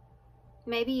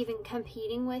 Maybe even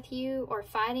competing with you or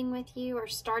fighting with you or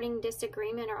starting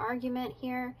disagreement or argument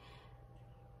here.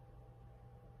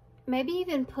 Maybe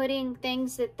even putting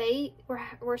things that they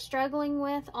were struggling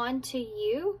with onto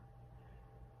you.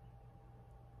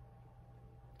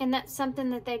 And that's something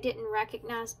that they didn't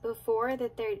recognize before,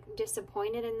 that they're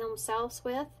disappointed in themselves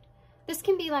with. This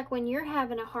can be like when you're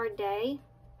having a hard day,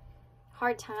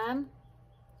 hard time,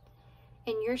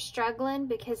 and you're struggling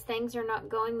because things are not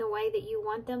going the way that you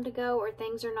want them to go, or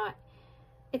things are not,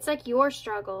 it's like your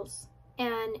struggles,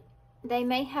 and they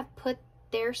may have put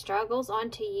their struggles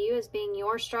onto you as being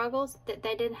your struggles, that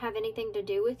they didn't have anything to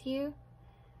do with you.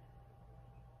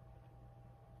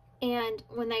 And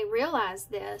when they realize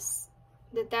this,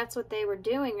 that that's what they were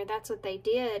doing or that's what they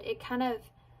did, it kind of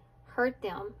hurt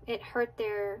them. It hurt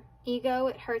their ego,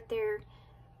 it hurt their,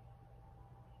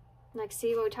 like,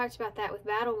 see, well, we talked about that with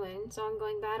battle wounds,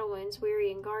 ongoing battle wounds,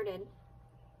 weary and guarded.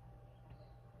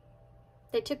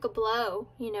 They took a blow,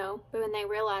 you know, but when they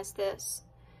realized this,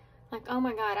 like, oh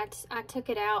my God, I took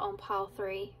it out on pile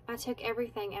 3. I took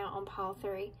everything out on pile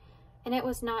 3. And it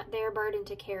was not their burden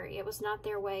to carry. It was not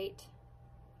their weight.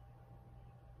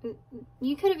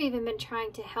 You could have even been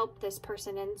trying to help this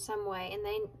person in some way, and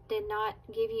they did not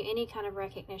give you any kind of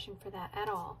recognition for that at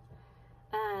all.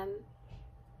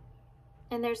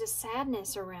 And there's a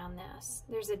sadness around this.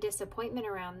 There's a disappointment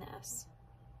around this.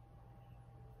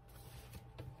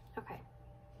 Okay.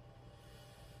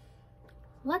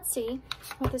 Let's see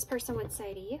what this person would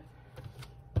say to you.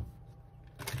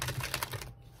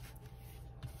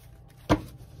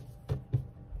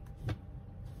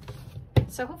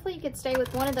 So hopefully you could stay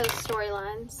with one of those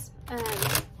storylines.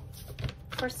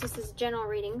 Of course, this is general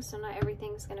reading, so not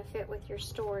everything's going to fit with your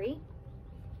story.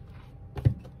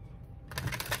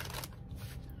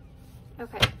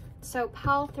 Okay, so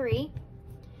pile 3.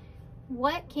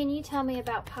 What can you tell me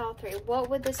about pile 3?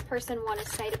 What would this person want to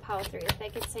say to pile 3? If they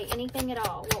could say anything at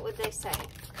all, what would they say?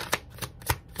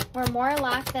 We're more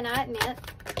alike than I admit.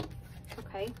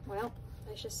 Okay, well,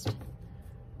 they just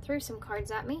threw some cards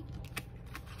at me.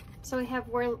 So we have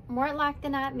we're more alike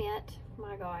than I admit.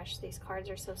 My gosh, these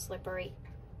cards are so slippery.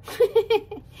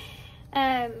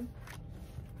 I'm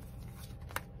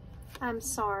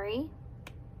sorry.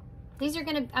 These are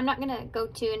I'm not gonna go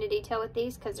too into detail with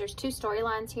these because there's 2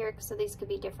 storylines here, so these could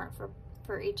be different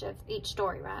for each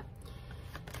story, right?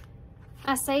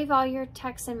 I save all your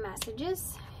texts and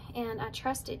messages, and I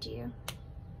trusted you.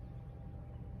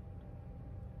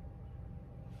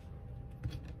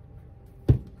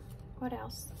 What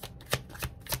else?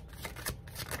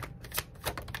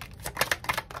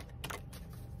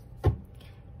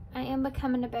 I am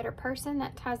becoming a better person.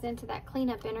 That ties into that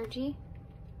cleanup energy.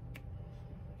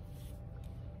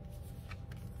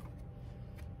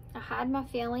 I hide my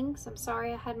feelings. I'm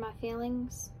sorry I hide my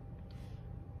feelings.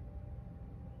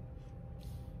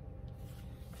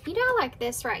 You know, like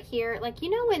this right here, like, you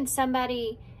know when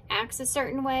somebody acts a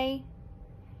certain way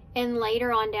and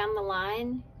later on down the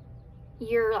line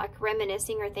you're like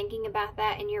reminiscing or thinking about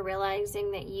that and you're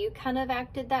realizing that you kind of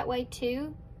acted that way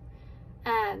too,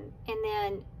 and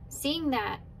then seeing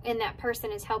that in that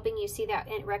person is helping you see that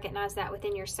and recognize that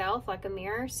within yourself like a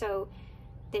mirror. So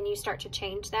then you start to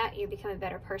change that. You become a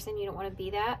better person. You don't want to be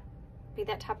that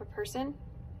type of person.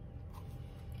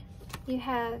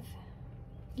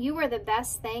 You were the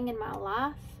best thing in my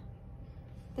life.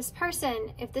 This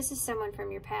person, if this is someone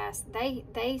from your past,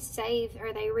 they save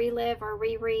or they relive or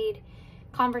reread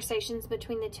conversations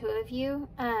between the 2 of you.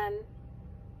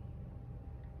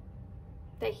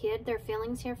 They hid their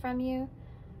feelings here from you.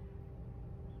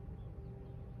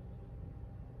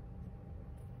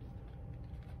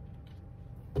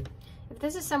 If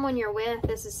this is someone you're with,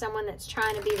 this is someone that's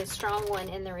trying to be the strong one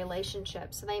in the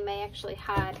relationship. So they may actually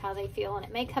hide how they feel, and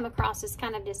it may come across as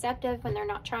kind of deceptive when they're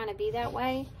not trying to be that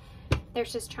way. They're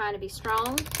just trying to be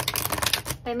strong.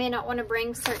 They may not want to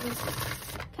bring certain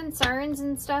concerns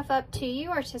and stuff up to you,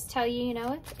 or just tell you, you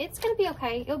know, it's going to be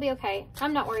okay. It'll be okay.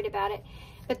 I'm not worried about it.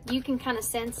 But you can kind of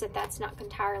sense that that's not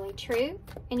entirely true.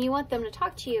 And you want them to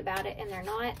talk to you about it, and they're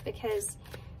not, because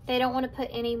they don't want to put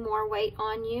any more weight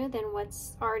on you than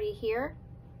what's already here,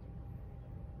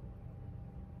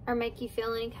 or make you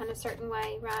feel any kind of certain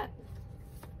way, right?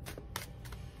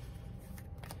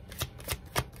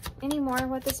 Any more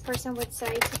what this person would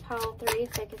say to pile 3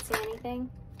 if they could say anything?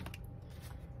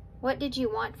 What did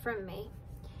you want from me?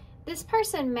 This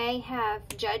person may have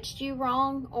judged you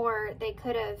wrong, or they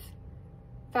could have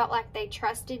felt like they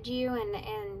trusted you,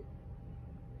 and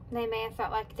they may have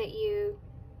felt like that you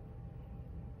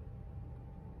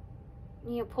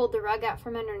pulled the rug out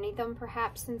from underneath them,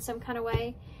 perhaps in some kind of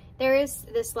way. There is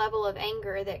this level of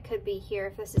anger that could be here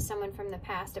if this is someone from the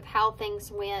past, of how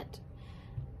things went.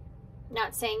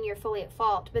 Not saying you're fully at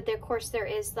fault, but of course there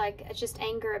is like just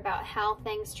anger about how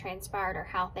things transpired or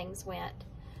how things went.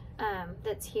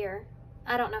 That's here.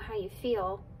 I don't know how you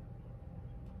feel.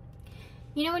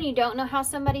 You know when you don't know how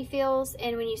somebody feels,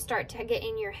 and when you start to get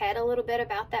in your head a little bit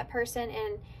about that person,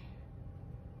 and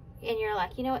you're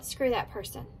like, you know what, screw that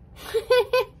person.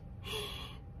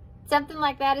 Something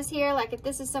like that is here. Like if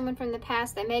this is someone from the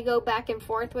past, they may go back and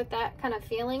forth with that kind of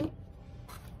feeling.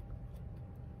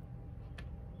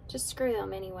 Just screw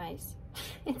them anyways.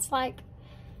 It's like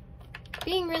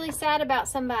being really sad about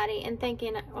somebody and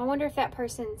thinking, I wonder if that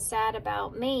person's sad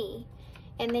about me.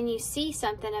 And then you see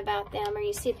something about them, or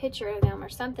you see a picture of them or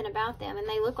something about them, and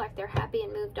they look like they're happy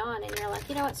and moved on, and you're like,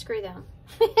 you know what, screw them.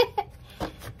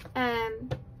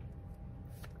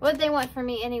 What they want from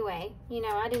me anyway? You know,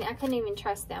 I couldn't even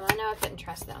trust them. I know I couldn't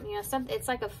trust them. You know, it's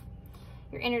like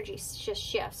your energy just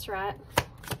shifts, right?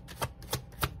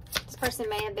 This person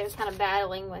may have been kind of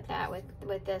battling with that,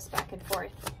 with this back and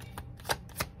forth.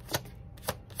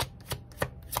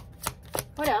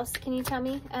 What else can you tell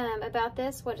me about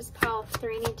this? What does pile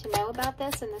 3 need to know about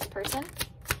this and this person?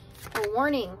 A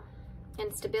warning,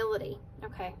 instability.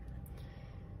 Okay.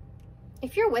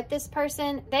 If you're with this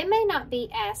person, they may not be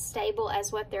as stable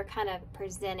as what they're kind of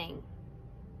presenting.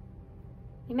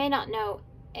 You may not know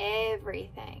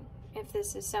everything if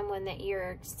this is someone that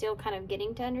you're still kind of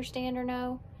getting to understand or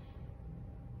know.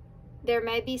 There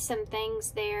may be some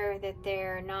things there that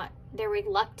they're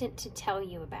reluctant to tell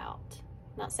you about.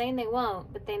 I'm not saying they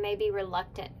won't, but they may be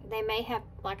reluctant. They may have,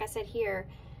 like I said here,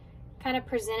 kind of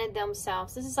presented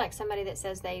themselves. This is like somebody that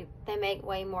says they make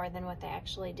way more than what they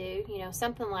actually do. You know,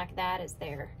 something like that is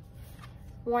there.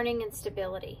 Warning and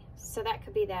stability. So that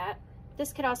could be that.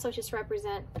 This could also just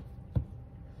represent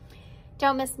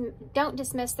Don't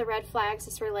dismiss the red flags.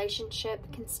 This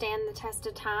relationship can stand the test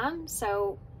of time.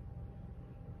 So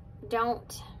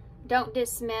don't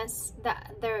dismiss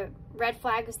the red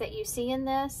flags that you see in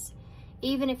this,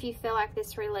 even if you feel like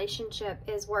this relationship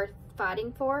is worth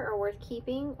fighting for or worth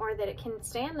keeping, or that it can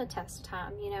stand the test of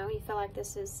time. You know, you feel like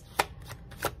this is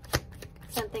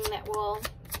something that will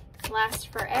last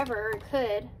forever, or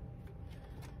could,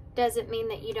 doesn't mean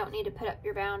that you don't need to put up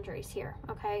your boundaries here,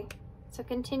 okay? So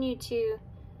continue to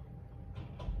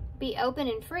be open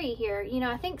and free here. You know,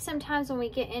 I think sometimes when we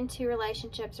get into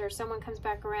relationships, or someone comes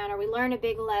back around, or we learn a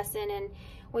big lesson and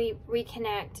we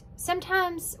reconnect,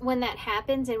 sometimes when that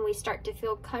happens and we start to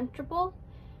feel comfortable,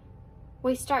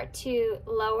 we start to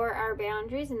lower our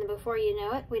boundaries, and then before you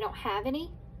know it, we don't have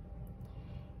any.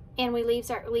 And we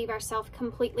leave ourselves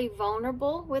completely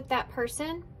vulnerable with that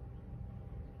person.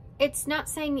 It's not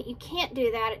saying that you can't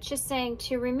do that. It's just saying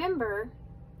to remember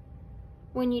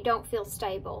when you don't feel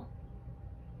stable.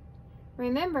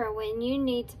 Remember when you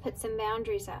need to put some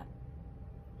boundaries up.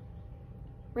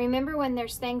 Remember when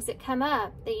there's things that come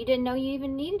up that you didn't know you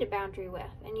even needed a boundary with,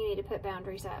 and you need to put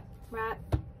boundaries up, right?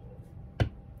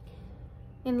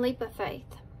 And leap of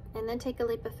faith. And then take a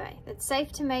leap of faith. It's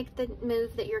safe to make the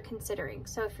move that you're considering.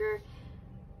 So if you're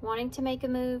wanting to make a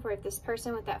move, or if this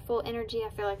person with that full energy, I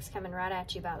feel like it's coming right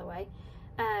at you, by the way,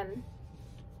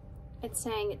 it's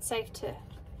saying it's safe to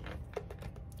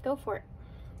go for it.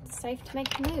 It's safe to make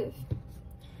the move.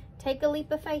 Take a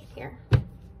leap of faith here.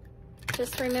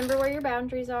 Just remember where your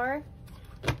boundaries are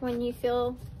when you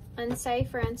feel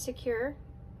unsafe or insecure.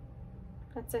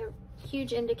 That's a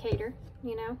huge indicator,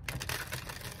 you know.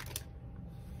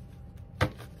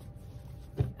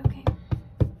 Okay.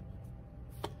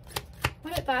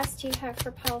 What advice do you have for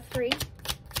pile 3?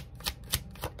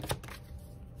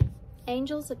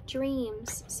 Angels of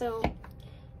dreams. So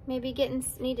maybe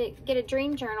need to get a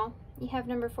dream journal. You have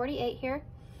number 48 here.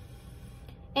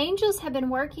 Angels have been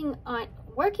working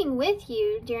with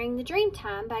you during the dream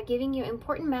time by giving you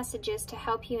important messages to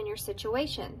help you in your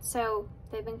situation. So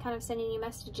they've been kind of sending you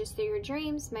messages through your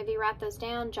dreams. Maybe write those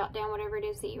down, jot down whatever it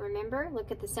is that you remember.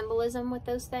 Look at the symbolism with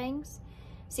those things.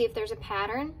 See if there's a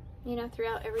pattern, you know,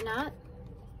 throughout every night.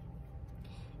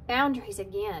 Boundaries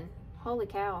again. Holy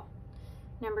cow.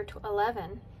 Number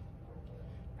 11.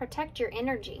 Protect your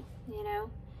energy, you know.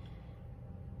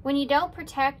 When you don't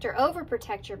protect or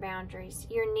overprotect your boundaries,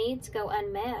 your needs go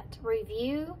unmet.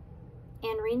 Review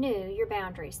and renew your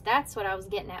boundaries. That's what I was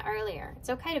getting at earlier.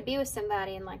 It's okay to be with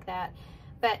somebody and like that,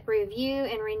 but review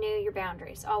and renew your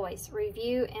boundaries. Always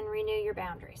review and renew your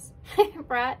boundaries,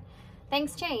 right?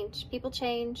 Things change. People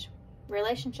change.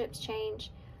 Relationships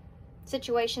change.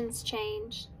 Situations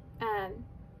change.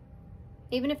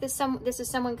 Even if this is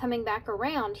someone coming back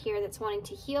around here that's wanting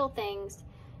to heal things,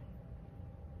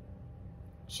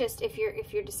 just if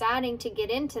you're deciding to get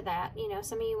into that, you know,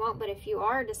 some of you won't, but if you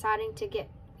are deciding to get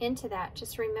into that,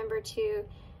 just remember to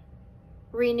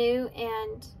renew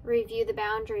and review the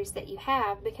boundaries that you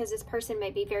have, because this person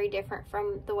may be very different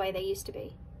from the way they used to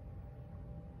be.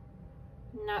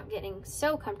 Not getting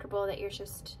so comfortable that you're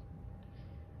just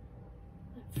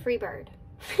a free bird.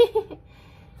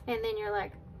 And then you're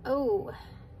like, oh,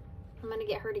 I'm gonna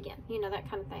get hurt again, you know, that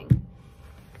kind of thing.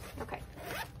 Okay.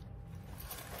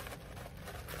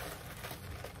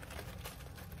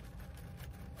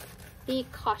 Be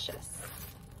cautious.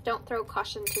 Don't throw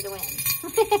caution to the wind.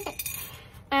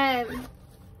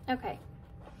 Okay.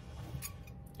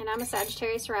 And I'm a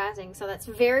Sagittarius rising, so that's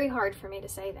very hard for me to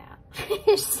say that.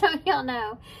 So y'all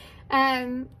know.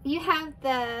 You have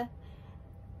the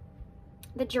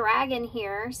dragon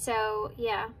here. So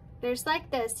yeah, there's like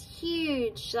this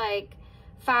huge like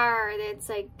fire that's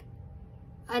like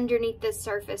underneath the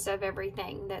surface of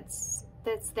everything that's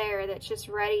there, that's just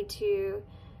ready to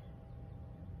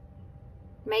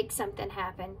make something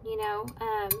happen, you know.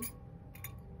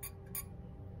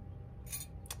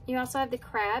 You also have the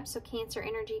crab, so Cancer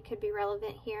energy could be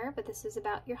relevant here, but this is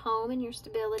about your home and your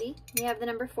stability. You have the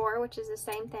number 4, which is the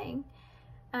same thing.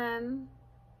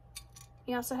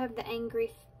 You also have the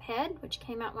angry head, which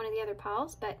came out one of the other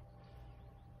piles, but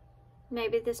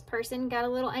maybe this person got a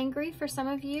little angry for some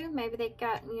of you. Maybe they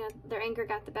got, you know, their anger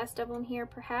got the best of them here,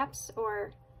 perhaps,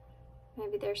 or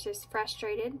maybe they're just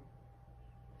frustrated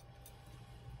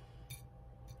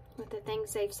with the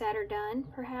things they've said or done,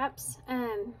 perhaps.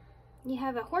 You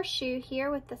have a horseshoe here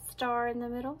with the star in the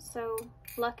middle, so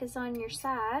luck is on your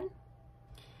side.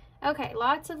 Okay,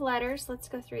 lots of letters. Let's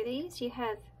go through these. You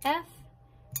have F,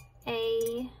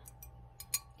 A,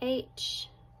 H,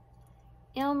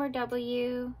 M or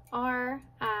W, R,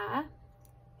 I.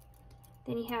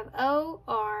 Then you have O,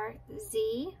 R,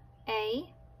 Z, A,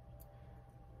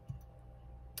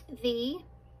 V,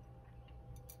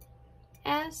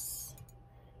 S,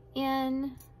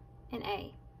 N, and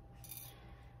A.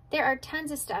 There are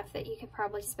tons of stuff that you could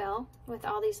probably spell with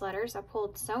all these letters. I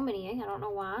pulled so many, I don't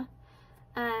know why.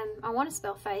 I want to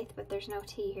spell faith, but there's no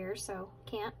T here, so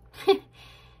can't.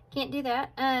 Can't do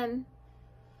that.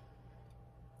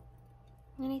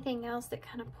 Anything else that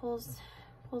kind of pulls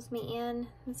me in?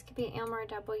 This could be an M or a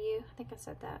W. I think I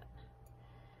said that.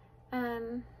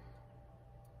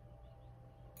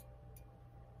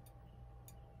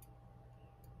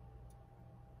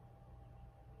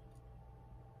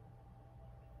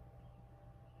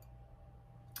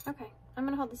 Okay, I'm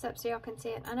gonna hold this up so y'all can see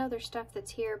it. I know there's stuff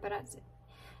that's here, but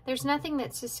there's nothing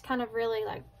that's just kind of really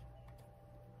like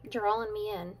drawing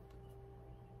me in.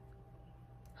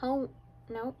 Home,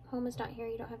 no, home is not here.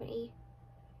 You don't have an E.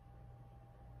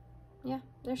 Yeah,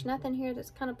 there's nothing here that's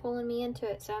kind of pulling me into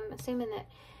it, so I'm assuming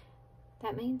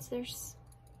that means there's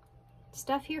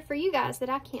stuff here for you guys that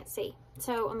I can't see.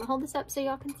 So I'm gonna hold this up so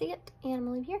y'all can see it, and I'm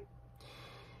gonna leave here.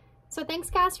 So thanks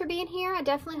guys for being here. I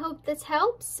definitely hope this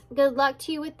helps. Good luck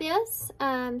to you with this.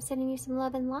 Sending you some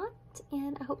love and light,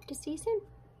 and I hope to see you soon.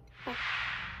 Bye.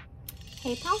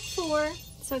 Hey, pile 4.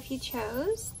 So if you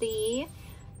chose the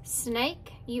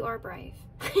snake, you are brave.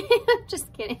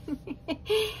 Just kidding.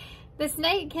 The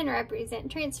snake can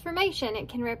represent transformation. It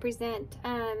can represent,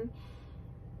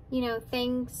 you know,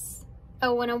 things,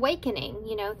 an awakening,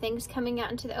 you know, things coming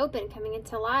out into the open, coming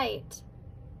into light.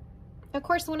 Of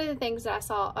course, one of the things that I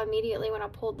saw immediately when I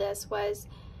pulled this was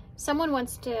someone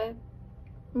wants to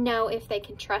know if they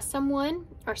can trust someone,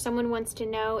 or someone wants to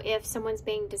know if someone's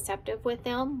being deceptive with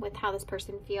them, with how this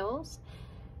person feels.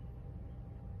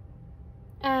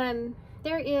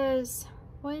 There is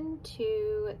 1,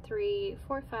 2, 3,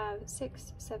 4, 5,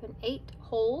 6, 7, 8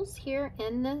 holes here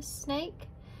in this snake.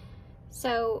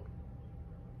 So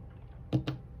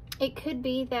it could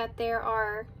be that there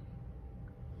are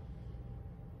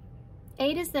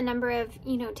 8 is the number of,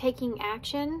 you know, taking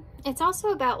action. It's also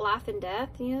about life and death.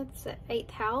 You know, it's the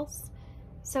 8th house.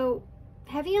 So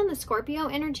heavy on the Scorpio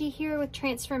energy here with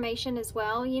transformation as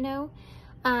well, you know.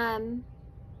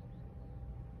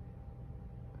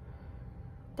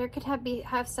 There could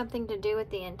have something to do with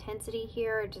the intensity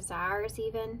here, or desires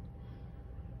even.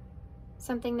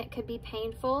 Something that could be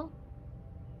painful.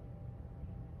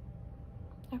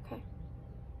 Okay.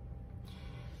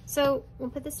 So we'll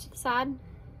put this to the side.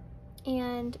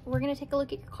 And we're going to take a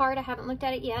look at your card. I haven't looked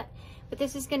at it yet, but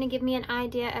this is going to give me an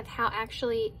idea of how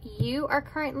actually you are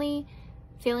currently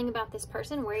feeling about this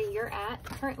person, where you're at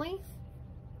currently.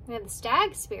 We have the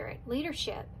stag spirit,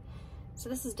 leadership. So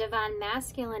this is divine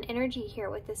masculine energy here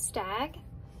with the stag,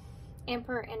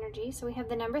 emperor energy. So we have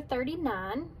the number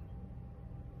 39.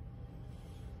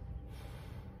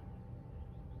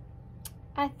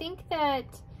 I think that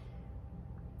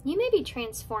you may be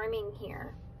transforming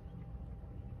here.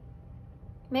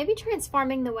 Maybe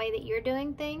transforming the way that you're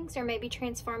doing things, or maybe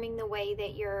transforming the way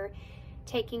that you're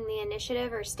taking the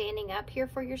initiative or standing up here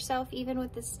for yourself, even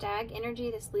with this stag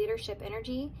energy, this leadership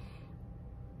energy.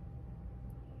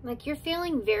 Like you're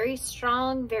feeling very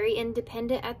strong, very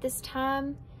independent at this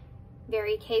time,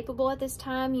 very capable at this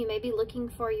time. You may be looking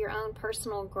for your own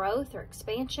personal growth or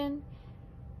expansion.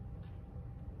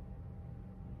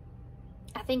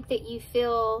 I think that you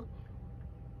feel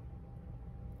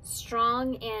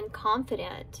strong and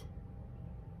confident,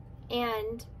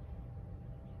 and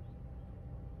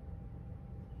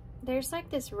there's like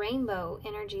this rainbow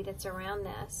energy that's around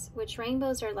this, which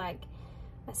rainbows are like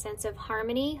a sense of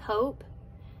harmony, hope,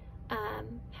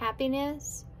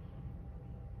 happiness.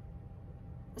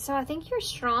 So I think you're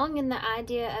strong in the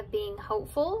idea of being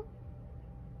hopeful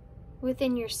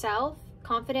within yourself,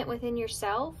 confident within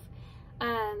yourself,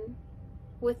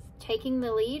 with taking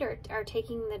the lead, or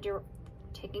taking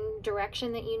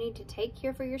direction that you need to take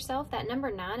here for yourself. That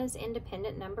number 9 is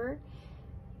independent number.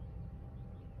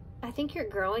 I think you're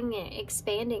growing and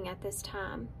expanding at this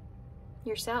time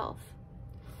yourself.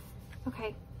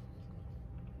 Okay.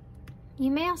 You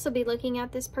may also be looking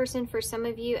at this person, for some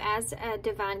of you, as a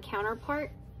divine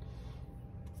counterpart.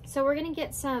 So we're going to get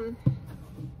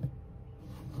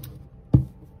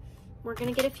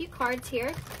a few cards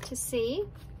here to see.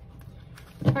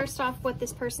 First off, what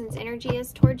this person's energy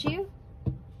is towards you.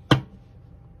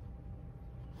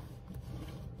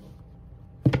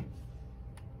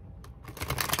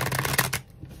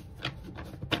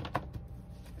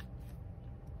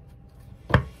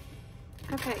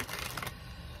 Okay,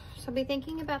 so be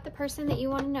thinking about the person that you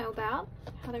want to know about,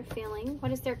 how they're feeling.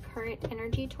 What is their current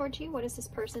energy towards you? What is this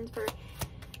person's,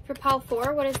 for pile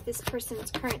 4, what is this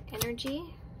person's current energy?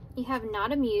 You have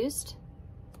not amused,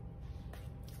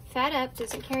 fed up,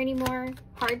 doesn't care anymore,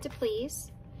 hard to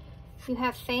please. You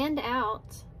have fanned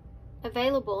out,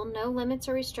 available, no limits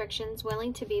or restrictions,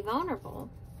 willing to be vulnerable.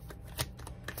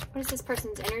 What is this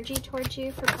person's energy towards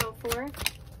you for pile 4?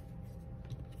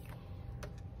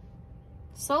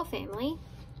 Soul family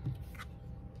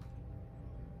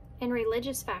and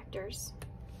religious factors.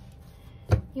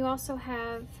 You also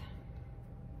have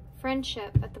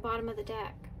friendship at the bottom of the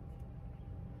deck.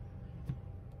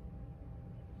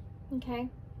 Okay.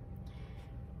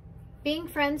 Being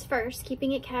friends first,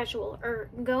 keeping it casual, or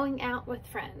going out with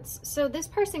friends. So this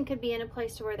person could be in a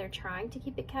place where they're trying to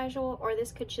keep it casual, or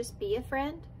this could just be a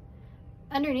friend.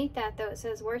 Underneath that, though, it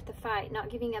says worth the fight, not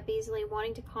giving up easily,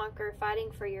 wanting to conquer,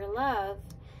 fighting for your love.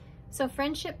 So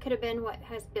friendship could have been what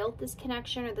has built this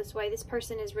connection, or this way this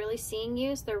person is really seeing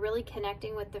you. So they're really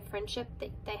connecting with the friendship that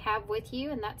they have with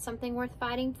you, and that's something worth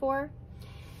fighting for.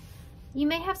 You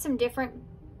may have some different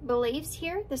beliefs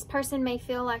here. This person may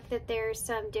feel like that there's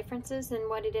some differences in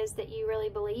what it is that you really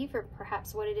believe, or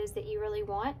perhaps what it is that you really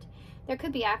want. There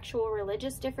could be actual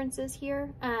religious differences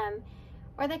here,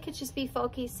 or they could just be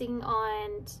focusing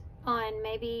on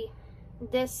maybe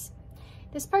this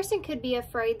person could be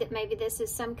afraid that maybe this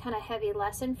is some kind of heavy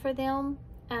lesson for them,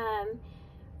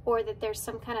 or that there's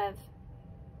some kind of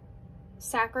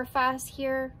sacrifice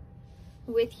here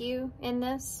with you in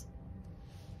this.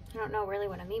 I don't know really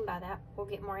what I mean by that. We'll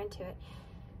get more into it.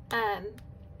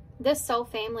 This soul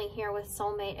family here with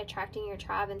soulmate, attracting your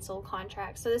tribe, and soul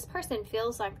contract. So this person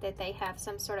feels like that they have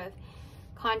some sort of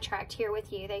contract here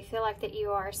with you. They feel like that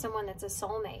you are someone that's a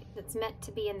soulmate, that's meant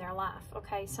to be in their life.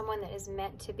 Okay, someone that is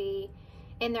meant to be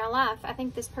in their life. I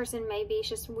think this person may be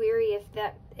just weary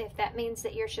if that means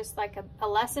that you're just like a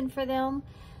lesson for them,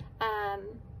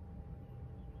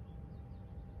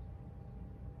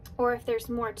 or if there's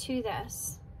more to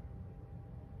this.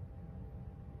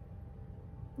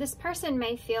 This person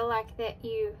may feel like that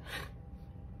you,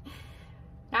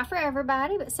 not for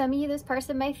everybody, but some of you, this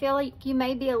person may feel like you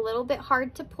may be a little bit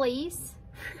hard to please.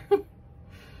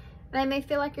 They may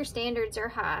feel like your standards are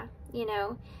high, you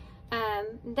know.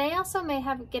 They also may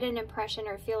get an impression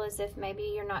or feel as if maybe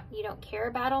you don't care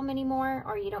about them anymore,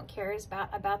 or you don't care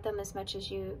about them as much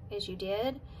as you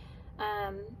did,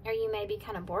 or you may be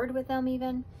kind of bored with them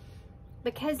even,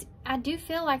 because I do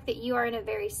feel like that you are in a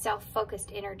very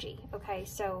self-focused energy. Okay,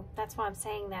 so that's why I'm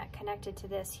saying that connected to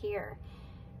this here.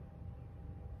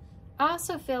 I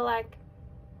also feel like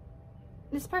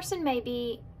this person may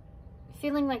be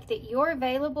feeling like that you're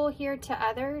available here to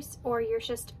others, or you're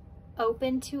just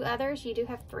open to others. You do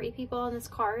have 3 people on this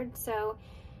card, so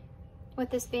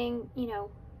with this being, you know,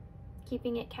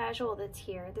 keeping it casual that's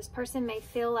here, this person may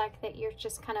feel like that you're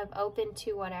just kind of open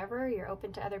to whatever. You're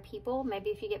open to other people.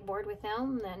 Maybe if you get bored with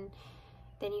them,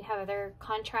 then you have other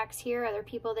contracts here, other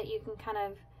people that you can kind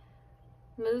of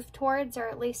move towards, or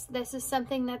at least this is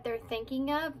something that they're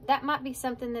thinking of. That might be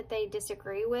something that they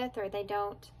disagree with, or they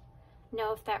don't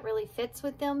know if that really fits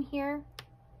with them here.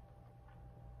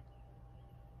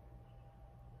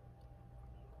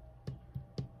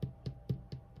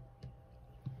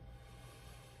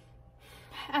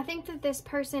 I think that this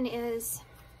person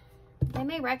they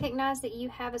may recognize that you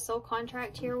have a soul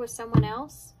contract here with someone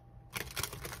else,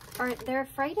 or they're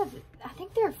afraid of, I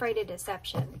think they're afraid of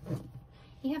deception.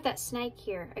 You have that snake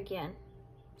here again.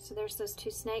 So there's those 2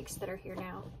 snakes that are here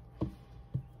now.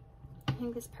 I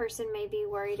think this person may be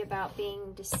worried about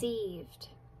being deceived.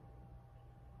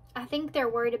 I think they're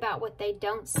worried about what they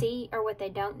don't see or what they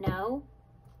don't know.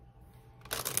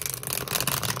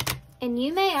 And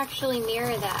you may actually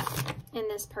mirror that in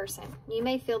this person. You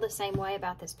may feel the same way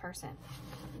about this person.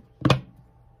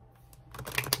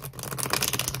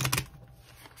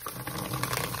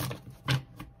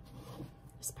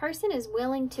 This person is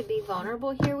willing to be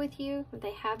vulnerable here with you.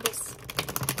 They have this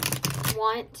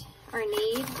want or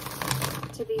need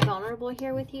to be vulnerable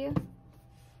here with you.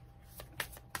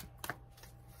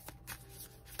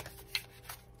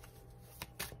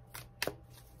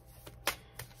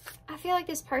 I feel like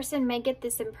this person may get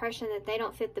this impression that they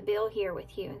don't fit the bill here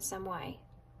with you in some way.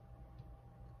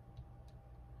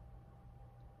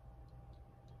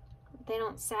 They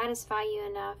don't satisfy you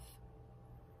enough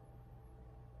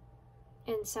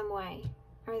in some way,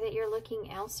 or that you're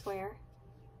looking elsewhere.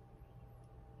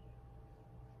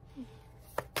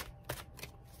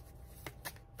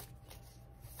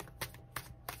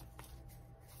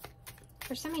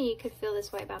 For some of you, you could feel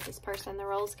this way about this person. The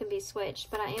roles can be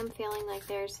switched, but I am feeling like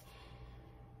I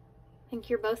think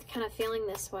you're both kind of feeling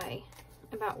this way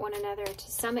about one another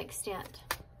to some extent.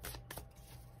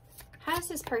 How is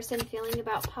this person feeling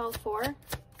about pile 4?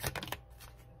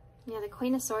 Yeah, the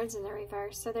Queen of Swords in the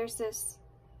reverse. So there's this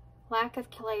lack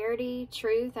of clarity,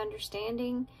 truth,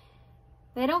 understanding.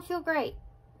 They don't feel great.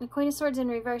 The Queen of Swords in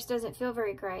reverse doesn't feel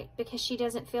very great because she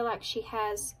doesn't feel like she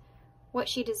has what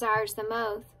she desires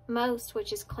the most,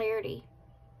 which is clarity,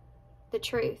 the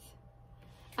truth.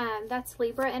 That's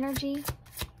Libra energy.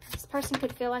 This person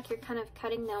could feel like you're kind of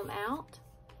cutting them out.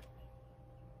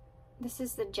 This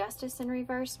is the Justice in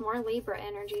reverse, more Libra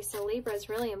energy. So Libra is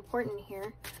really important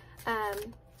here.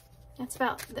 That's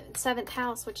about the 7th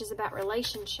house, which is about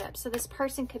relationships. So this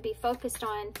person could be focused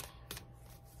on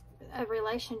a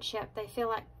relationship they feel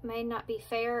like may not be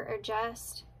fair or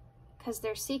just because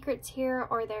there's secrets here,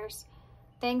 or there's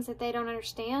things that they don't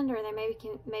understand, or they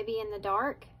may be in the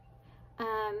dark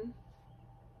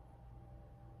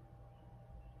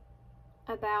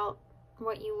about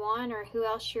what you want or who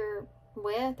else you're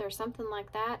with or something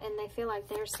like that, and they feel like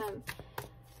there's some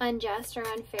unjust or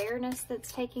unfairness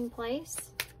that's taking place.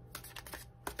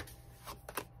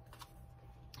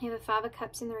 You have a 5 of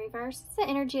Cups in the reverse. It's the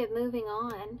energy of moving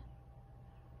on.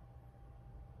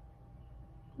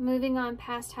 Moving on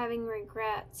past having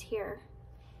regrets here.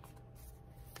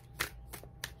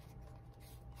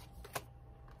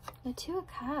 The 2 of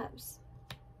Cups.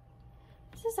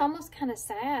 This is almost kind of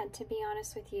sad, to be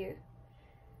honest with you.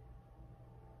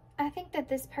 I think that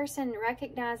this person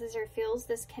recognizes or feels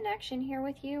this connection here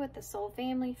with you, with the soul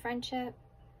family, friendship.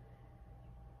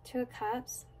 2 of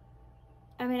Cups.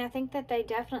 I mean, I think that they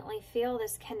definitely feel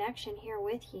this connection here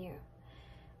with you.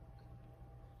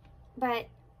 But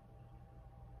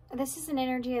this is an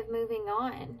energy of moving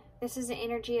on. This is an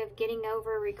energy of getting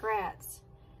over regrets.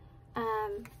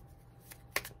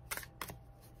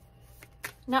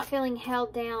 Not feeling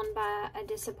held down by a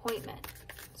disappointment.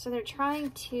 So they're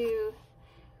trying to,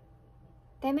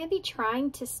 they may be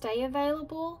trying to stay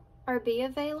available or be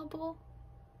available.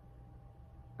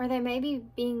 Or they may be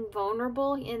being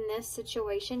vulnerable in this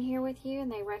situation here with you,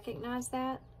 and they recognize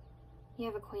that. You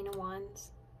have a Queen of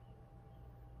Wands.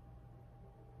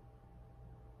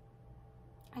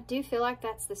 I do feel like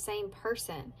that's the same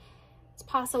person. It's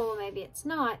possible maybe it's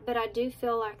not, but I do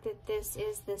feel like that this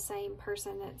is the same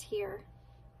person that's here.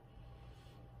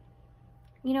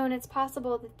 You know, and it's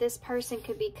possible that this person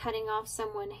could be cutting off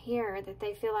someone here that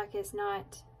they feel like is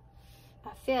not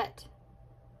a fit.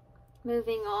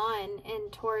 Moving on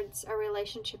and towards a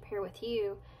relationship here with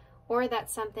you, or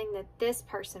that's something that this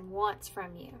person wants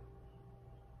from you.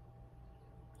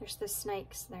 There's the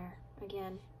snakes there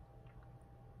again.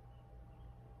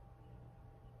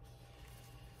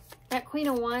 That Queen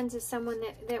of Wands is someone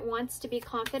that wants to be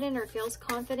confident or feels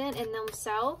confident in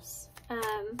themselves.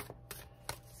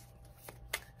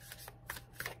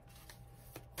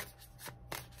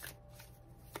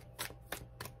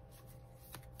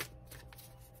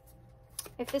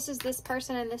 If this is this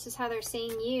person and this is how they're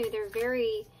seeing you, they're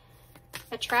very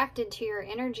attracted to your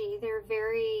energy. They're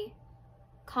very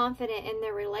confident in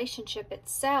their relationship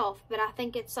itself, but I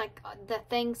think it's like the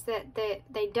things that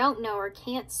they don't know or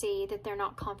can't see that they're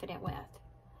not confident with.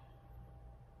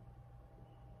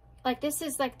 Like this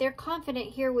is like they're confident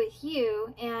here with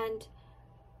you and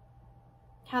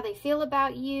how they feel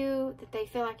about you, that they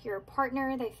feel like you're a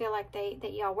partner, they feel like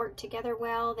that y'all work together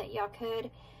well, that y'all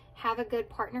could have a good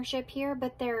partnership here,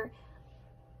 but they're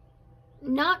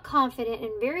not confident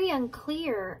and very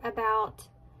unclear about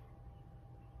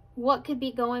what could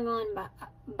be going on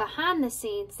behind the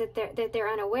scenes that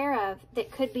they're unaware of, that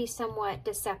could be somewhat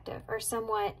deceptive or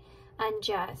somewhat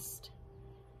unjust.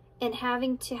 And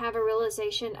having to have a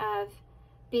realization of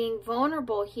being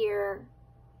vulnerable here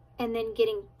and then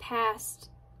getting past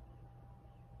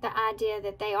the idea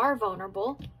that they are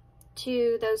vulnerable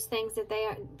to those things that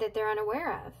they're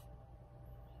unaware of.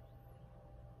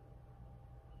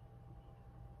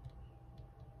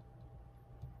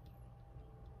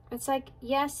 It's like,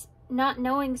 yes, not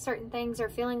knowing certain things or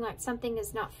feeling like something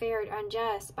is not fair or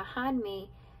unjust behind me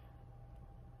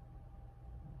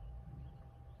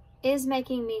is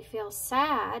making me feel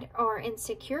sad or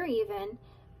insecure even.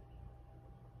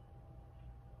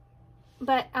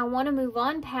 But I want to move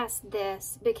on past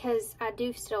this because I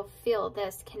do still feel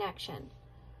this connection.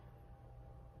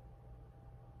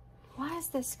 Why is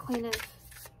this Queen of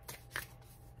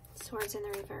Swords in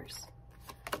the reverse?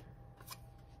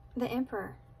 The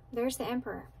Emperor. There's the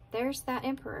Emperor. There's that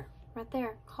Emperor right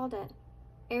there. Called it.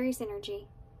 Aries energy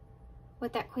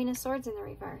with that Queen of Swords in the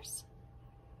reverse.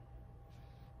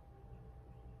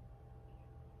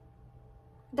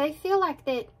 They feel like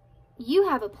that you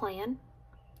have a plan.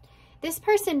 This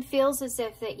person feels as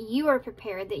if that you are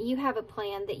prepared, that you have a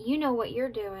plan, that you know what you're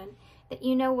doing, that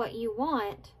you know what you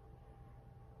want.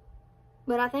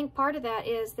 But I think part of that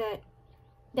is that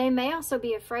they may also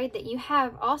be afraid that you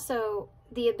have also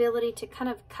the ability to kind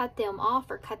of cut them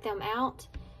off or cut them out,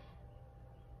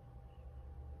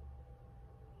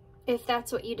 if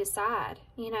that's what you decide,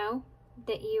 you know,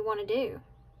 that you want to do.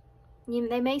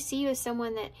 They may see you as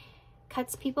someone that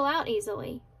cuts people out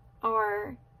easily,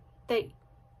 or that,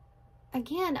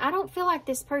 again, I don't feel like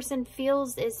this person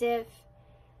feels as if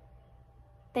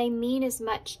they mean as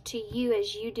much to you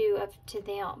as you do to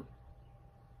them.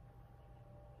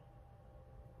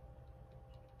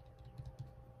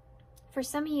 For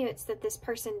some of you, it's that this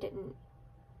person didn't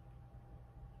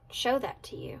show that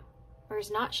to you, or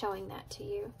is not showing that to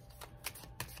you.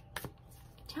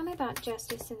 Tell me about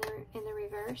justice in the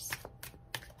reverse.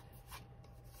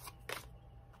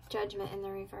 Judgment in the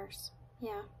reverse.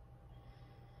 Yeah.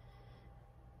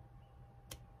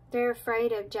 They're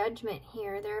afraid of judgment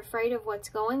here. They're afraid of what's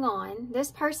going on.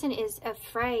 This person is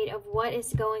afraid of what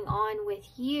is going on with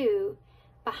you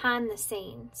behind the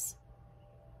scenes.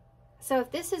 So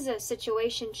if this is a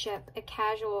situationship, a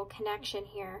casual connection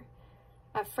here,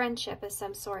 a friendship of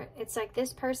some sort, it's like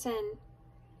this person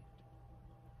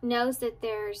knows that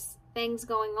there's things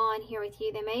going on here with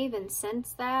you. They may even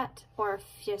sense that, or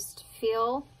just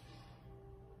feel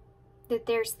that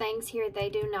there's things here they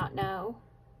do not know.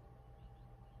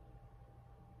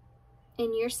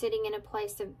 And you're sitting in a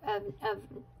place of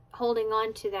holding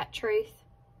on to that truth,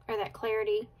 or that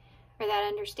clarity, or that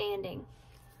understanding.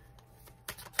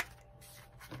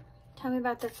 Tell me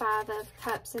about the Five of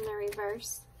Cups in the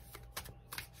reverse.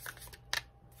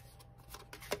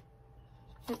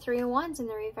 The Three of Wands in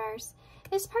the reverse.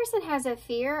 This person has a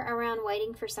fear around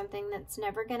waiting for something that's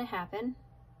never going to happen.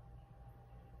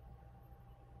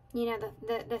 You know,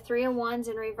 the Three of Wands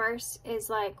in reverse is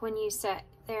like when you sit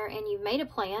there and you've made a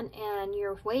plan and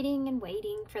you're waiting and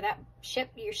waiting for that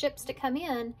your ships to come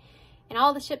in, and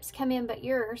all the ships come in but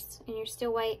yours, and you're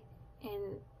still waiting,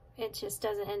 and it just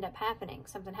doesn't end up happening.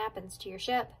 Something happens to your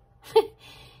ship.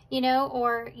 You know,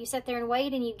 or you sit there and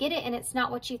wait and you get it and it's not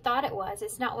what you thought it was.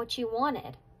 It's not what you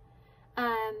wanted.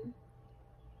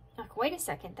 Like, wait a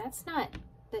second, that's not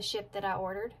the ship that I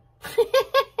ordered.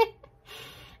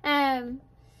 And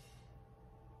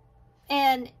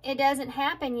it doesn't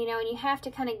happen, you know, and you have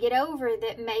to kind of get over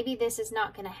that maybe this is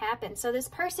not going to happen. So this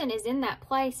person is in that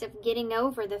place of getting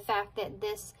over the fact that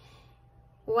this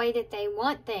way that they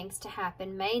want things to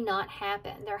happen may not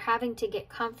happen. They're having to get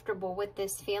comfortable with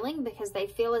this feeling because they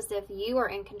feel as if you are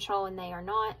in control and they are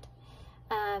not.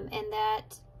 And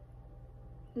that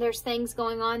there's things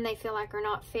going on they feel like are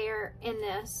not fair in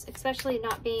this, especially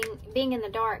not being in the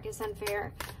dark is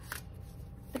unfair.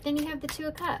 But then you have the Two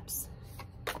of Cups,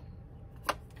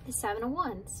 the Seven of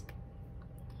Wands.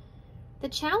 The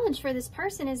challenge for this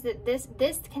person is that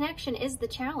this connection is the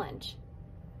challenge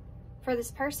for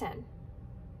this person.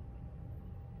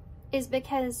 Is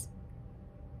because,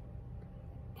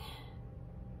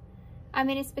 I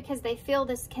mean, it's because they feel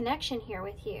this connection here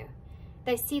with you.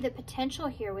 They see the potential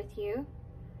here with you.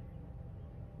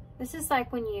 This is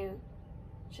like when you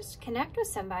just connect with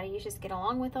somebody, you just get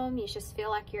along with them, you just feel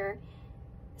like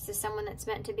this is someone that's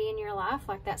meant to be in your life,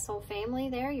 like that soul family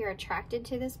there. You're attracted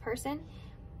to this person,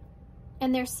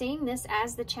 and they're seeing this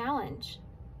as the challenge.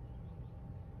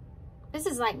 This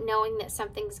is like knowing that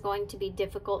something's going to be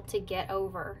difficult to get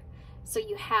over. So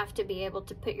you have to be able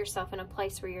to put yourself in a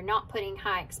place where you're not putting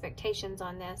high expectations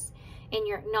on this, and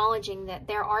you're acknowledging that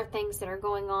there are things that are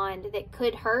going on that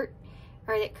could hurt,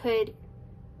 or that could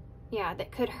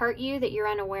hurt you that you're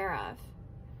unaware of.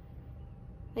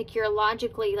 Like you're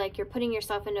logically, like you're putting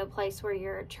yourself into a place where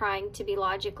you're trying to be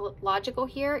logical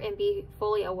here and be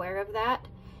fully aware of that,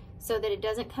 so that it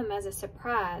doesn't come as a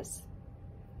surprise.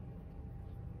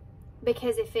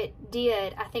 Because if it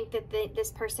did, I think that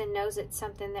this person knows it's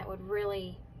something that would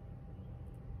really,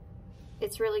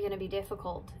 it's really going to be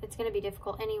difficult. It's going to be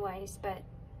difficult anyways, but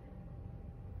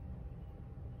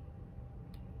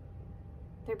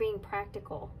they're being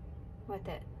practical with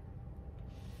it.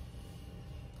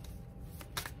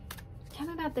 Tell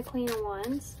me about the Queen of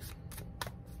Wands.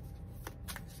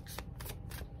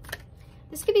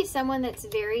 This could be someone that's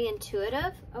very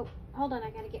intuitive. Oh, hold on, I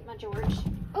got to get my George.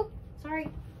 Oh, sorry.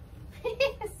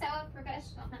 So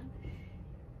unprofessional.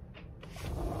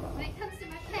 When it comes to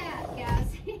my cat, guys,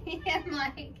 I'm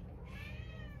like,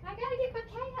 I gotta get my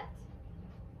cat.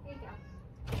 Here you go.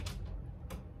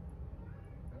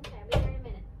 Okay, I'll be there in a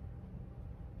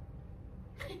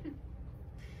minute.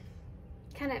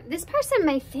 Kind of, this person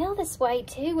may feel this way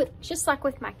too, with just like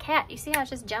with my cat. You see how I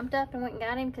just jumped up and went and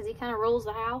got him because he kind of rules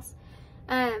the house.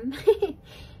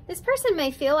 This person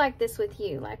may feel like this with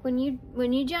you. Like when you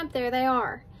jump there, they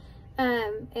are.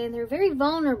 And they're very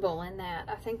vulnerable in that.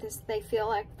 I think they feel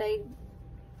like they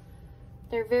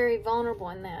They're very vulnerable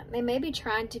in that. They may be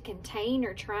trying to contain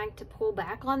or trying to pull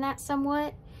back on that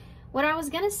somewhat. What I was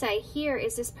going to say here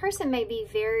is this person may be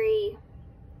very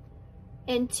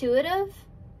intuitive.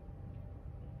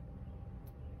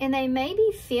 And they may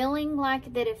be feeling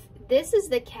like that if this is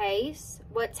the case,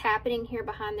 what's happening here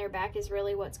behind their back is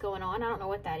really what's going on. I don't know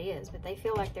what that is, but they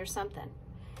feel like there's something.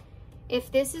 If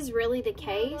this is really the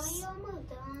case... Mom, are you almost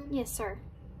done? Yes, sir.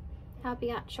 I'll be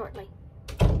out shortly.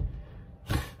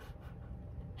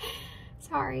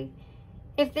 Sorry.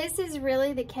 If this is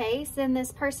really the case, then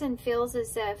this person feels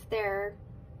as if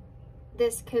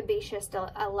this could be just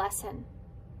a lesson.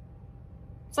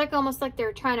 It's like almost like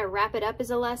they're trying to wrap it up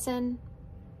as a lesson,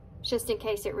 just in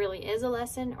case it really is a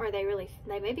lesson, or they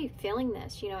may be feeling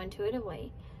this, you know,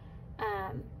 intuitively.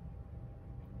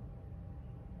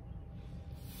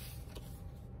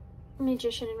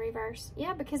 Magician in reverse.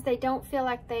 Yeah, because they don't feel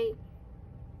like they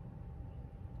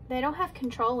don't have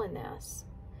control in this.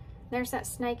 There's that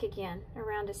snake again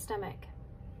around his stomach.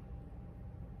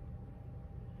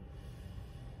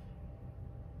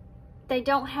 They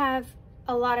don't have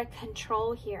a lot of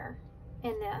control here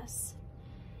in this.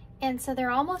 And so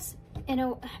they're almost, in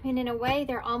a way,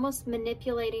 they're almost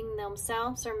manipulating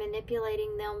themselves or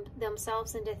manipulating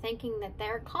themselves into thinking that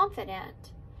they're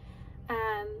confident,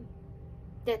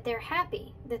 that they're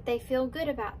happy, that they feel good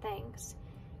about things.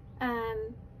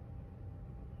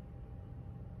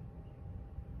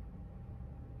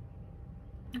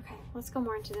 Okay, let's go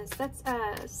more into this. That's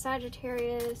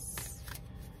Sagittarius,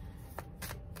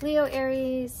 Leo,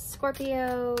 Aries,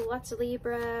 Scorpio, lots of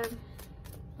Libra,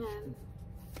 and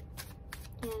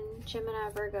Gemini,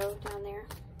 Virgo down there.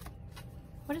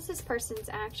 What is this person's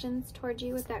actions towards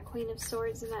you with that Queen of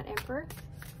Swords and that Emperor?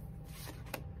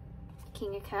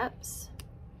 King of Cups.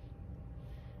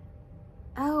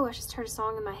 Oh, I just heard a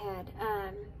song in my head.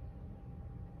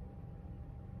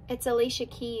 It's Alicia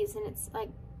Keys, and it's like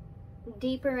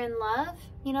Deeper in Love.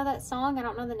 You know that song? I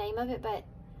don't know the name of it, but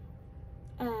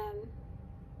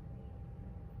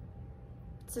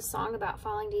it's a song about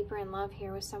falling deeper in love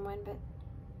here with someone. But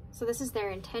so this is their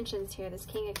intentions here, this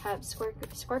King of Cups,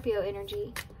 Scorpio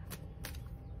energy.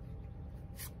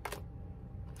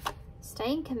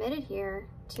 Staying committed here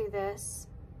to this.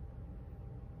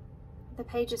 The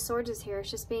Page of Swords is here.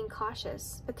 It's just being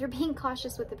cautious. But they're being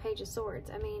cautious with the Page of Swords.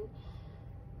 I mean,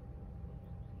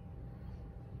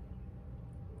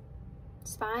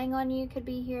 spying on you could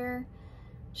be here.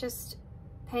 Just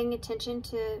paying attention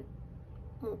to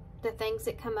the things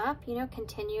that come up, you know,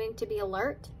 continuing to be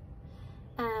alert.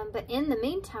 But in the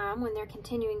meantime, when they're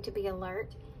continuing to be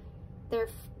alert,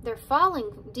 they're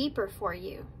falling deeper for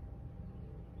you.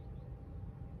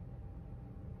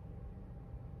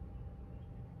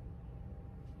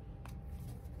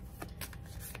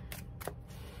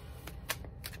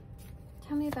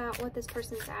 Tell me about what this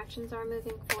person's actions are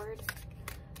moving forward.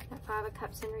 That Five of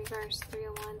Cups in reverse, Three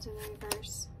of Wands in the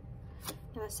reverse,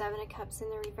 and the Seven of Cups in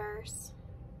the reverse.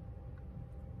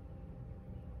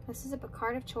 This is a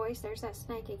card of choice. There's that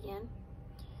snake again.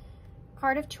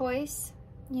 Card of choice,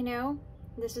 you know,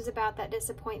 this is about that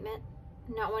disappointment,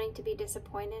 not wanting to be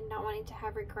disappointed, not wanting to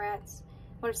have regrets.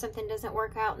 What if something doesn't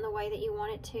work out in the way that you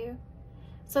want it to?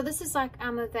 So this is like,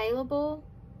 I'm available,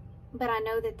 but I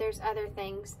know that there's other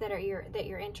things that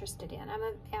you're interested in.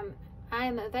 I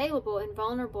am available and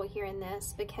vulnerable here in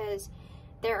this because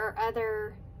there are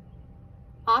other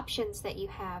options that you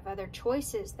have, other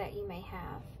choices that you may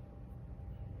have.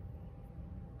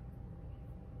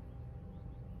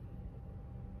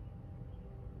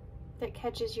 That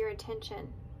catches your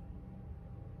attention.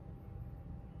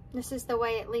 This is the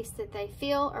way at least that they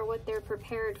feel or what they're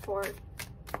prepared for.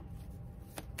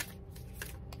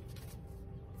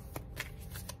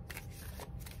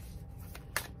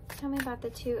 Tell me about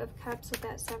the Two of Cups with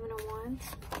that Seven of Wands.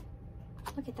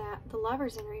 Look at that. The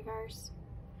Lovers in reverse.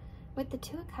 With the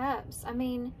Two of Cups, I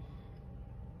mean,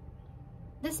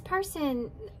 this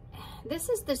person, this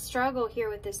is the struggle here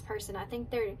with this person. I think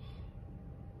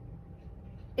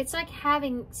it's like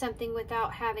having something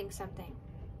without having something.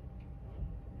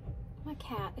 My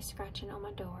cat is scratching on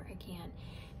my door again.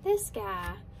 This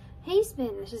guy, he's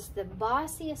been just the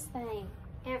bossiest thing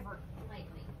ever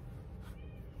lately.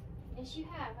 Yes, you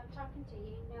have. I'm talking to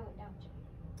you. You know it, don't you?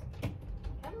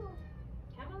 Come on.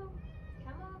 Come on.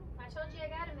 Come on. I told you I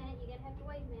got a minute. You're going to have to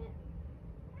wait a minute.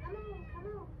 Come on. Come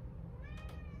on.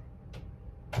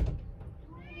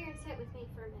 Come over here and sit with me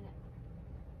for a minute.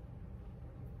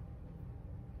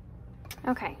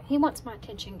 Okay, he wants my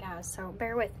attention, guys, so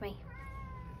bear with me.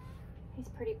 He's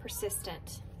pretty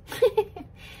persistent.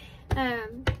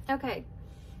 Okay,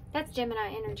 that's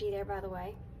Gemini energy there, by the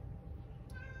way.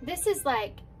 This is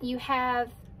like you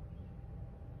have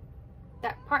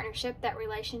that partnership, that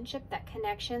relationship, that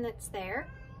connection that's there,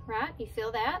 right? You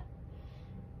feel that.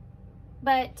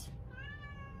 But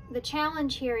the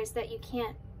challenge here is that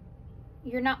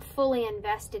you're not fully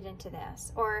invested into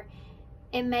this, or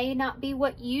it may not be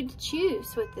what you'd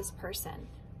choose with this person.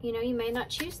 You know, you may not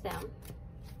choose them.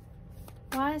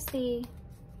 Why is the...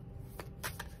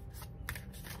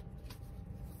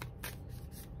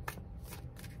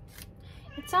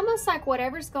 It's almost like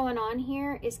whatever's going on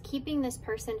here is keeping this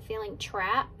person feeling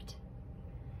trapped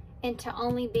into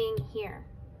only being here.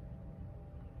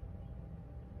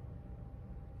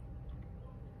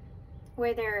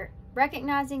 Where they're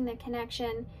recognizing the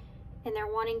connection and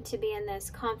they're wanting to be in this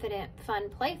confident, fun,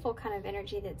 playful kind of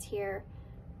energy that's here.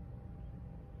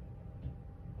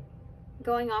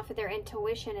 Going off of their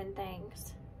intuition and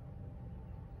things.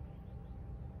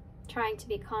 Trying to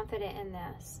be confident in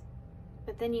this.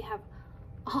 But then you have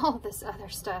all this other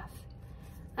stuff.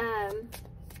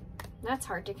 That's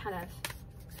hard to kind of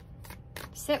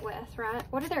sit with, right?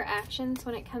 What are their actions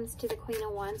when it comes to the Queen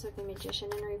of Wands with the Magician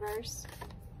in reverse?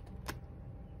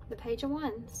 The Page of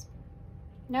Wands.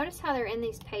 Notice how they're in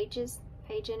these pages,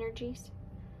 page energies.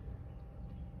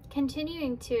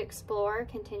 Continuing to explore,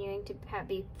 continuing to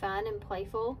be fun and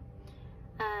playful.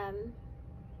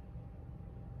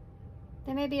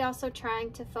 They may be also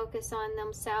trying to focus on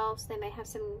themselves. They may have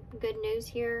some good news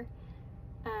here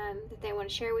that they want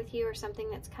to share with you, or something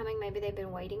that's coming. Maybe they've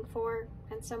been waiting for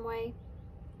in some way.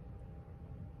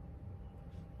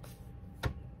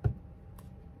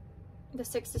 The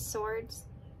Six of Swords.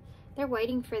 They're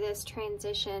waiting for this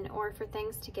transition or for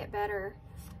things to get better.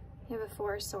 You have a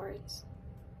Four of Swords.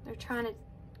 They're trying to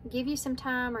give you some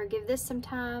time or give this some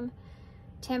time.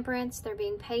 Temperance, they're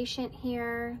being patient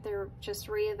here. They're just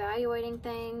reevaluating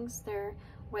things. They're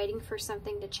waiting for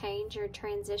something to change or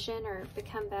transition or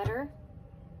become better.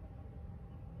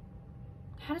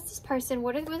 How does this person,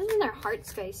 what is in their heart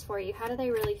space for you? How do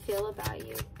they really feel about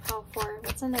you?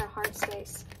 What's in their heart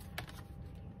space?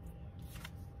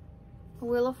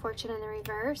 Wheel of Fortune in the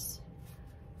reverse.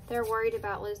 They're worried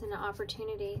about losing an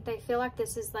opportunity. They feel like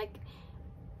this is like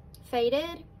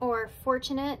fated or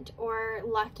fortunate or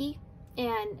lucky,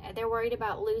 and they're worried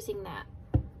about losing that.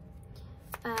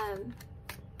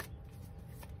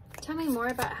 Tell me more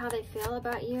about how they feel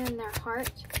about you in their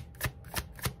heart.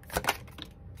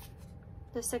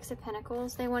 The Six of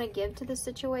Pentacles. They want to give to the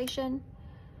situation.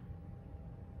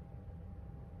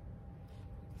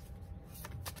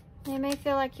 They may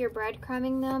feel like you're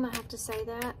breadcrumbing them. I have to say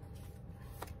that.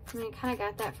 I mean, I kind of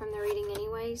got that from the reading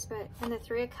anyways, but in the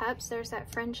Three of Cups, there's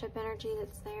that friendship energy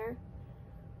that's there.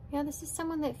 Yeah, this is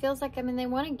someone that feels like, I mean, they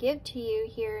want to give to you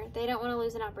here. They don't want to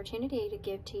lose an opportunity to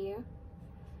give to you.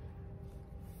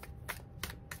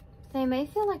 They may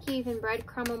feel like you even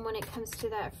breadcrumb them when it comes to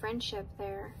that friendship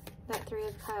there, that Three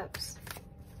of Cups.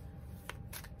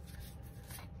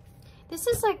 This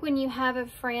is like when you have a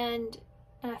friend,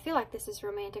 and I feel like this is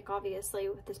romantic, obviously,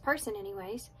 with this person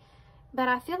anyways, but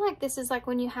I feel like this is like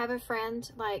when you have a friend,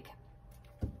 like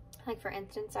for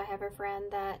instance, I have a friend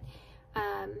that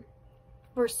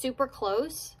we're super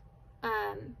close,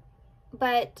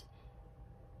 but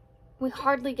we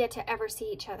hardly get to ever see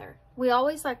each other. We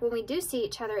always, like, when we do see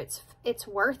each other, it's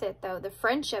worth it, though. The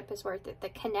friendship is worth it. The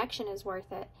connection is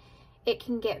worth it. It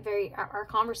can get our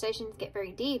conversations get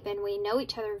very deep, and we know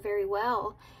each other very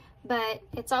well, but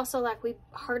it's also like we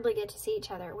hardly get to see each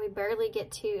other. We barely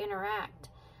get to interact.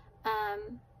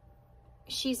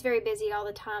 She's very busy all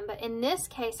the time, but in this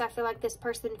case, I feel like this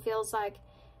person feels like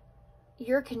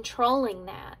you're controlling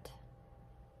that,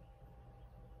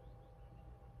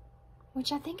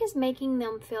 which I think is making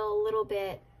them feel a little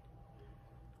bit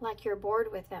like you're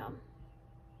bored with them.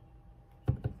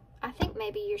 I think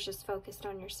maybe you're just focused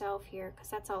on yourself here, because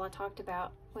that's all I talked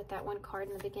about with that one card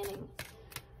in the beginning.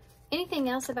 Anything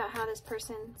else about how this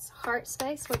person's heart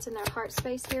space, what's in their heart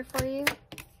space here for you?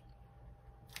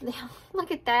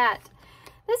 Look at that.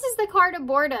 This is the card of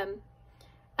boredom.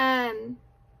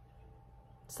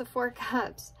 It's the Four of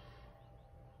Cups.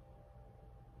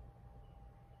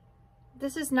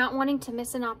 This is not wanting to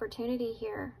miss an opportunity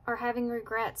here, or having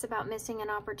regrets about missing an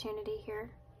opportunity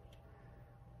here.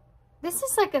 This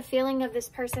is like a feeling of this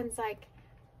person's like,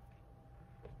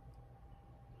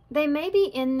 they may be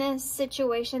in this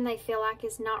situation they feel like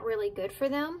is not really good for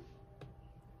them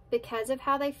because of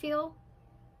how they feel,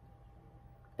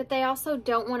 but they also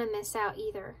don't want to miss out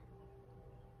either.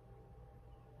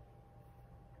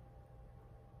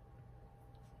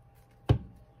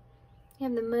 You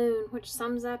have the Moon, which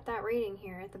sums up that reading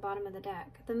here at the bottom of the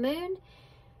deck. The Moon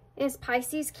is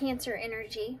Pisces, Cancer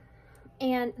energy.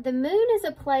 And the Moon is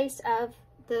a place of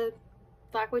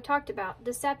like we talked about,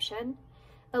 deception.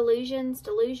 illusions,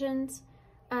 delusions,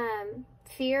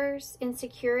 fears,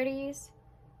 insecurities,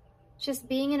 just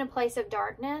being in a place of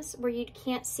darkness where you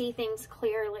can't see things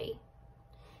clearly.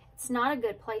 It's not a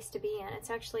good place to be in. It's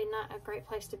actually not a great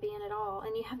place to be in at all.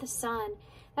 And you have the sun.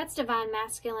 That's divine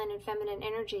masculine and feminine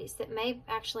energies that may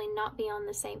actually not be on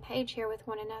the same page here with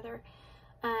one another.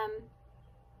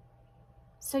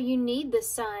 So you need the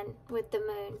sun with the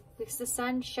moon, because the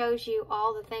sun shows you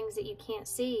all the things that you can't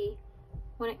see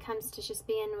when it comes to just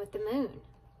being with the moon.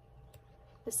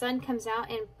 The sun comes out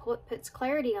and puts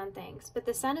clarity on things, but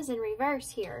the sun is in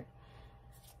reverse here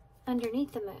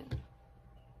underneath the moon,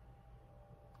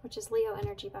 which is Leo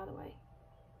energy, by the way.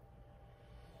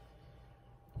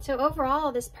 So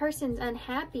overall, this person's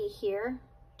unhappy here,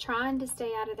 trying to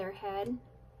stay out of their head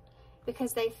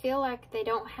because they feel like they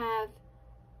don't have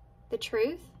the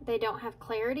truth, they don't have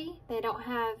clarity, they don't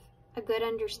have a good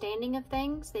understanding of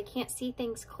things, they can't see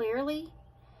things clearly.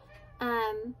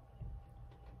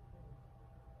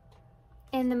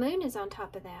 And the moon is on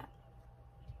top of that.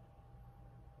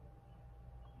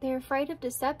 They're afraid of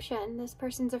deception. This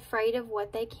person's afraid of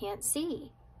what they can't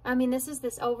see. I mean, this is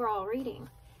this overall reading.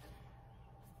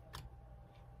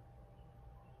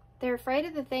 They're afraid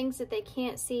of the things that they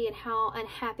can't see and how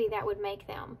unhappy that would make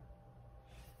them.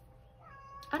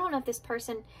 I don't know if this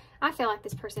person, I feel like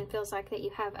this person feels like that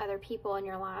you have other people in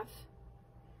your life.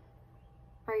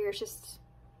 Or you're just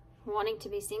wanting to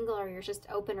be single, or you're just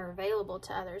open or available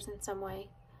to others in some way.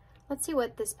 Let's see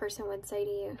what this person would say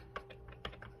to you.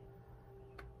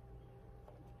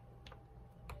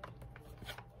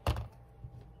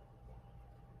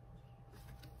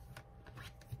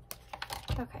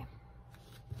 Okay.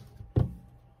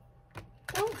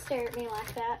 Don't stare at me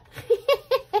like that.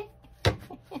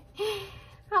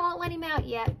 I won't let him out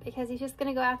yet because he's just going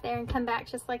to go out there and come back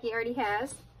just like he already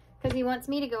has, because he wants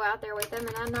me to go out there with him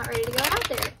and I'm not ready to go out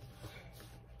there.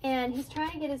 And he's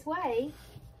trying to get his way.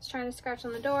 He's trying to scratch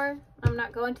on the door. I'm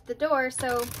not going to the door,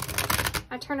 so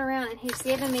I turn around and he's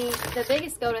giving me the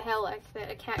biggest go to hell look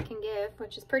that a cat can give,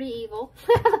 which is pretty evil,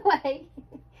 by the way.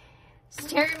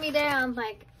 Staring me down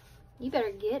like, you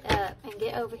better get up and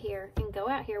get over here and go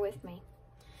out here with me.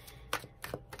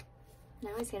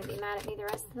 Now he's going to be mad at me the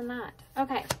rest of the night.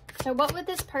 Okay, so what would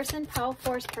this person, pile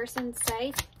 4's person,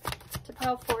 say to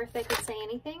pile 4 if they could say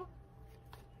anything?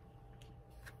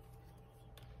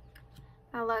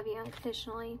 I love you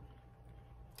unconditionally.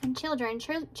 And children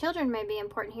may be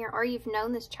important here, or you've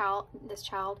known this child,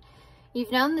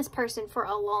 you've known this person for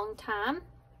a long time.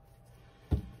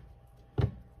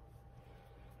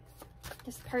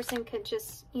 This person could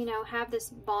just, you know, have this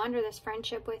bond or this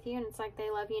friendship with you, and it's like they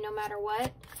love you no matter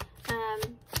what.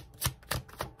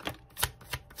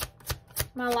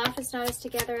 My life is not as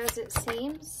together as it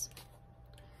seems.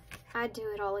 I'd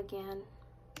do it all again.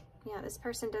 Yeah, this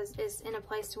person is in a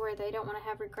place where they don't want to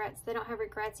have regrets. They don't have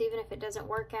regrets even if it doesn't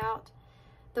work out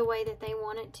the way that they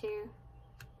want it to.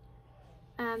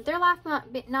 Their life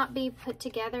might not be put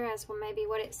together as maybe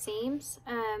what it seems.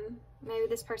 Maybe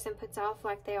this person puts off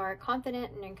like they are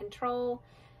confident and in control,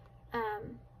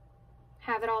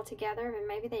 have it all together, and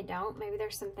maybe they don't. Maybe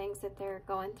there's some things that they're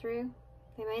going through.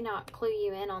 They may not clue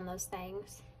you in on those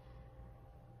things.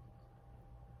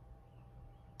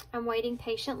 I'm waiting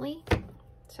patiently.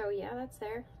 So yeah, that's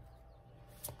there.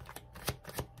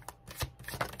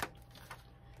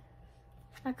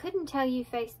 I couldn't tell you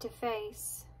face to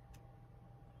face.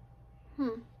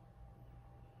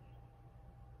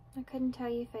 I couldn't tell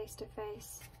you face to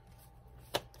face.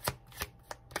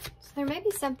 So there may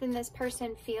be something this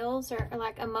person feels, or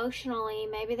like emotionally,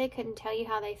 maybe they couldn't tell you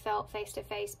how they felt face to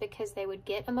face because they would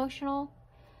get emotional.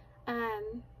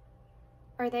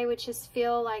 Or they would just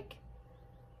feel like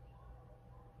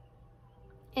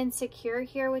insecure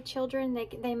here with children.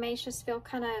 They may just feel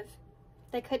kind of,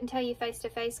 they couldn't tell you face to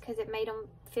face because it made them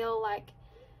feel like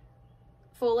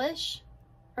foolish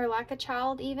or like a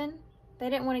child even. They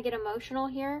didn't want to get emotional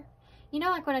here. You know,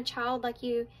 like when a child, a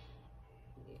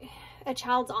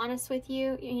child's honest with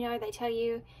you, you know, they tell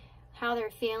you how they're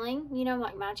feeling. You know,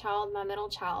 like my child, my middle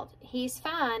child, he's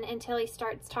fine until he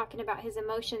starts talking about his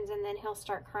emotions, and then he'll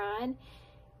start crying.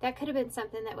 That could have been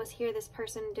something that was here. This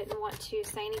person didn't want to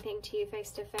say anything to you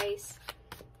face to face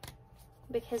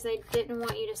because they didn't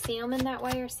want you to see them in that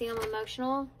way or see them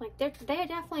emotional. Like they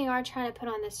definitely are trying to put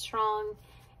on this strong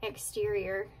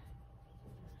exterior.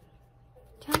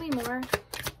 Tell me more.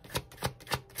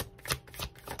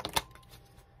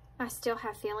 I still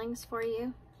have feelings for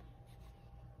you.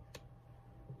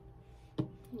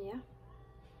 Yeah.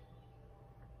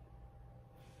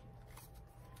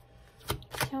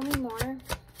 Tell me more.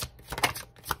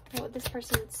 What would this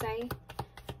person say?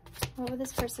 What would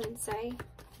this person say?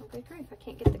 Oh, good grief, I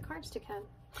can't get the cards to come.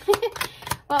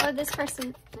 What would this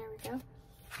person... There we go.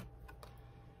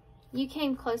 You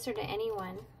came closer to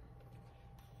anyone.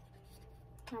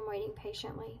 I'm waiting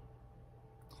patiently.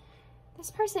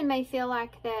 This person may feel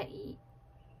like that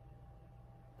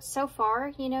so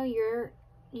far, you know,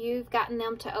 you've gotten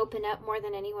them to open up more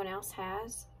than anyone else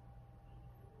has.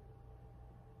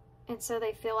 And so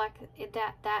they feel like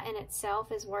that in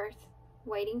itself is worth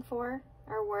waiting for,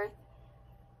 or worth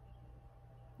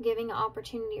giving an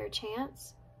opportunity or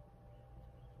chance.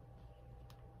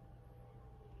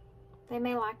 They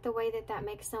may like the way that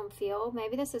makes them feel.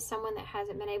 Maybe this is someone that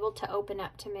hasn't been able to open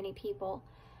up to many people,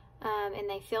 and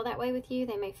they feel that way with you.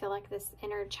 They may feel like this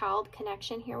inner child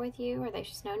connection here with you, or they've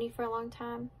just known you for a long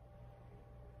time.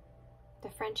 The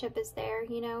friendship is there,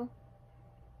 you know.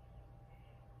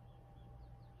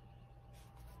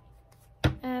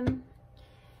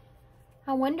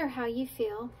 I wonder how you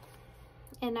feel,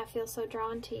 and I feel so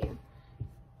drawn to you.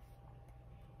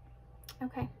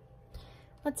 Okay.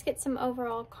 Let's get some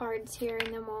overall cards here,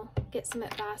 and then we'll get some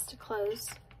advice to close.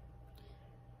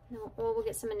 And then we'll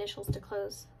get some initials to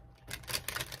close.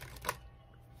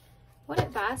 What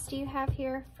advice do you have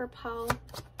here for pile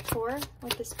 4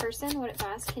 with this person? What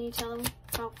advice can you tell them,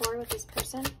 pile 4 with this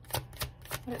person?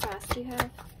 What advice do you have?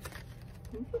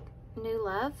 New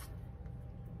love.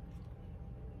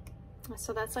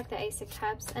 So that's like the Ace of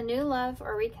Cups. A new love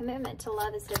or recommitment to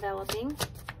love is developing.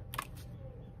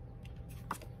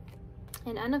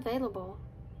 And unavailable.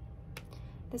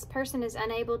 This person is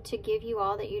unable to give you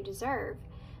all that you deserve.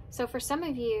 So for some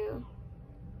of you,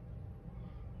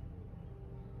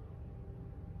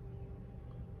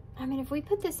 I mean, if we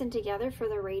put this in together for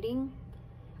the reading,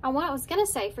 I was going to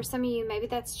say for some of you, maybe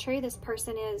that's true. This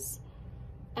person is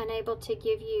unable to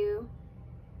give you,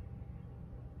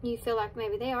 you feel like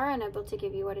maybe they are unable to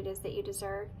give you what it is that you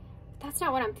deserve. But that's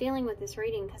not what I'm feeling with this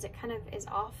reading, because it kind of is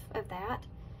off of that.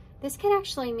 This could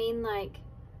actually mean like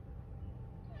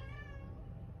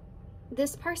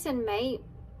this person may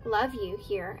love you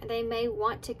here. They may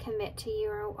want to commit to you,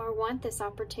 or want this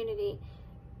opportunity,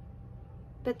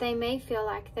 but they may feel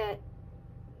like that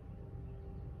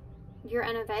you're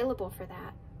unavailable for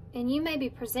that. And you may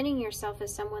be presenting yourself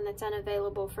as someone that's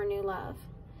unavailable for new love,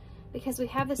 because we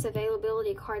have this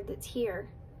availability card that's here.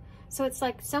 So it's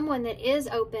like someone that is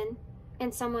open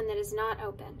and someone that is not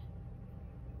open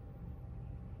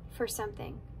for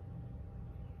something.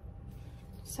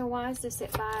 So why is this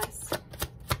advice?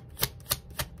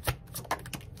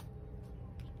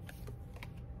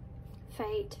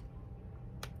 Fate.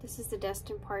 This is the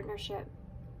destined partnership.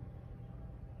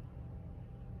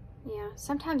 Yeah,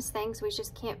 sometimes things we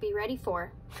just can't be ready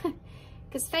for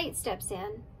because fate steps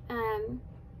in.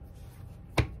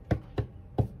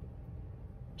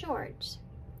 George.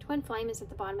 TwinFlame is at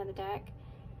the bottom of the deck,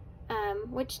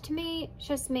 which to me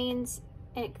just means,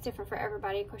 and it's different for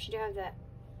everybody. Of course, you do have that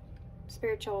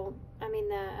spiritual,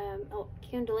 the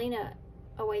Kundalini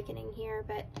awakening here,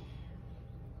 but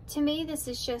to me, this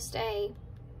is just a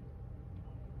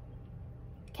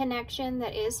connection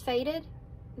that is fated,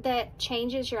 that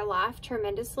changes your life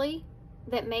tremendously,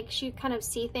 that makes you kind of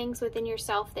see things within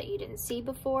yourself that you didn't see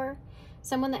before.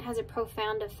 Someone that has a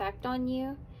profound effect on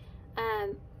you,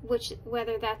 which,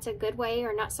 whether that's a good way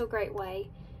or not so great way,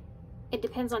 it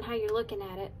depends on how you're looking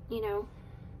at it, you know.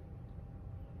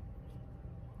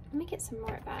 Let me get some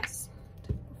more advice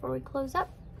before we close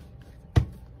up.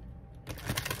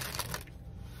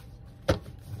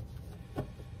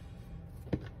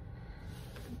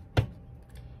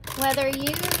 Whether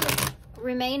you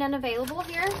remain unavailable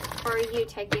here, or you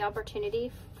take the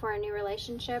opportunity for a new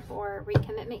relationship or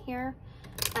recommitment here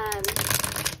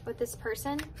with this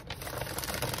person,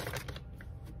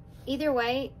 either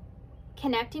way,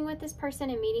 connecting with this person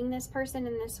and meeting this person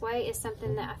in this way is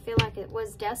something that I feel like it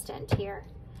was destined here.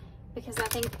 Because I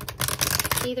think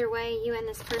either way, you and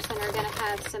this person are going to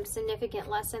have some significant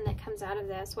lesson that comes out of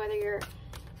this.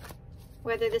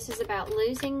 Whether this is about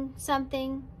losing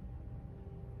something,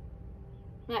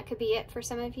 that could be it for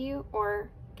some of you, or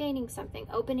gaining something,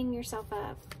 opening yourself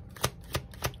up.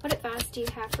 What advice do you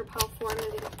have for pile 4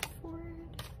 moving forward?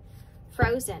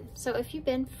 Frozen. So if you've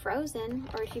been frozen,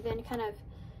 or if you've been kind of,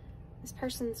 this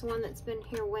person's one that's been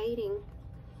here waiting.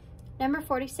 Number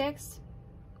 46.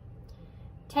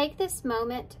 Take this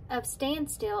moment of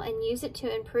standstill and use it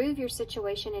to improve your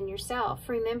situation and yourself.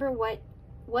 Remember,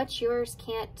 what's yours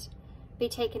can't be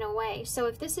taken away. So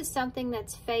if this is something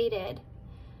that's fated,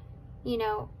 you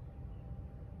know,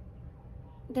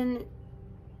 then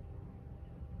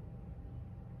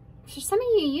for some of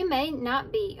you, you may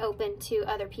not be open to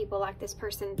other people like this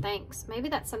person thinks. Maybe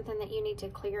that's something that you need to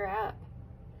clear up.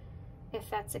 if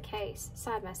that's the case.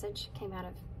 Side message came out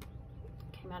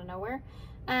of nowhere.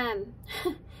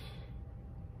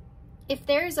 If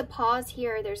there's a pause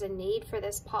here, there's a need for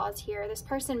this pause here. This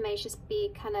person may just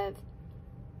be kind of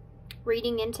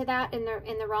reading into that in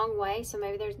the wrong way. So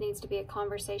maybe there needs to be a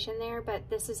conversation there. But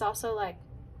this is also like,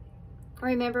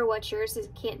 remember what's yours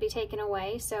can't be taken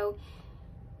away. So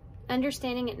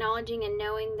understanding, acknowledging, and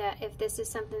knowing that if this is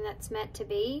something that's meant to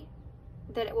be,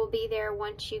 that it will be there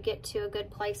once you get to a good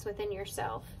place within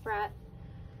yourself, right?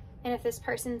 And if this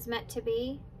person's meant to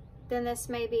be, then this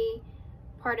may be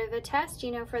part of a test,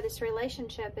 you know, for this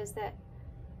relationship, is that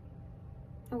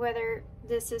whether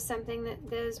this is something that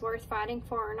is worth fighting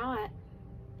for or not.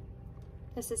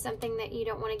 This is something that you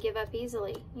don't want to give up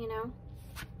easily, you know.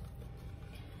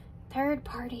 Third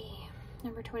party,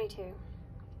 number 22.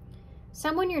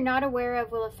 Someone you're not aware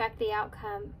of will affect the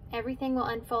outcome. Everything will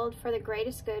unfold for the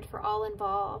greatest good for all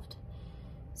involved.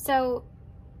 So,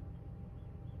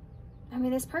 I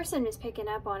mean, this person is picking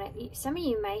up on it. Some of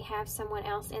you may have someone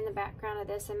else in the background of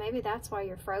this, and maybe that's why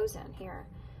you're frozen here.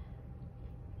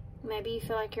 Maybe you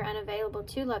feel like you're unavailable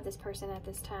to love this person at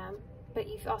this time, but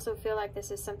you also feel like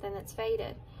this is something that's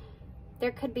faded.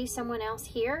 There could be someone else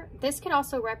here. This could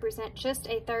also represent just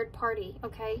a third party,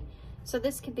 okay? So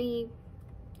this could be,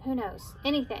 who knows,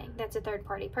 anything that's a third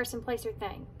party, person, place, or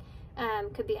thing.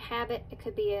 Could be a habit, it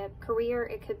could be a career,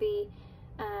 it could be,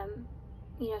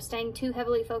 you know, staying too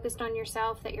heavily focused on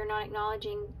yourself that you're not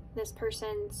acknowledging this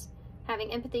person's,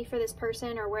 having empathy for this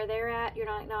person or where they're at. You're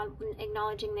not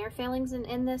acknowledging their feelings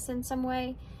in this in some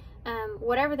way.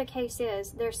 Whatever the case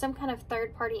is, there's some kind of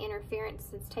third-party interference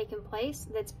that's taken place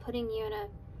that's putting you in a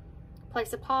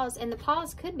place of pause. And the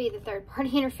pause could be the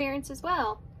third-party interference as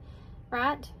well,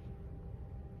 right?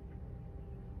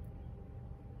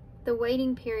 The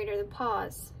waiting period or the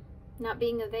pause, not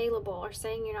being available or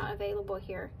saying you're not available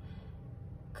here,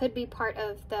 could be part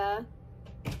of the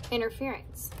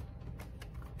interference.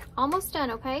 Almost done,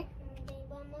 okay?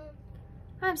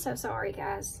 I'm so sorry,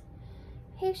 guys.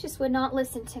 He just would not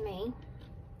listen to me.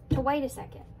 To wait a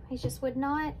second. He just would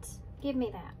not give me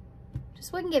that.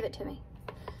 Just wouldn't give it to me.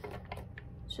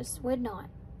 Just would not.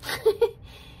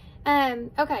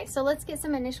 Okay, so let's get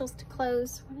some initials to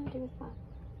close. What do I do with mine?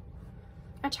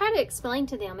 I try to explain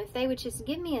to them if they would just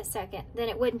give me a second, then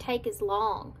it wouldn't take as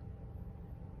long.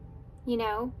 You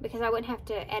know, because I wouldn't have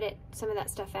to edit some of that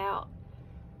stuff out.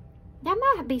 That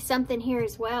might be something here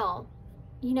as well.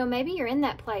 You know, maybe you're in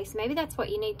that place. Maybe that's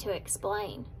what you need to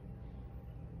explain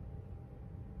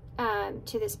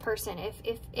to this person.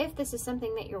 If this is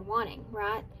something that you're wanting,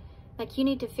 right? Like, you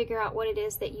need to figure out what it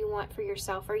is that you want for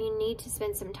yourself, or you need to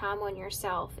spend some time on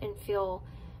yourself and feel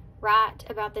right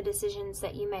about the decisions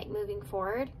that you make moving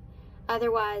forward.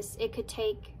 Otherwise, it could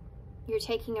take, you're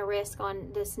taking a risk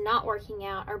on this not working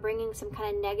out or bringing some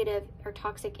kind of negative or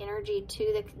toxic energy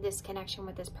to this connection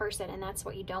with this person, and that's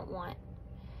what you don't want.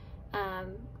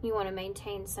 You want to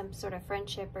maintain some sort of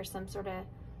friendship or some sort of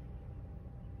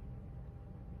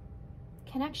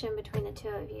connection between the two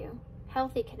of you.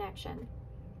 Healthy connection.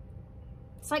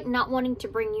 It's like not wanting to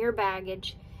bring your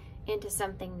baggage into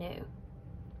something new.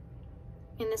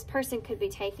 And this person could be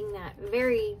taking that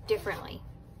very differently.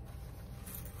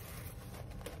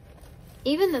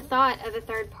 Even the thought of a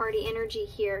third-party energy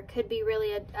here could be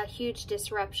really a huge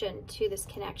disruption to this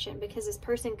connection, because this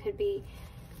person could be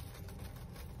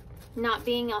not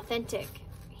being authentic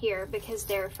here because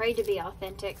they're afraid to be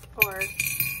authentic, or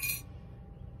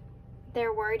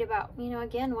they're worried about, you know,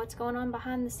 again, what's going on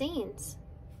behind the scenes.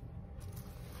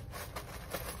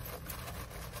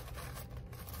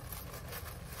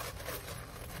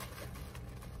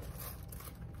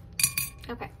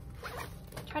 Okay,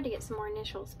 tried to get some more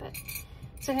initials, but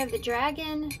so we have the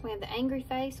dragon, we have the angry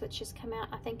face, which just come out,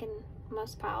 I think, in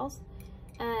most piles.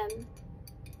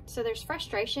 So there's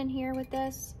frustration here with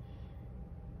this.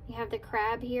 You have the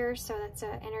crab here, so that's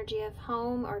an energy of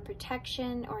home or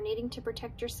protection or needing to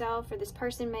protect yourself, or this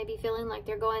person may be feeling like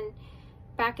they're going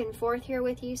back and forth here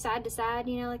with you, side to side,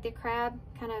 you know, like the crab,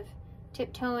 kind of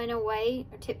tiptoeing away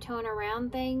or tiptoeing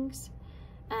around things,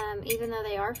 even though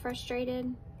they are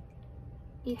frustrated.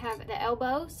 You have the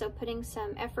elbow, so putting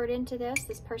some effort into this.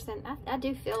 This person, I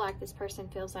do feel like this person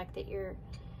feels like that you're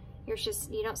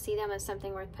just, you don't see them as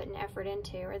something worth putting effort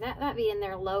into, or that might be in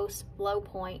their low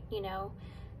point, you know.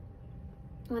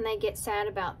 When they get sad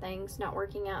about things not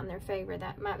working out in their favor,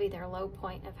 that might be their low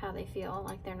point of how they feel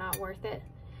like they're not worth it.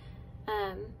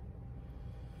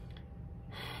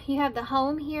 You have the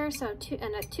home here, so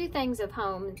two things of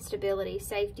home: stability,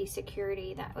 safety,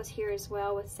 security. That was here as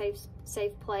well with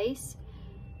safe place.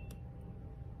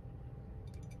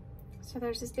 So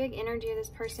there's this big energy of this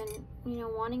person, you know,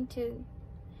 wanting to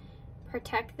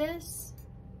protect this,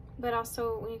 but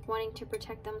also wanting to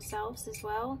protect themselves as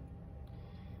well.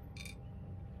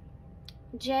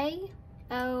 J,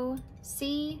 O,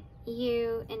 C,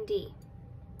 U, and D.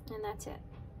 And that's it.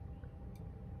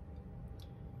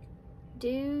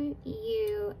 Do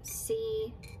you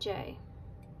see J?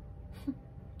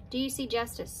 Do you see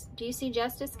justice? Do you see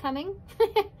justice coming?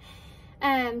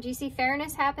 Do you see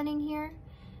fairness happening here?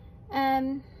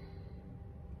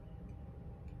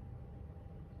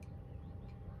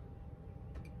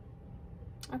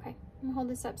 Okay, I'm gonna hold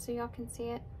this up so y'all can see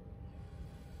it.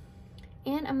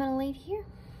 And I'm gonna leave here.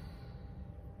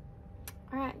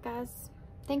 All right, guys.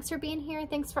 Thanks for being here.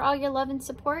 Thanks for all your love and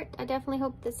support. I definitely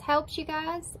hope this helps you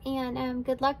guys. And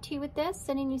good luck to you with this.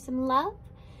 Sending you some love,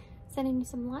 sending you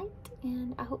some light,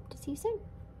 and I hope to see you soon.